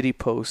the shitty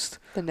posts,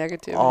 The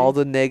negativity. all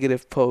the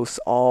negative posts,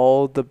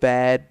 all the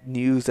bad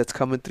news that's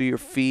coming through your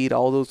feed,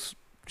 all those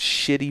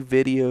shitty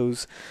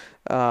videos.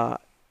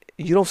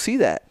 You don't see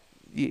that.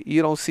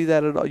 You don't see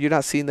that at all. You're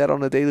not seeing that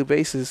on a daily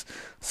basis.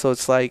 So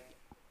it's like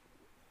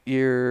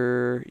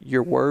your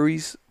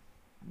worries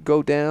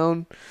go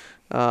down,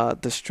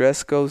 the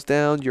stress goes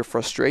down, your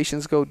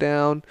frustrations go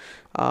down.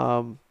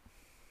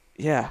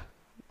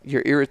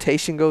 Your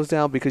irritation goes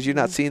down because you're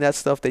not seeing that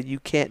stuff that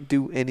you can't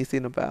do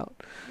anything about.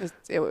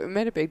 It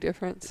made a big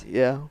difference.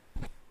 Yeah.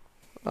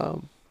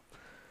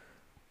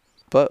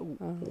 But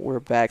we're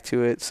back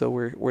to it, so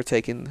we're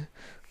taking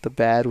the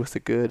bad with the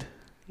good.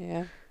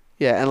 Yeah.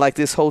 Yeah, and like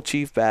this whole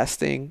Chief Bass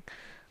thing,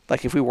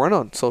 like if we weren't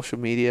on social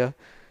media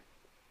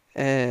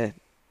and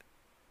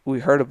we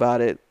heard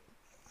about it,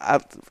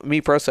 me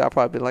personally, I'd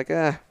probably be like,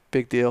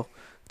 big deal.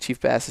 Chief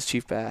Bass is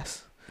Chief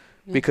Bass.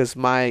 Yeah. Because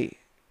my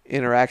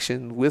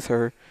interaction with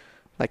her,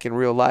 like in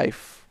real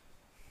life,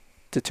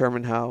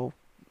 determined how,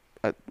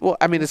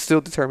 it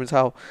still determines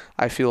how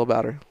I feel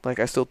about her. Like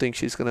I still think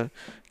she's going to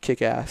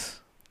kick ass.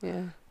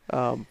 Yeah.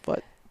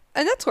 But.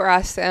 And that's where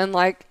I stand.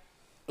 Like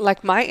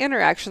my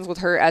interactions with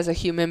her as a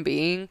human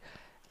being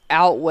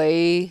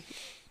outweigh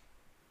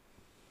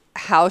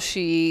how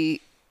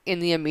she in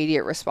the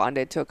immediate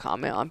responded to a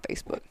comment on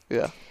Facebook.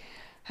 Yeah.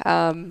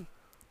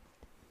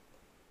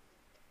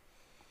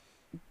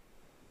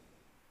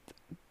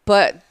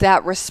 But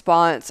that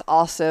response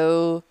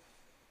also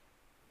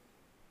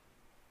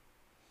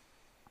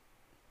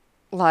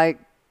like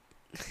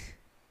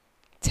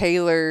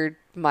tailored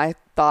my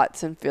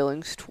thoughts and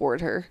feelings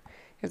toward her,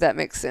 if that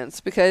makes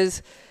sense.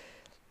 Because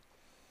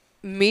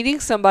meeting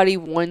somebody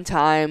one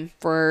time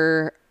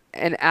for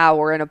an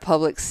hour in a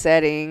public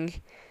setting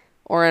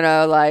or in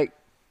a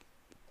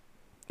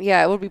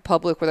it would be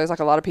public where there's like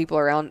a lot of people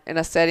around, in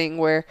a setting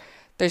where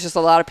there's just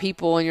a lot of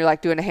people and you're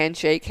like doing a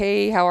handshake.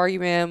 Hey, how are you,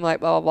 ma'am? Like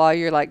blah, blah, blah.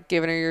 You're like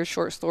giving her your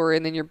short story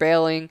and then you're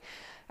bailing.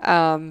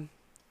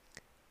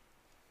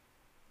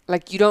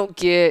 Like you don't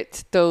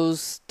get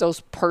those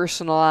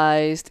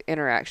personalized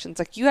interactions.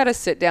 Like you got to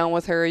sit down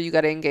with her. You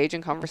got to engage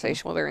in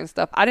conversation with her and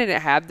stuff. I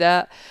didn't have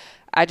that.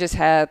 I just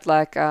had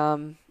like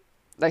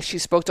she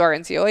spoke to our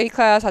NCOA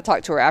class. I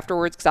talked to her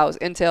afterwards because I was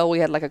intel. We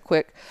had like a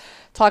quick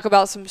talk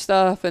about some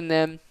stuff and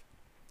then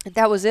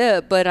that was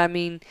it. But I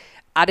mean,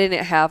 I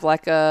didn't have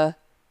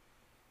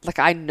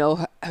I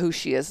know who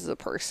she is as a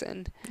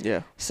person.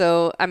 Yeah.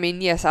 So, I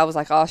mean, yes, I was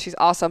like, oh, she's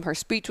awesome. Her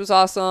speech was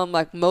awesome,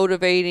 like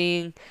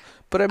motivating.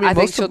 But I mean, I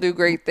think she'll do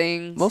great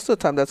things. Most of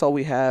the time, that's all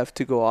we have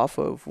to go off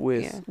of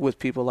with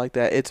people like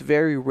that. It's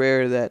very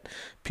rare that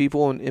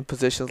people in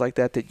positions like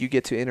that you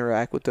get to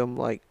interact with them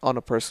like on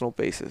a personal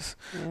basis.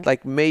 Yeah.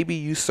 Like maybe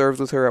you served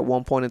with her at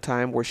one point in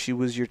time where she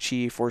was your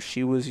chief or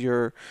she was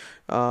your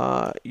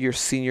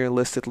senior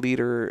enlisted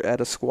leader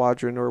at a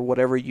squadron or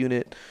whatever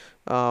unit.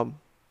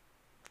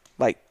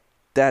 Like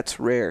that's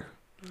rare.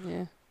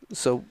 Yeah.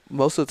 So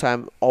most of the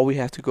time, all we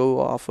have to go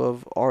off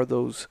of are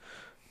those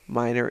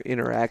minor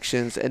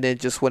interactions, and then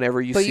just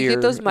whenever you But see you her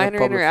get those in minor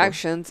public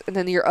interactions, and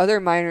then your other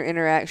minor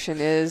interaction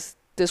is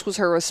this was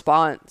her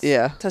response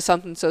Yeah. to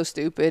something so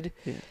stupid.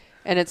 Yeah.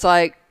 And it's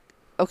like,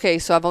 okay,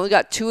 so I've only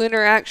got 2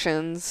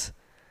 interactions,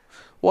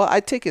 Well,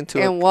 I take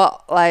into and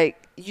what, like,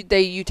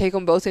 you take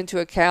them both into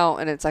account,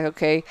 and it's like,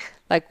 okay,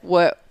 like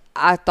what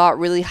I thought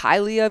really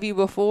highly of you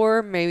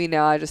before, maybe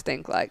now I just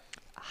think like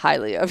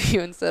highly of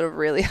you instead of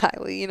really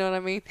highly. You know what I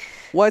mean?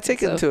 Well, I take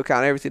So- into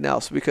account everything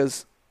else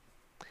because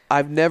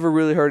I've never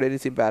really heard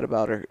anything bad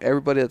about her.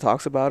 Everybody that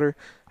talks about her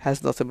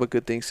has nothing but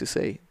good things to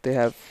say. They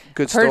have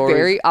good I've heard stories.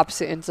 very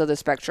opposite ends of the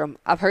spectrum.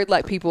 I've heard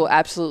like people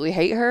absolutely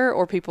hate her,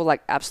 or people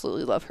like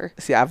absolutely love her.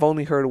 See, I've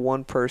only heard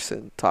one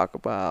person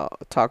talk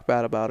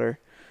bad about her.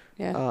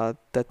 Yeah,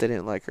 That they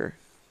didn't like her.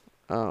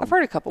 I've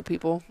heard a couple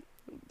people.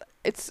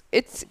 It's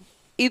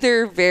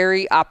either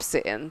very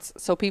opposite ends.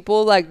 So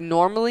people like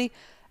normally,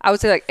 I would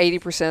say like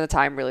 80% of the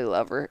time really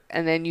love her,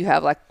 and then you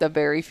have like the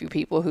very few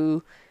people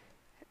who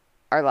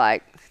are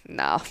like,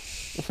 nah.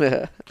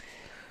 But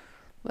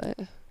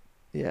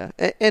Yeah,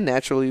 and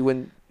naturally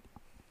when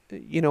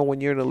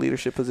you're in a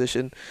leadership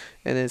position,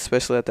 and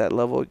especially at that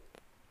level,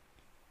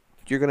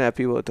 you're gonna have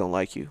people that don't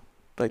like you.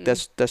 Like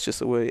that's just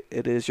the way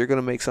it is. You're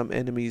gonna make some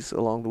enemies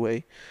along the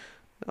way,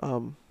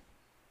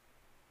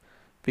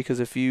 because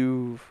if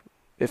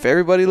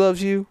everybody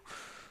loves you,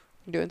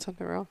 you're doing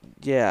something wrong.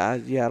 yeah,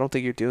 I don't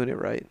think you're doing it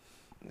right.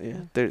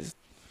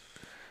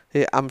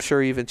 I'm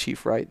sure even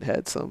Chief Wright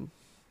had some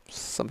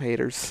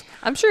haters.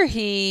 I'm sure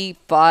he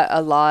fought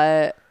a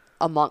lot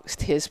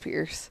amongst his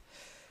peers,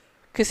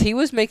 because he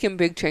was making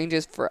big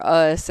changes for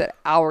us at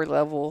our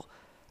level,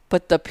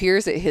 but the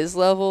peers at his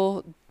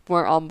level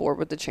weren't on board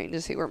with the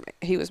changes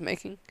he was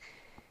making.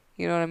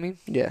 You know what I mean?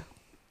 Yeah.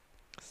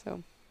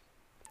 So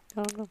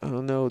I don't know. I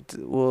don't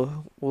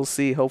know. We'll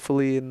see.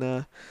 Hopefully in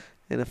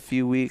a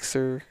few weeks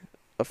or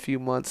a few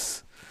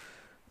months,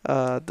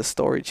 the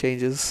story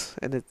changes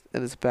and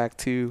it's back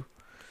to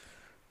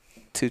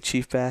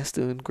Chief Bass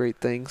doing great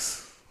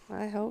things.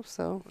 I hope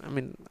so. I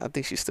mean, I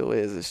think she still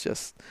is. It's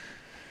just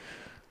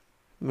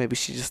maybe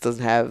she just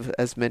doesn't have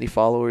as many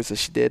followers as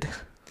she did.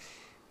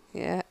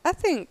 Yeah, I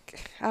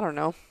don't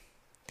know.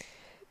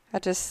 I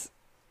just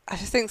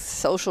think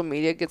social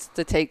media gets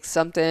to take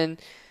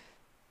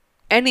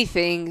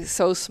anything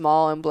so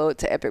small and blow it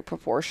to epic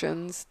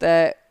proportions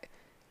that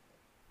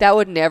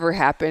would never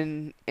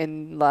happen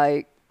in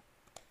like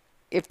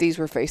if these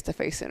were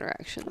face-to-face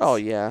interactions. Oh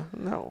yeah,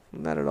 no,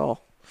 not at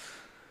all.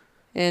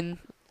 And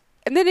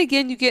then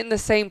again, you get in the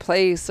same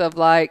place of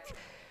like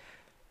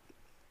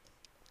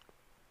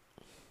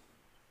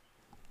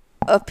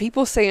of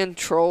people saying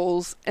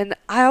trolls, and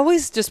I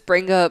always just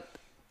bring up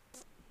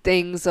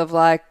things of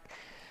like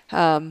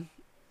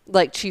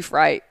Chief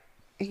Wright,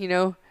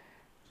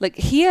 like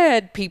he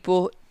had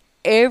people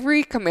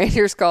every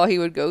commander's call he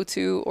would go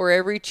to or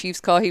every chief's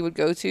call he would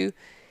go to,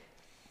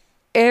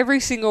 every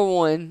single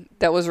one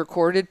that was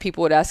recorded,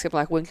 people would ask him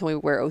like, when can we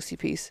wear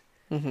OCPs?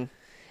 Mm-hmm.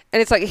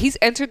 And it's like he's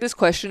answered this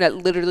question at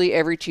literally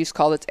every Chiefs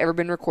call that's ever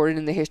been recorded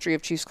in the history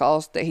of Chiefs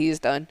calls that he has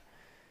done.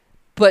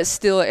 But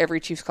still, at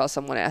every Chiefs call,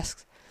 someone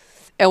asks.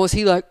 And was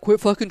he like, quit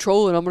fucking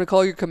trolling, I'm going to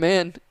call your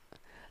command?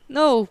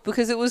 No,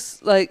 because it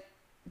was like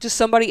just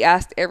somebody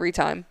asked every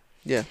time.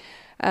 Yeah.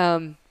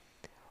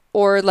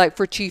 Or like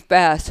for Chief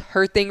Bass,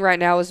 her thing right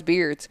now is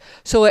beards.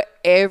 So at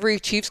every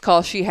Chiefs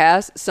call she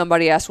has,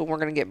 somebody asks when we're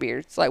going to get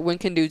beards. Like, when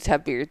can dudes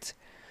have beards?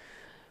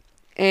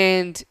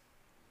 And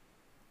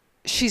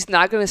she's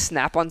not going to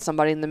snap on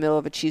somebody in the middle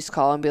of a Chiefs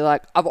call and be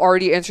like, I've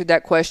already answered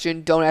that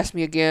question, don't ask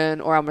me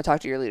again, or I'm going to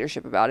talk to your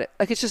leadership about it.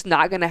 Like, it's just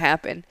not going to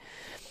happen.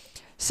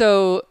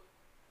 So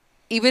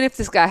even if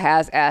this guy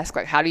has asked,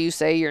 like, how do you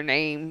say your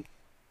name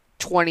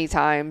 20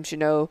 times,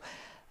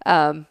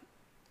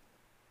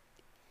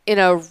 in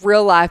a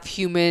real life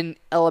human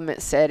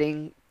element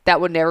setting,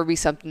 that would never be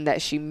something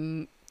that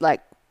she,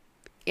 like,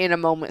 in a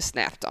moment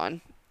snapped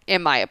on,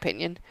 in my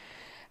opinion.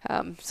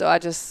 So I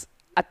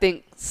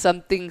think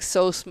something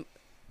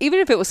even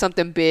if it was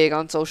something big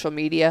on social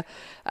media,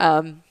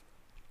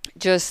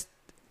 just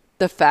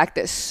the fact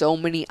that so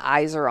many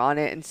eyes are on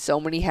it and so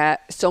many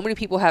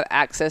people have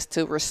access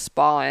to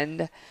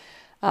respond,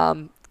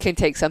 can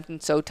take something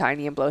so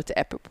tiny and blow it to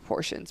epic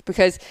proportions.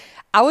 Because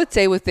I would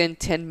say within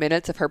 10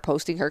 minutes of her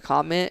posting her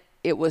comment,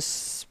 it was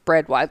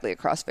spread widely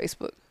across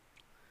Facebook.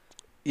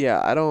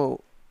 Yeah, I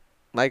don't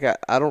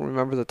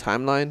remember the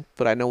timeline,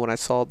 but I know when I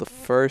saw the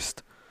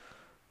first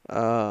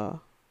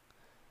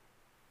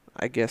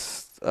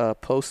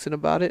posting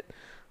about it,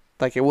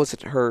 like it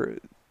wasn't her,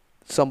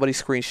 somebody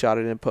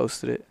screenshotted and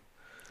posted it.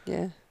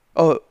 Yeah.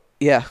 Oh,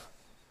 yeah.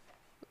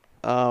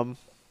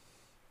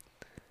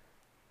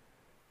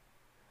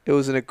 It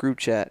was in a group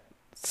chat.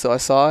 So I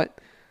saw it.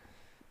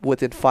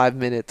 Within 5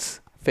 minutes,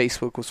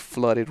 Facebook was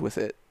flooded with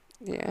it.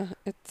 Yeah,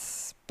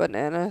 it's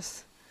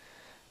bananas.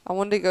 I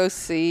wanted to go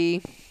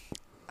see.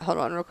 Hold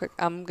on real quick.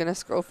 I'm going to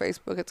scroll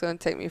Facebook. It's going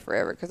to take me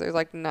forever because there's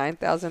like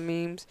 9,000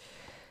 memes.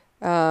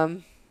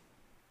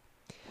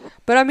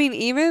 But I mean,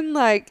 even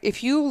like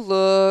if you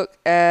look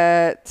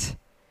at,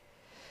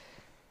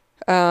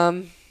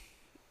 I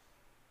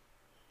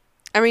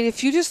mean,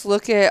 if you just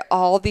look at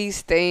all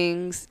these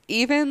things,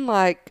 even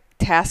like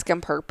Task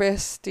and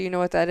Purpose, do you know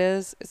what that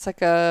is? It's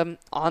like a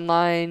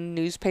online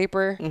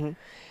newspaper.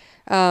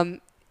 Mm-hmm.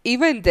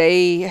 Even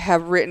they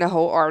have written a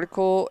whole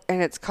article,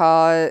 and it's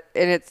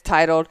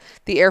titled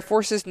 "The Air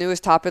Force's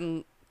Newest Top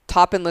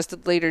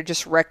Enlisted Leader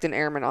Just Wrecked an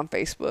Airman on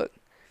Facebook,"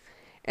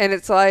 and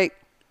it's like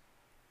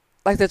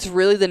that's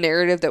really the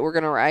narrative that we're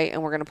gonna write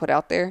and we're gonna put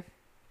out there.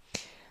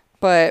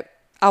 But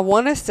I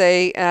want to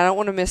say, and I don't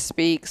want to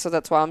misspeak, so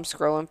that's why I'm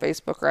scrolling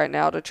Facebook right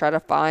now to try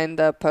to find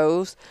the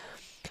post.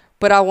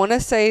 But I want to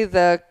say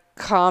the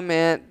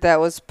comment that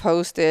was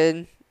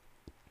posted,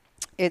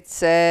 it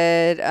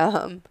said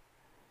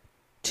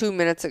 2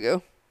 minutes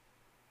ago.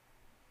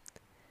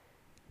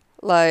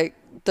 Like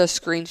the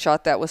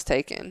screenshot that was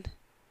taken.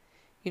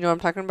 You know what I'm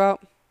talking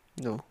about?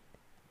 No.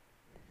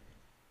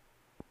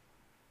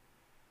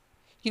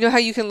 You know how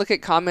you can look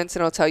at comments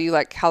and it'll tell you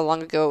like how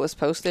long ago it was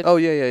posted? Oh,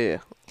 yeah.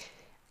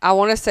 I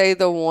want to say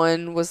the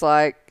one was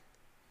like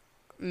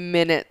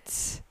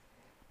minutes.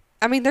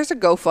 I mean, there's a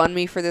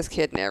GoFundMe for this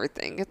kid and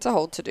everything. It's a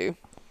whole to-do.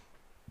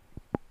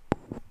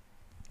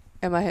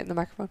 Am I hitting the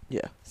microphone?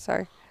 Yeah.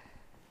 Sorry.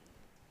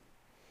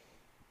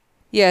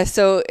 Yeah,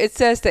 so it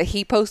says that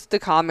he posted the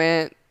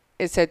comment.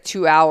 It said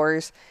 2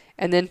 hours.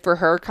 And then for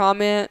her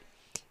comment,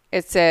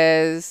 it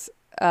says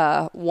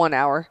 1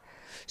 hour.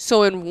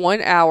 So in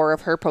 1 hour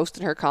of her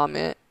posting her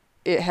comment,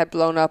 it had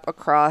blown up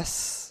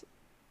across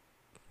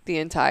the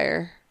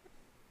entire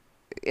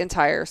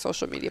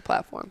social media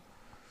platform.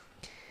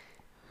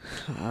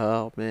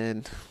 Oh,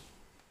 man.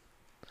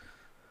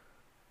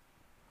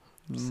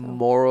 So.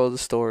 Moral of the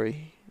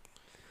story.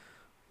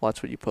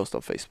 Watch what you post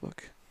on Facebook.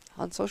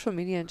 On social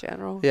media in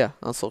general? Yeah,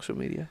 on social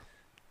media.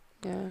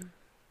 Yeah.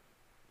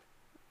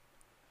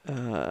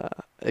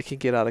 It can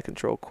get out of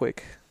control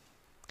quick.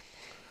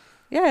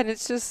 Yeah, and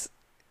it's just,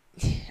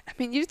 I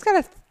mean, you just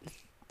gotta,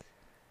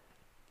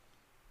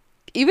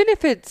 even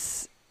if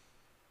it's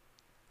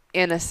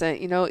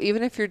innocent, you know,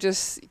 even if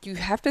you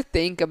have to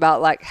think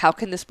about like, how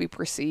can this be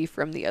perceived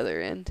from the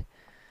other end?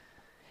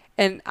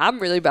 And I'm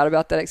really bad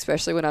about that,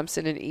 especially when I'm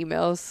sending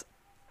emails.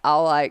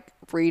 I'll like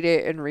read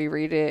it and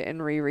reread it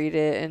and reread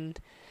it. And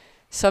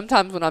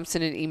sometimes when I'm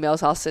sending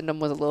emails, I'll send them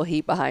with a little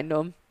heat behind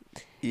them.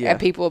 Yeah. And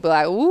people will be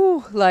like,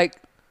 ooh, like,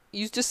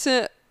 you just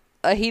sent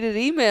a heated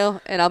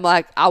email. And I'm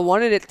like, I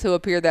wanted it to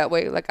appear that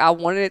way. Like, I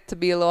wanted it to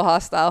be a little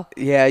hostile.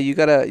 Yeah, you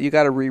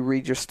gotta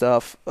reread your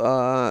stuff.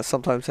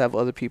 Sometimes have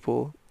other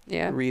people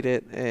read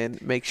it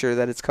and make sure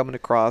that it's coming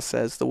across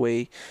as the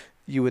way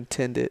you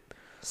intend it.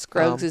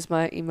 Scruggs is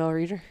my email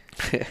reader.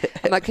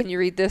 I'm like, can you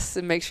read this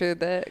and make sure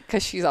that,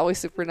 because she's always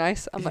super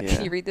nice. I'm like,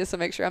 can you read this and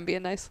make sure I'm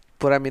being nice?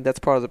 But I mean, that's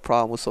part of the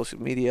problem with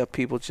social media.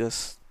 People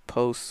just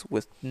post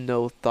with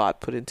no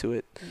thought put into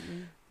it.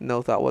 Mm-hmm.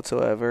 No thought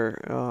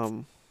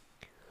whatsoever.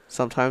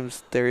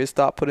 Sometimes there is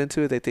thought put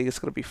into it. They think it's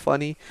going to be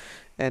funny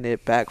and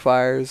it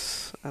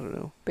backfires. I don't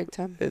know. Big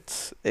time.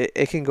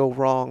 It can go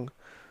wrong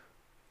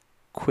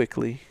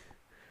quickly.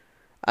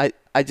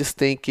 I just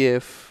think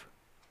if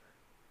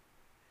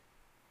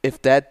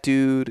that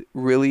dude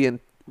really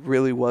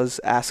was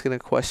asking a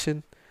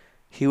question,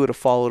 he would have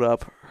followed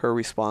up her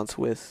response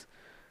with,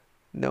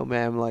 "No,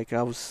 ma'am, like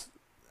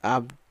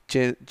I'm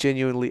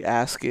genuinely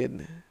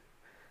asking,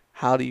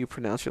 how do you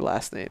pronounce your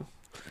last name?"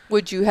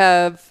 Would you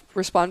have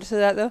responded to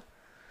that though?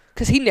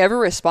 Because he never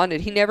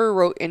responded. He never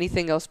wrote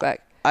anything else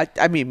back.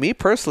 I mean, me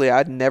personally,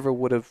 I never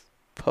would have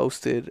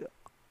posted.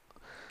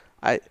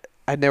 I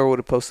never would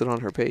have posted on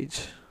her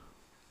page.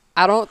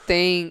 I don't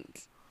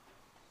think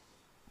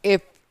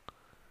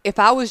if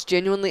I was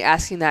genuinely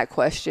asking that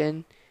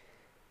question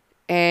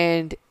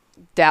and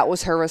that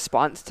was her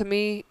response to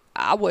me,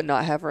 I would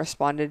not have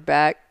responded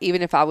back,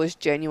 even if I was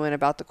genuine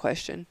about the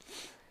question.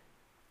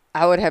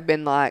 I would have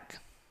been like,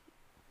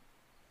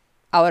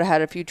 I would have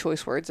had a few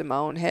choice words in my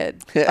own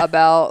head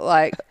about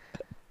like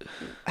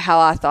how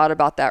I thought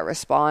about that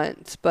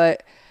response,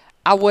 but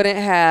I wouldn't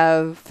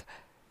have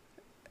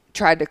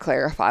tried to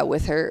clarify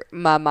with her.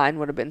 My mind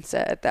would have been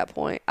set at that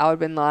point. I would have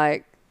been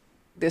like,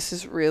 this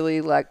is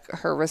really like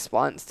her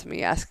response to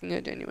me asking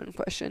a genuine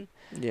question.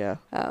 Yeah.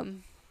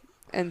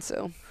 And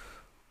so,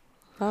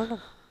 I don't know.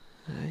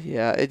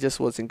 Yeah, it just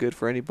wasn't good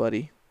for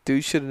anybody.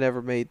 Dude should have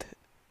never made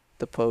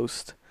the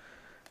post.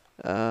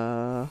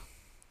 I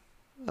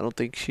don't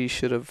think she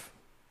should have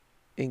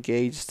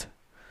engaged.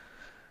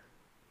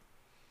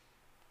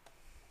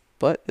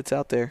 But it's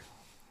out there.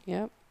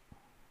 Yep.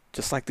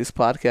 Just like this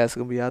podcast is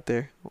going to be out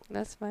there.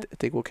 That's fine. I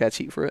think we'll catch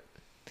heat for it.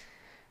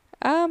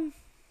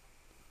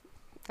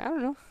 I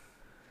don't know.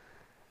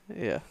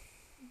 Yeah.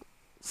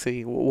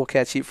 See, we'll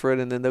catch heat for it,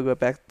 and then they'll go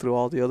back through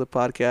all the other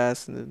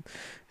podcasts, and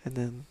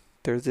then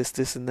there's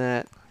this, and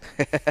that.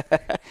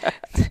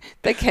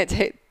 They can't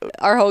take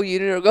our whole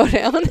unit will go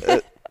down.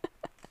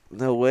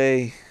 No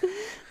way.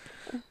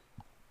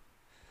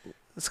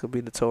 It's gonna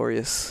be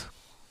notorious.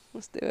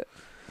 Let's do it.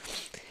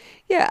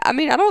 Yeah, I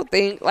mean, I don't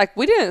think, like,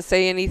 we didn't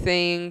say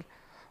anything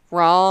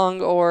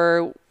wrong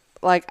or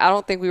like I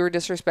don't think we were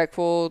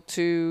disrespectful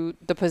to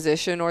the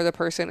position or the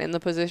person in the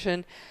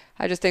position.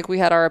 I just think we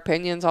had our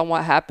opinions on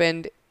what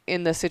happened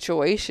in the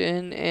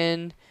situation,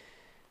 and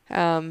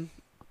I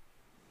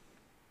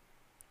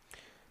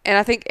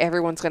think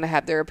everyone's going to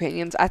have their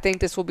opinions. I think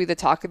this will be the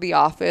talk of the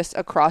office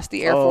across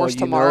the Air Force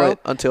tomorrow. Know it,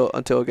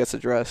 until it gets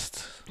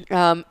addressed.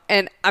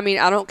 And I mean,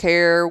 I don't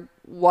care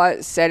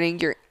what setting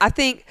you're. I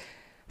think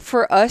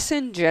for us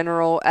in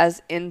general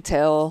as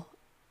Intel,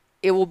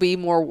 it will be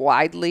more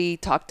widely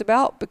talked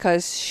about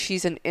because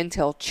she's an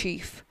Intel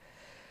chief.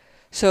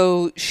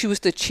 So she was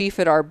the chief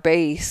at our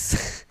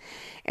base.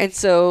 And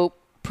so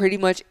pretty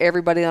much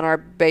everybody on our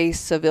base,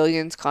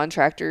 civilians,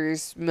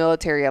 contractors,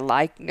 military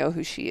alike, know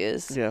who she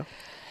is. Yeah.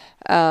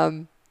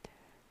 So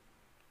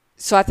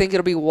I think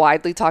it'll be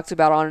widely talked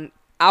about on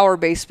our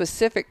base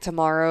specific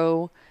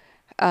tomorrow.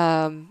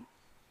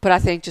 But I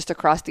think just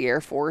across the Air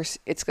Force,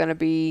 it's going to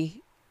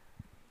be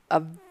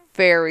a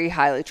very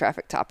highly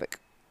trafficked topic.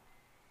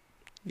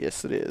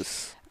 Yes, it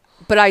is.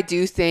 But I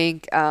do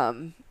think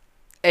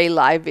a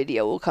live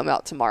video will come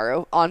out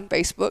tomorrow on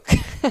Facebook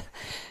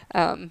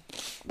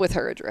with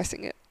her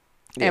addressing it.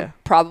 Yeah. And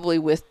probably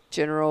with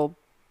General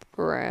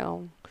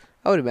Brown.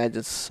 I would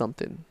imagine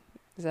something.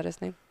 Is that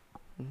his name?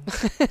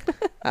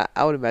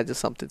 I would imagine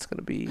something's going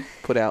to be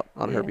put out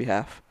on her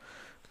behalf,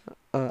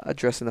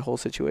 addressing the whole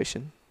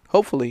situation.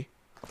 Hopefully.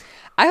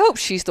 I hope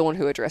she's the one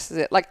who addresses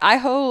it. Like, I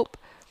hope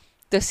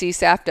the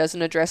CSAF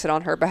doesn't address it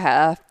on her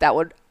behalf. That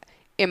would,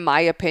 in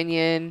my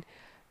opinion,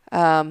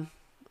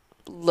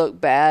 look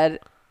bad.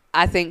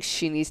 I think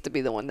she needs to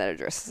be the one that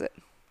addresses it.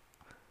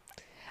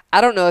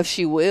 I don't know if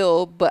she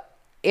will, but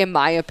in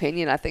my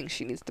opinion, I think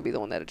she needs to be the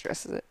one that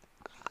addresses it.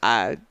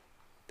 I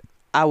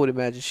would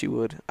imagine she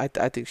would. I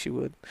think she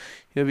would.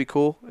 It'd be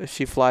cool if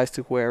she flies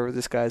to wherever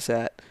this guy's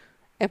at.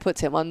 And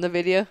puts him on the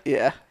video?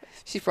 Yeah.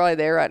 She's probably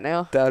there right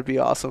now. That would be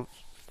awesome.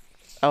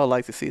 I would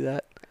like to see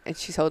that. And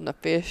she's holding a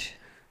fish.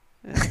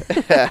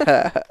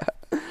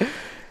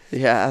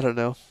 Yeah, I don't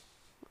know.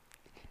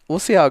 We'll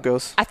see how it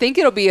goes. I think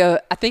it'll be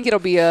a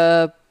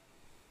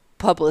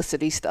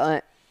publicity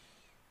stunt.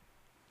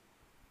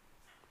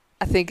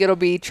 I think it'll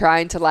be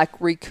trying to like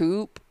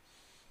recoup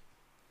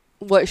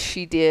what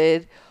she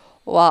did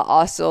while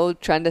also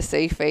trying to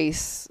save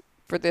face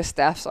for this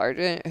staff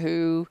sergeant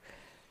who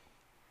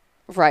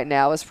right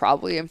now is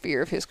probably in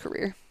fear of his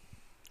career.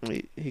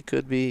 He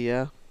could be,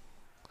 yeah.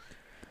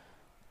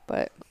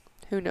 But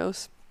who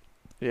knows?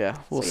 Yeah,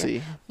 we'll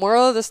see.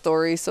 Moral of the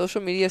story,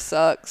 social media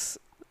sucks,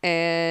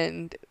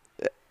 and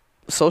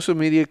social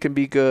media can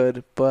be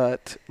good,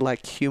 but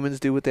like humans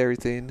do with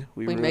everything,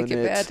 we ruin make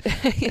it bad.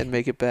 and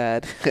make it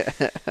bad.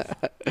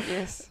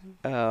 Yes.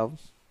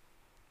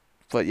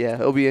 But yeah,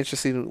 it'll be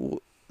interesting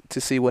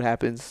to see what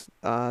happens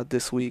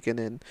this week and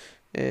then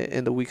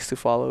in the weeks to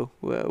follow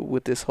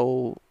with this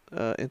whole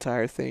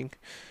entire thing.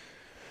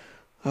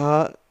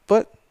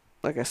 But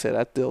like I said,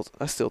 I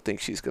still think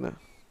she's gonna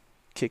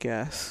kick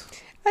ass.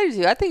 I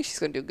do. I think she's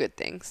gonna do good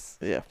things.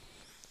 Yeah.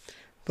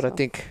 But I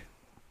think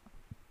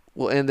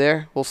we'll end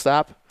there. We'll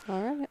stop.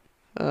 All right.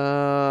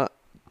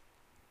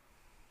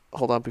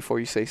 Hold on before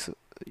you say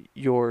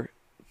your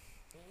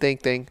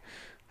thing.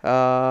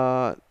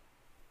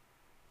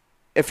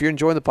 If you're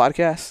enjoying the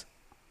podcast,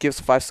 give us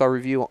a 5-star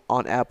review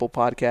on Apple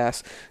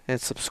Podcasts and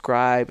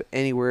subscribe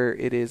anywhere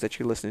it is that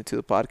you're listening to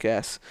the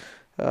podcast.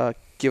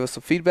 Give us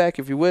some feedback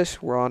if you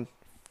wish. We're on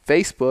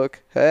Facebook,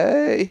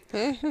 hey,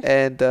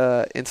 and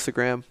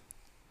Instagram.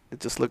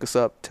 Just look us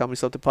up. Tell Me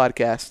Something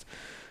Podcast.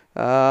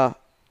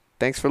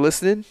 Thanks for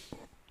listening,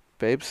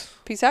 babes.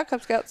 Peace out,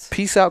 Cub Scouts.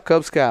 Peace out,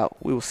 Cub Scout.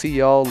 We will see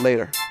y'all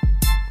later.